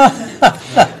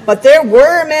 But there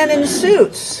were men in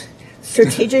suits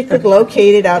strategically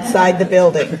located outside the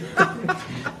building.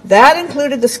 That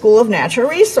included the School of Natural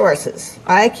Resources.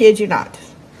 I kid you not.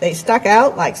 They stuck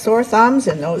out like sore thumbs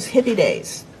in those hippie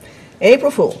days.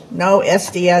 April Fool, no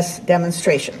SDS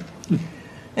demonstration.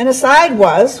 And aside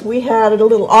was, we had a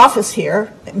little office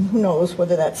here, and who knows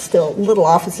whether that still little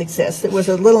office exists. It was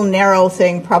a little narrow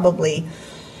thing, probably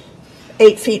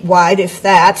 8 feet wide, if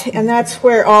that, and that's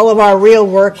where all of our real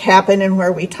work happened and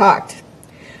where we talked.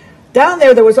 Down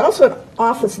there was also an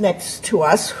office next to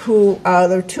us there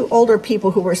were 2 older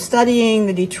people who were studying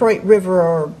the Detroit River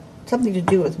or something to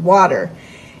do with water.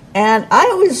 And I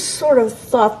always sort of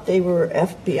thought they were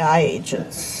FBI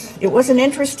agents. It was an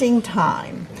interesting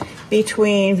time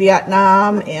between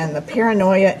Vietnam and the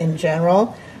paranoia in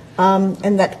general,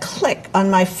 and that click on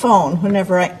my phone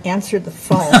whenever I answered the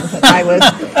phone.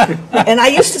 And I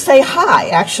used to say hi,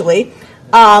 actually,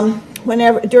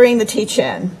 whenever during the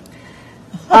teach-in.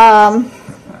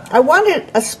 I wanted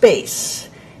a space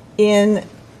in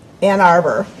Ann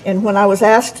Arbor, and when I was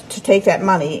asked to take that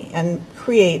money and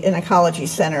create an ecology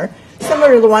center,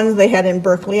 similar to the ones they had in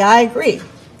Berkeley, I agreed.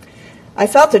 I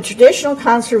felt that traditional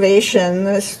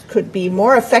conservationists could be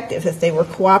more effective if they were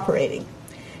cooperating.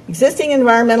 Existing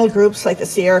environmental groups like the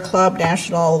Sierra Club,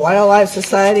 National Wildlife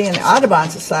Society, and the Audubon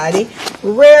Society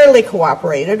rarely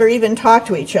cooperated or even talked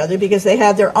to each other because they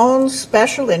had their own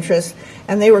special interests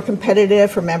and they were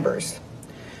competitive for members.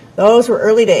 Those were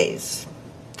early days.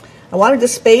 I wanted a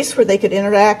space where they could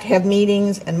interact, have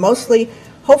meetings, and mostly,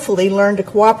 hopefully, learn to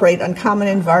cooperate on common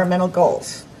environmental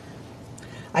goals.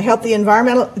 I helped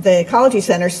the Ecology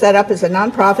Center set up as a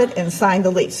nonprofit and signed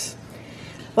the lease.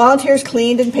 Volunteers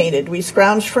cleaned and painted. We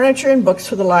scrounged furniture and books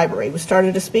for the library. We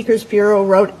started a speakers bureau,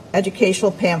 wrote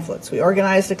educational pamphlets. We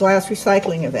organized a glass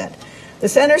recycling event. The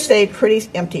center stayed pretty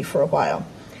empty for a while.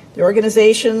 The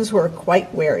organizations were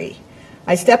quite wary.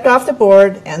 I stepped off the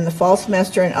board, and the fall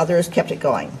semester and others kept it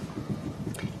going.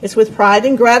 It's with pride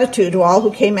and gratitude to all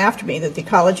who came after me that the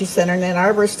Ecology Center in Ann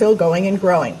Arbor is still going and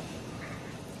growing.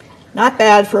 Not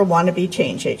bad for a wannabe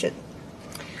change agent.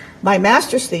 My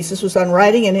master's thesis was on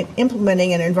writing and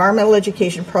implementing an environmental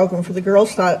education program for the Girl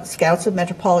Scouts of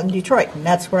Metropolitan Detroit, and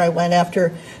that's where I went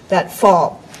after that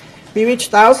fall. We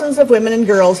reached thousands of women and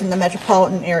girls in the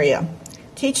metropolitan area,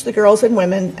 teach the girls and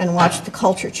women, and watch the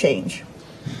culture change.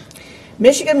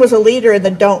 Michigan was a leader in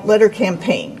the Don't Litter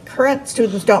campaign. Current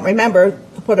students don't remember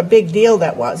what a big deal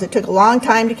that was. It took a long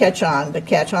time to catch on, but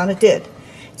catch on it did.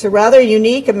 It's a rather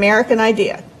unique American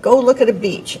idea. Go look at a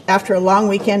beach after a long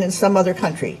weekend in some other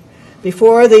country.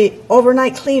 Before the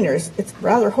overnight cleaners, it's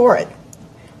rather horrid.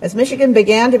 As Michigan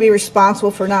began to be responsible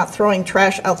for not throwing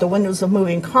trash out the windows of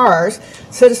moving cars,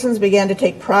 citizens began to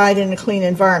take pride in a clean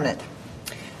environment.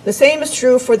 The same is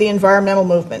true for the environmental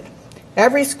movement.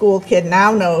 Every school kid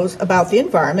now knows about the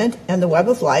environment and the web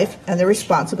of life and their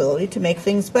responsibility to make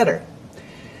things better.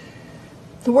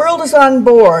 The world is on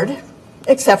board,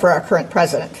 except for our current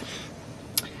president.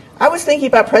 I was thinking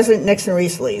about President Nixon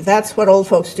recently. That's what old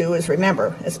folks do, is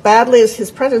remember. As badly as his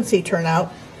presidency turned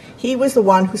out, he was the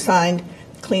one who signed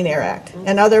the Clean Air Act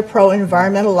and other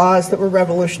pro-environmental laws that were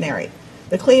revolutionary.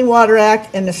 The Clean Water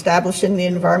Act and establishing the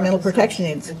Environmental Protection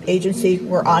Agency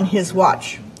were on his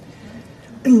watch.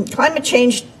 Climate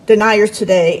change deniers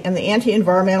today and the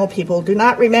anti-environmental people do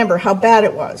not remember how bad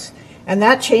it was. And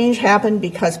that change happened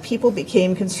because people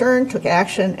became concerned, took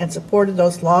action, and supported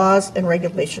those laws and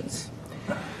regulations.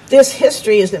 This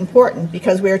history is important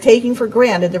because we are taking for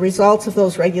granted the results of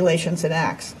those regulations and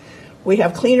acts. We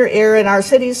have cleaner air in our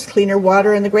cities, cleaner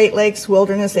water in the Great Lakes,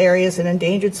 wilderness areas, and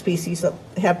endangered species that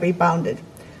have rebounded.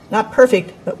 Not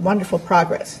perfect, but wonderful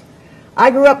progress. I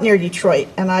grew up near Detroit,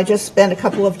 and I just spent a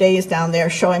couple of days down there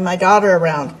showing my daughter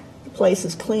around. The place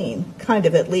is clean, kind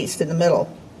of, at least in the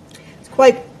middle. It's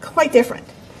quite different.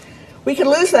 We could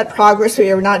lose that progress if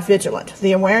we are not vigilant.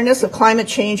 The awareness of climate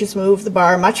change has moved the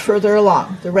bar much further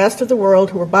along. The rest of the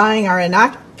world who were buying our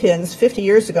inoc pins 50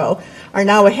 years ago are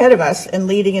now ahead of us and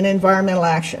leading in environmental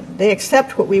action. They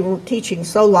accept what we were teaching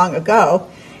so long ago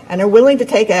and are willing to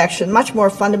take action much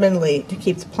more fundamentally to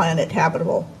keep the planet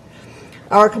habitable.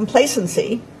 Our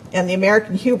complacency and the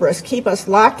American hubris keep us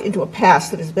locked into a past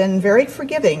that has been very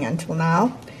forgiving until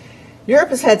now. Europe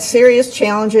has had serious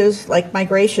challenges like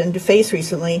migration to face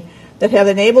recently that have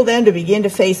enabled them to begin to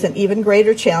face an even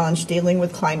greater challenge dealing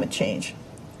with climate change.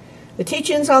 The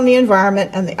teachings on the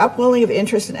environment and the upwelling of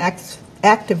interest in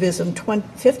activism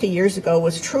 50 years ago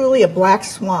was truly a black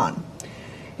swan.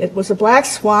 It was a black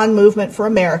swan movement for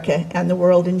America and the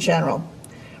world in general.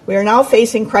 We are now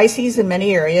facing crises in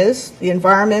many areas, the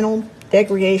environmental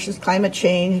degradations, climate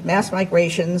change, mass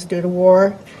migrations due to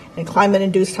war and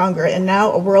climate-induced hunger, and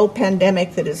now a world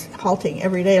pandemic that is halting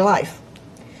everyday life.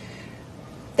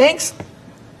 Can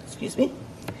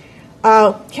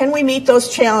we meet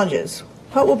those challenges?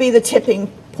 What will be the tipping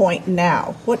point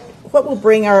now? What will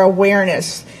bring our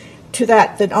awareness to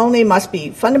that only must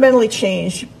be fundamentally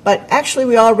changed, but actually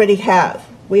we already have.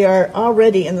 We are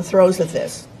already in the throes of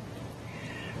this.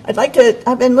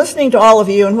 I've been listening to all of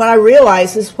you, and what I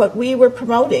realized is what we were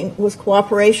promoting was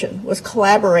cooperation, was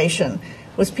collaboration,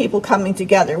 was people coming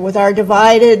together. With our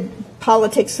divided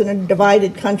politics in a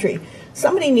divided country,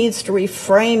 somebody needs to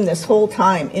reframe this whole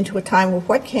time into a time where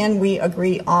what can we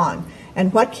agree on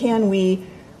and what can we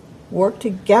work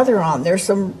together on. There's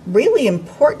some really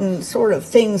important sort of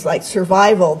things like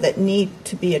survival that need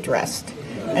to be addressed.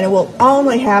 And it will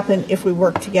only happen if we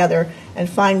work together and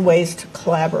find ways to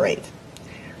collaborate.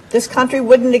 This country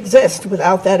wouldn't exist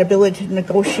without that ability to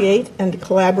negotiate and to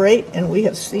collaborate, and we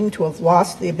have seemed to have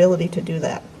lost the ability to do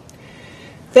that.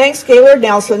 Thanks, Gaylord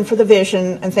Nelson, for the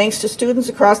vision, and thanks to students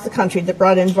across the country that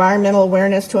brought environmental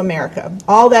awareness to America.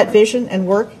 All that vision and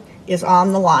work is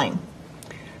on the line.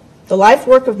 The life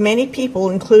work of many people,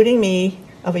 including me,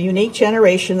 of a unique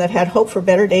generation that had hope for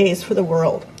better days for the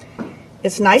world.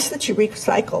 It's nice that you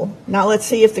recycle. Now let's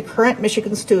see if the current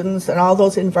Michigan students and all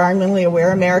those environmentally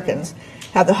aware Americans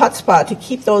have the chutzpah to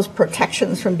keep those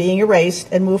protections from being erased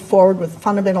and move forward with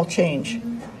fundamental change.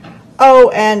 Oh,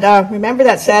 and remember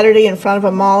that Saturday in front of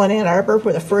a mall in Ann Arbor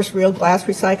where the first real glass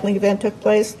recycling event took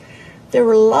place? There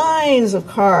were lines of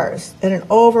cars and an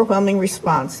overwhelming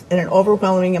response and an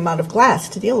overwhelming amount of glass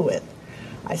to deal with.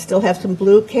 I still have some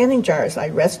blue canning jars I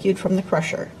rescued from the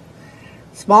crusher.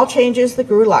 Small changes that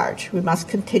grew large. We must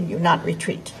continue, not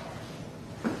retreat.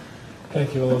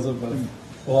 Thank you, Elizabeth.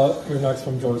 Well, you're next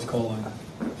from George Colin.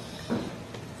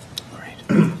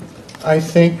 I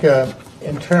think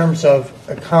in terms of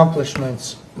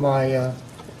accomplishments, my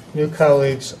new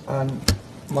colleagues on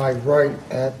my right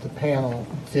at the panel,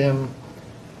 Dim,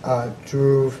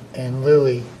 Dhruv, and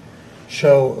Lily,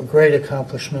 show a great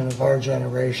accomplishment of our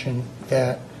generation,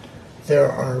 that there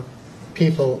are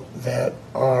people that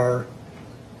are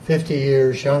 50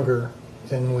 years younger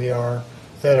than we are,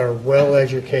 that are well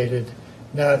educated,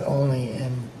 not only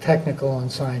in technical and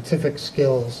scientific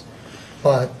skills,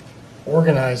 but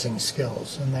organizing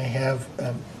skills. And they have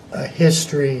a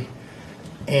history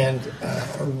and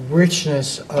a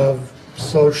richness of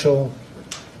social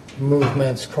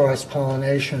movements,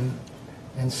 cross-pollination,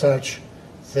 and such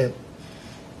that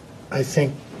I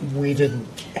think we didn't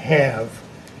have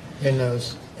in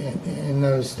those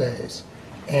days.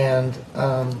 And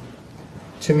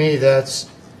to me, that's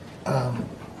a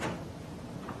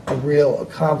real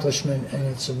accomplishment, and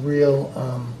it's a real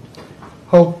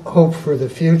hope for the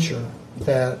future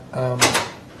that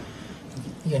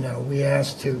we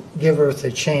asked to give Earth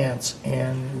a chance,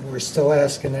 and we're still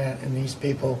asking that, and these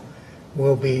people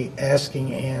will be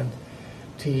asking, and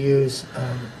to use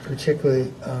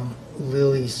particularly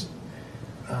Lily's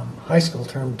high school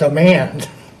term, demand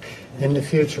in the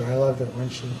future. I loved it when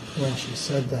she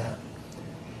said that.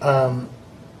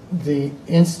 The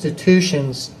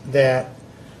institutions that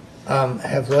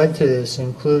have led to this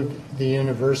include the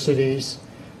universities.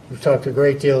 We've talked a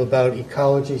great deal about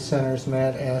ecology centers.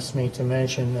 Matt asked me to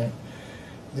mention that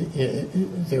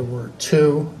there were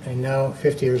 2, and now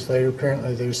 50 years later,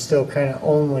 apparently there's still kind of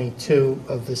only 2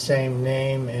 of the same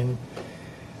name and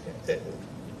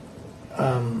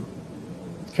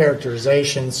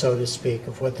characterization, so to speak,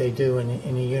 of what they do in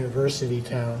a university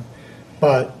town.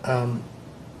 But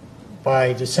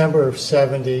by December of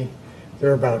 70, there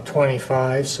were about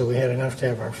 25, so we had enough to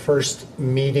have our first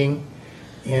meeting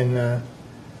in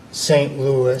St.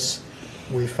 Louis.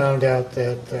 We found out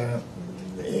that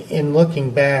in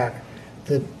looking back,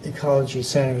 the ecology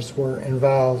centers were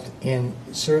involved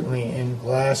certainly in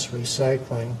glass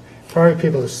recycling. Probably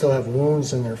people who still have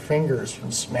wounds in their fingers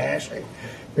from smashing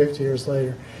 50 years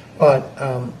later. But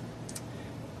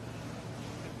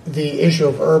the issue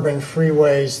of urban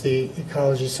freeways, the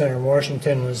Ecology Center in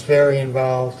Washington was very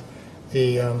involved.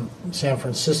 The San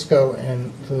Francisco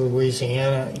and the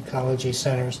Louisiana ecology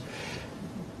centers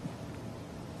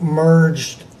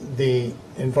merged the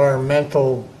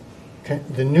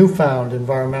newfound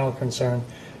environmental concern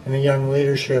and the young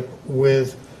leadership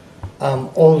with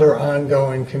older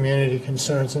ongoing community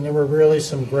concerns. And there were really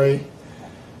some great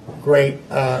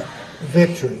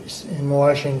victories. In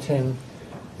Washington,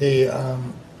 the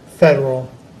Federal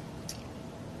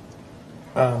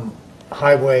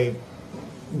Highway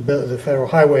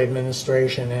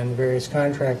Administration and various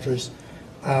contractors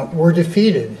were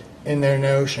defeated in their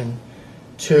notion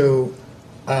to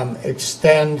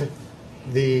extend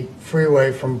the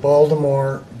freeway from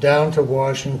Baltimore down to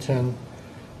Washington,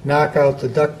 knock out the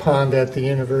duck pond at the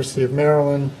University of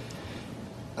Maryland,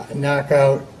 knock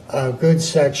out a good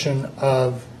section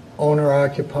of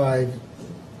owner-occupied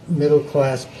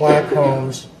middle-class black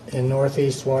homes in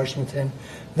northeast Washington,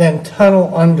 then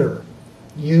tunnel under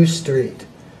U Street,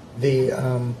 the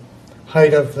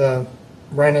height of the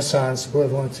Renaissance,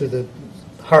 equivalent to the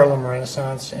Harlem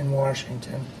Renaissance in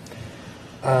Washington.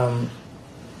 The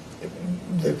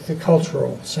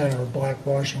cultural center of Black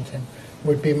Washington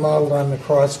would be modeled on the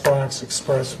Cross Bronx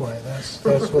Expressway.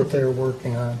 That's what they were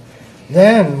working on.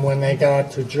 Then, when they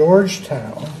got to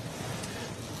Georgetown,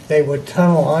 they would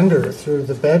tunnel under through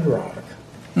the bedrock,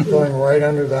 going right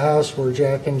under the house where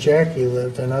Jack and Jackie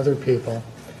lived and other people,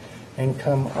 and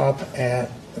come up at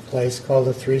a place called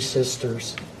the Three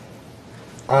Sisters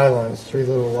Islands, 3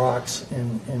 little rocks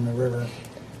in the river,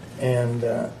 and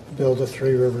build a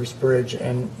Three Rivers Bridge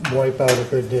and wipe out a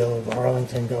good deal of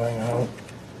Arlington going out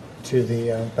to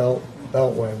the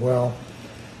Beltway. Well,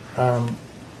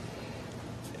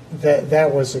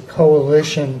 that was a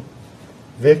coalition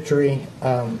victory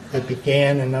that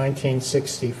began in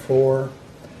 1964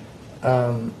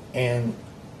 and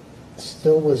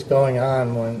still was going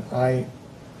on when I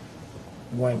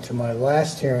went to my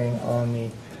last hearing on the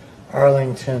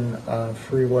Arlington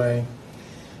Freeway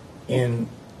in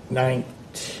about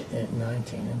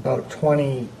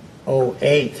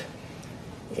 2008,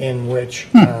 in which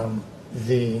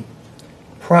the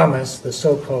promise, the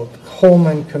so-called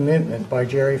Coleman Commitment by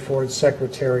Jerry Ford's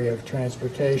Secretary of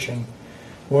Transportation,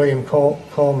 William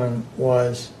Coleman,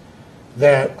 was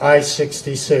that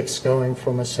I-66 going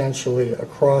from essentially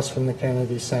across from the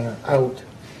Kennedy Center out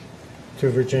to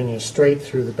Virginia, straight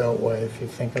through the Beltway, if you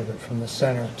think of it from the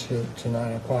center to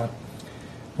 9 o'clock,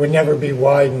 would never be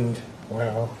widened.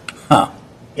 Well,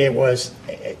 it was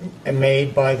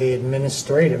made by the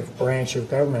administrative branch of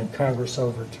government. Congress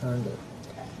overturned it.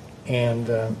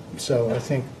 And so I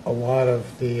think a lot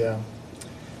of the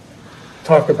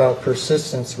talk about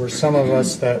persistence were some of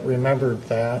us that remembered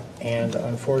that, and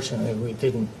unfortunately we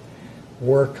didn't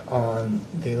work on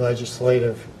the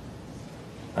legislative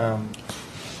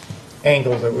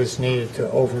angle that was needed to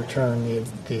overturn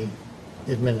the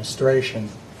administration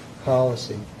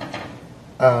policy.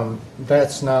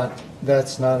 That's not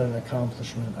an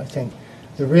accomplishment. I think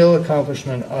the real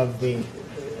accomplishment of the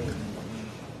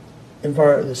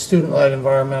student-led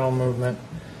environmental movement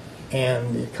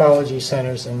and the ecology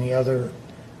centers and the other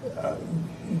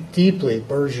deeply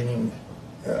burgeoning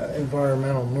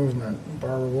environmental movement,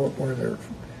 were there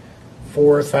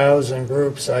 4,000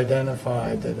 groups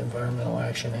identified that environmental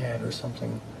action had or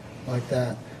something like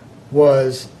that,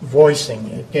 was voicing.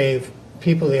 It gave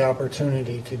people the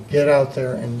opportunity to get out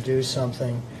there and do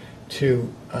something,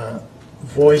 to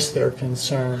voice their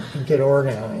concern and get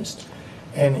organized.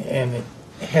 And it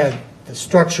had the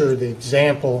structure, the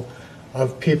example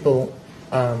of people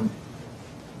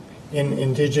in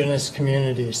indigenous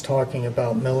communities talking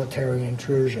about military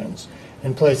intrusions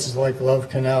in places like Love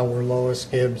Canal, where Lois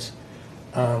Gibbs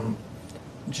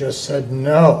just said,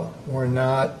 no, we're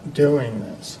not doing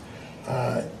this.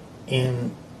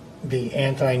 In the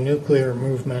anti-nuclear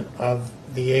movement of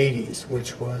the 80s,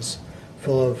 which was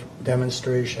full of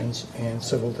demonstrations and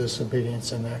civil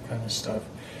disobedience and that kind of stuff,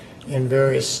 in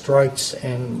various strikes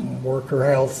and worker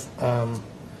health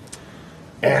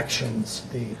actions,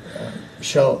 the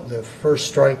first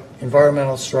strike,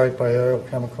 environmental strike by oil,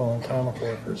 chemical, and atomic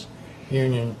workers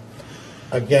union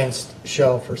against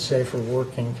Shell for safer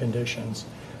working conditions,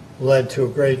 led to a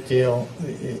great deal,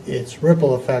 its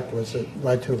ripple effect was it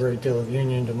led to a great deal of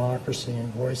union democracy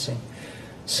and voicing.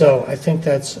 So I think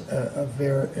that's a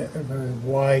very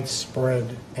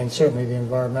widespread, and certainly the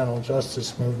environmental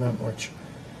justice movement, which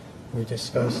we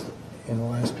discussed in the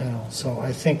last panel. So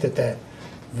I think that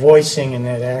voicing and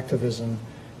that activism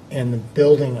and the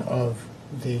building of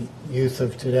the youth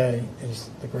of today is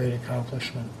the great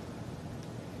accomplishment.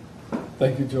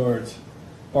 Thank you, George.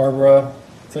 Barbara,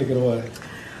 take it away.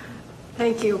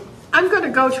 Thank you. I'm going to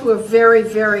go to a very,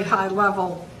 very high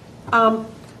level.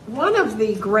 One of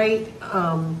the great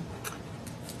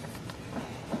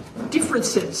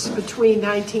differences between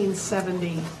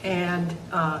 1970 and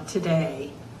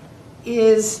today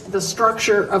is the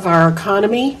structure of our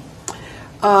economy,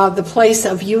 the place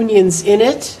of unions in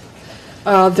it,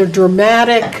 the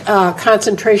dramatic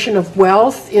concentration of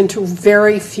wealth into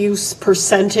very few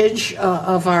percentage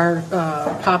of our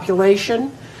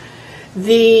population,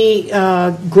 the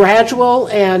gradual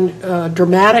and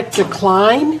dramatic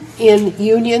decline in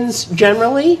unions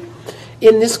generally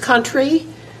in this country,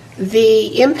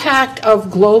 the impact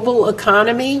of global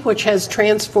economy, which has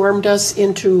transformed us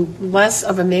into less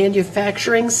of a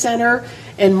manufacturing center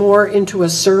and more into a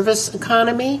service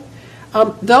economy.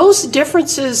 Those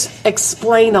differences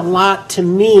explain a lot to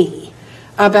me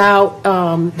about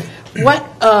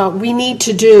what we need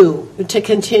to do to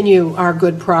continue our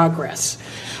good progress.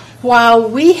 While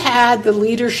we had the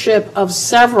leadership of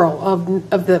several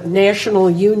of the national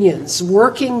unions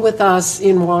working with us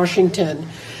in Washington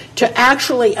to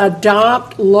actually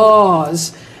adopt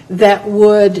laws that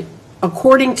would,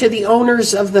 according to the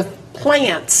owners of the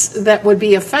plants that would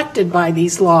be affected by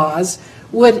these laws,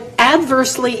 would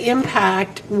adversely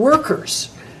impact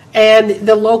workers and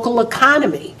the local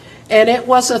economy. And it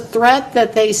was a threat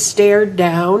that they stared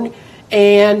down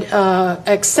and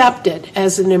accepted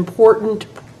as an important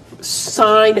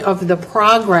sign of the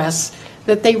progress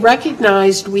that they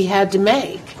recognized we had to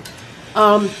make.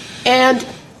 And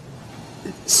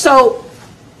so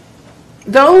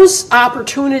those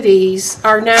opportunities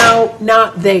are now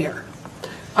not there.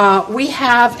 We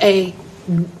have a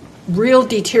real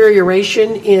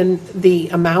deterioration in the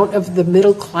amount of the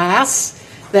middle class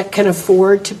that can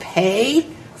afford to pay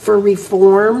for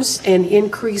reforms and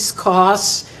increase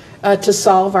costs to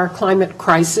solve our climate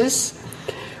crisis.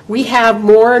 We have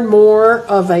more and more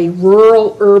of a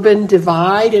rural-urban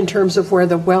divide in terms of where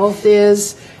the wealth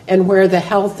is and where the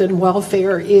health and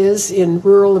welfare is in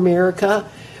rural America,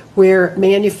 where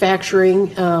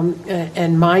manufacturing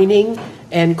and mining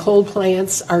and coal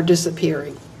plants are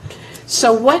disappearing.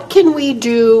 So what can we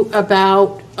do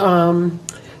about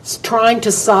trying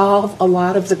to solve a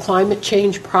lot of the climate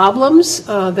change problems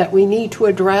that we need to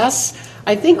address?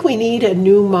 I think we need a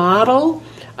new model,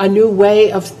 a new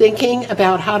way of thinking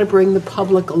about how to bring the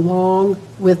public along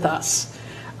with us.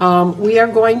 We are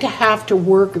going to have to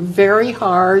work very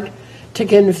hard to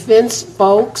convince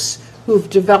folks who've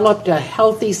developed a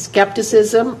healthy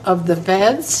skepticism of the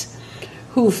feds,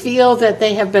 who feel that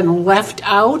they have been left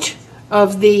out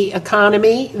of the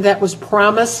economy that was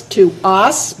promised to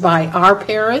us by our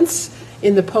parents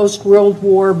in the post-World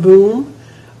War boom.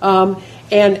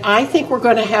 And I think we're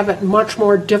going to have a much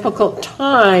more difficult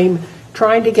time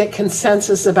trying to get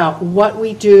consensus about what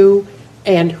we do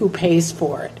and who pays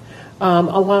for it.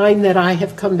 a line that I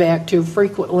have come back to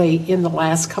frequently in the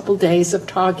last couple days of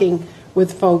talking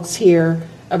with folks here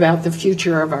about the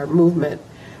future of our movement.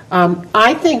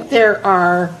 I think there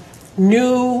are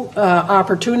new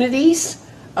opportunities.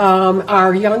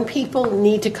 Our young people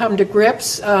need to come to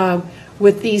grips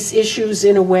with these issues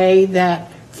in a way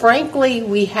that, frankly,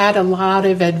 we had a lot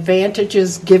of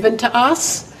advantages given to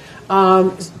us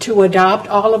to adopt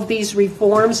all of these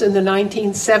reforms in the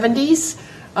 1970s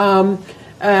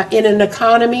in an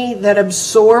economy that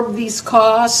absorbed these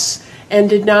costs and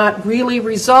did not really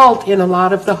result in a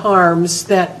lot of the harms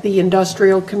that the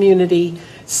industrial community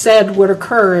said would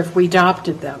occur if we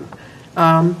adopted them.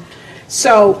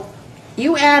 So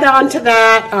you add on to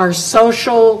that our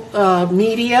social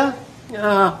media,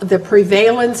 the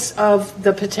prevalence of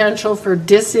the potential for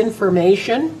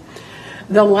disinformation,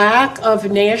 the lack of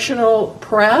national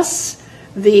press,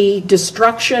 the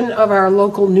destruction of our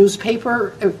local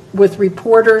newspaper with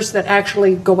reporters that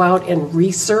actually go out and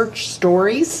research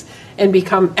stories and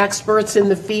become experts in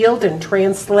the field and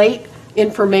translate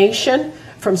information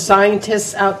from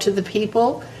scientists out to the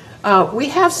people. We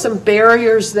have some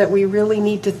barriers that we really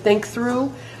need to think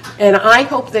through, and I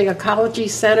hope the Ecology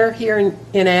Center here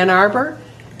in Ann Arbor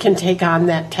can take on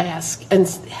that task and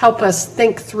help us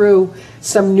think through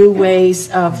some new ways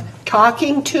of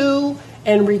talking to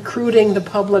and recruiting the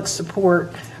public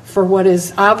support for what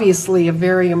is obviously a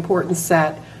very important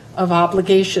set of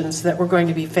obligations that we're going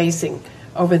to be facing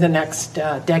over the next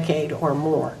decade or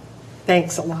more.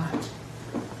 Thanks a lot.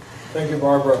 Thank you,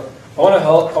 Barbara. I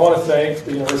want to thank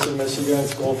the University of Michigan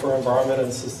School for Environment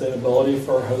and Sustainability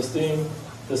for hosting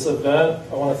this event.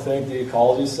 I want to thank the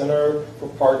Ecology Center for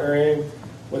partnering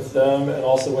with them and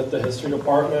also with the History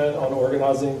Department on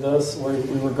organizing this. We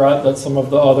regret that some of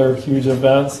the other huge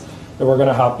events that were going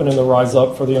to happen in the Rise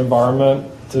Up for the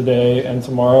Environment today and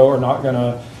tomorrow are not going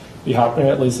to be happening,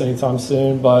 at least anytime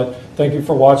soon. But thank you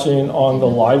for watching on the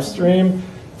live stream.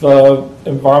 The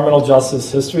Environmental Justice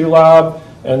History Lab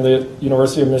and the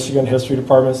University of Michigan History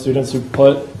Department students who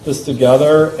put this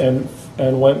together and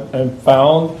went and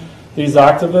found these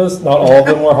activists. Not all of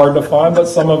them were hard to find, but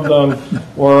some of them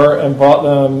were, and brought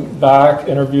them back,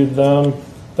 interviewed them.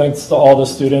 Thanks to all the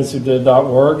students who did that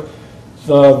work.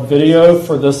 The video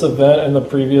for this event and the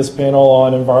previous panel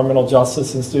on environmental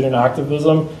justice and student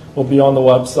activism will be on the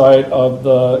website of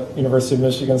the University of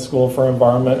Michigan School for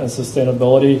Environment and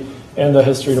Sustainability and the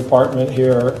History Department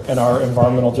here in our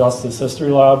Environmental Justice History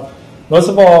Lab. Most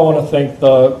of all, I want to thank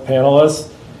the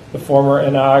panelists, the former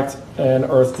ENACT and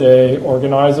Earth Day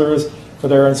organizers, for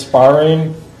their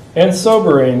inspiring and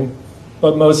sobering,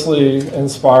 but mostly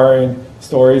inspiring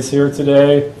stories here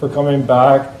today, for coming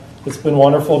back. It's been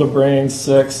wonderful to bring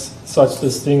 6 such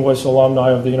distinguished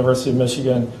alumni of the University of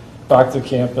Michigan back to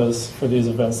campus for these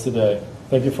events today.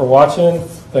 Thank you for watching.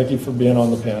 Thank you for being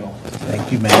on the panel.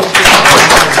 Thank you, Matt.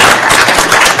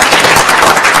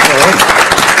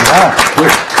 Wow.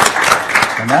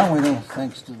 And now we don't,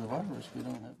 thanks to the virus, we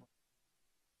don't have...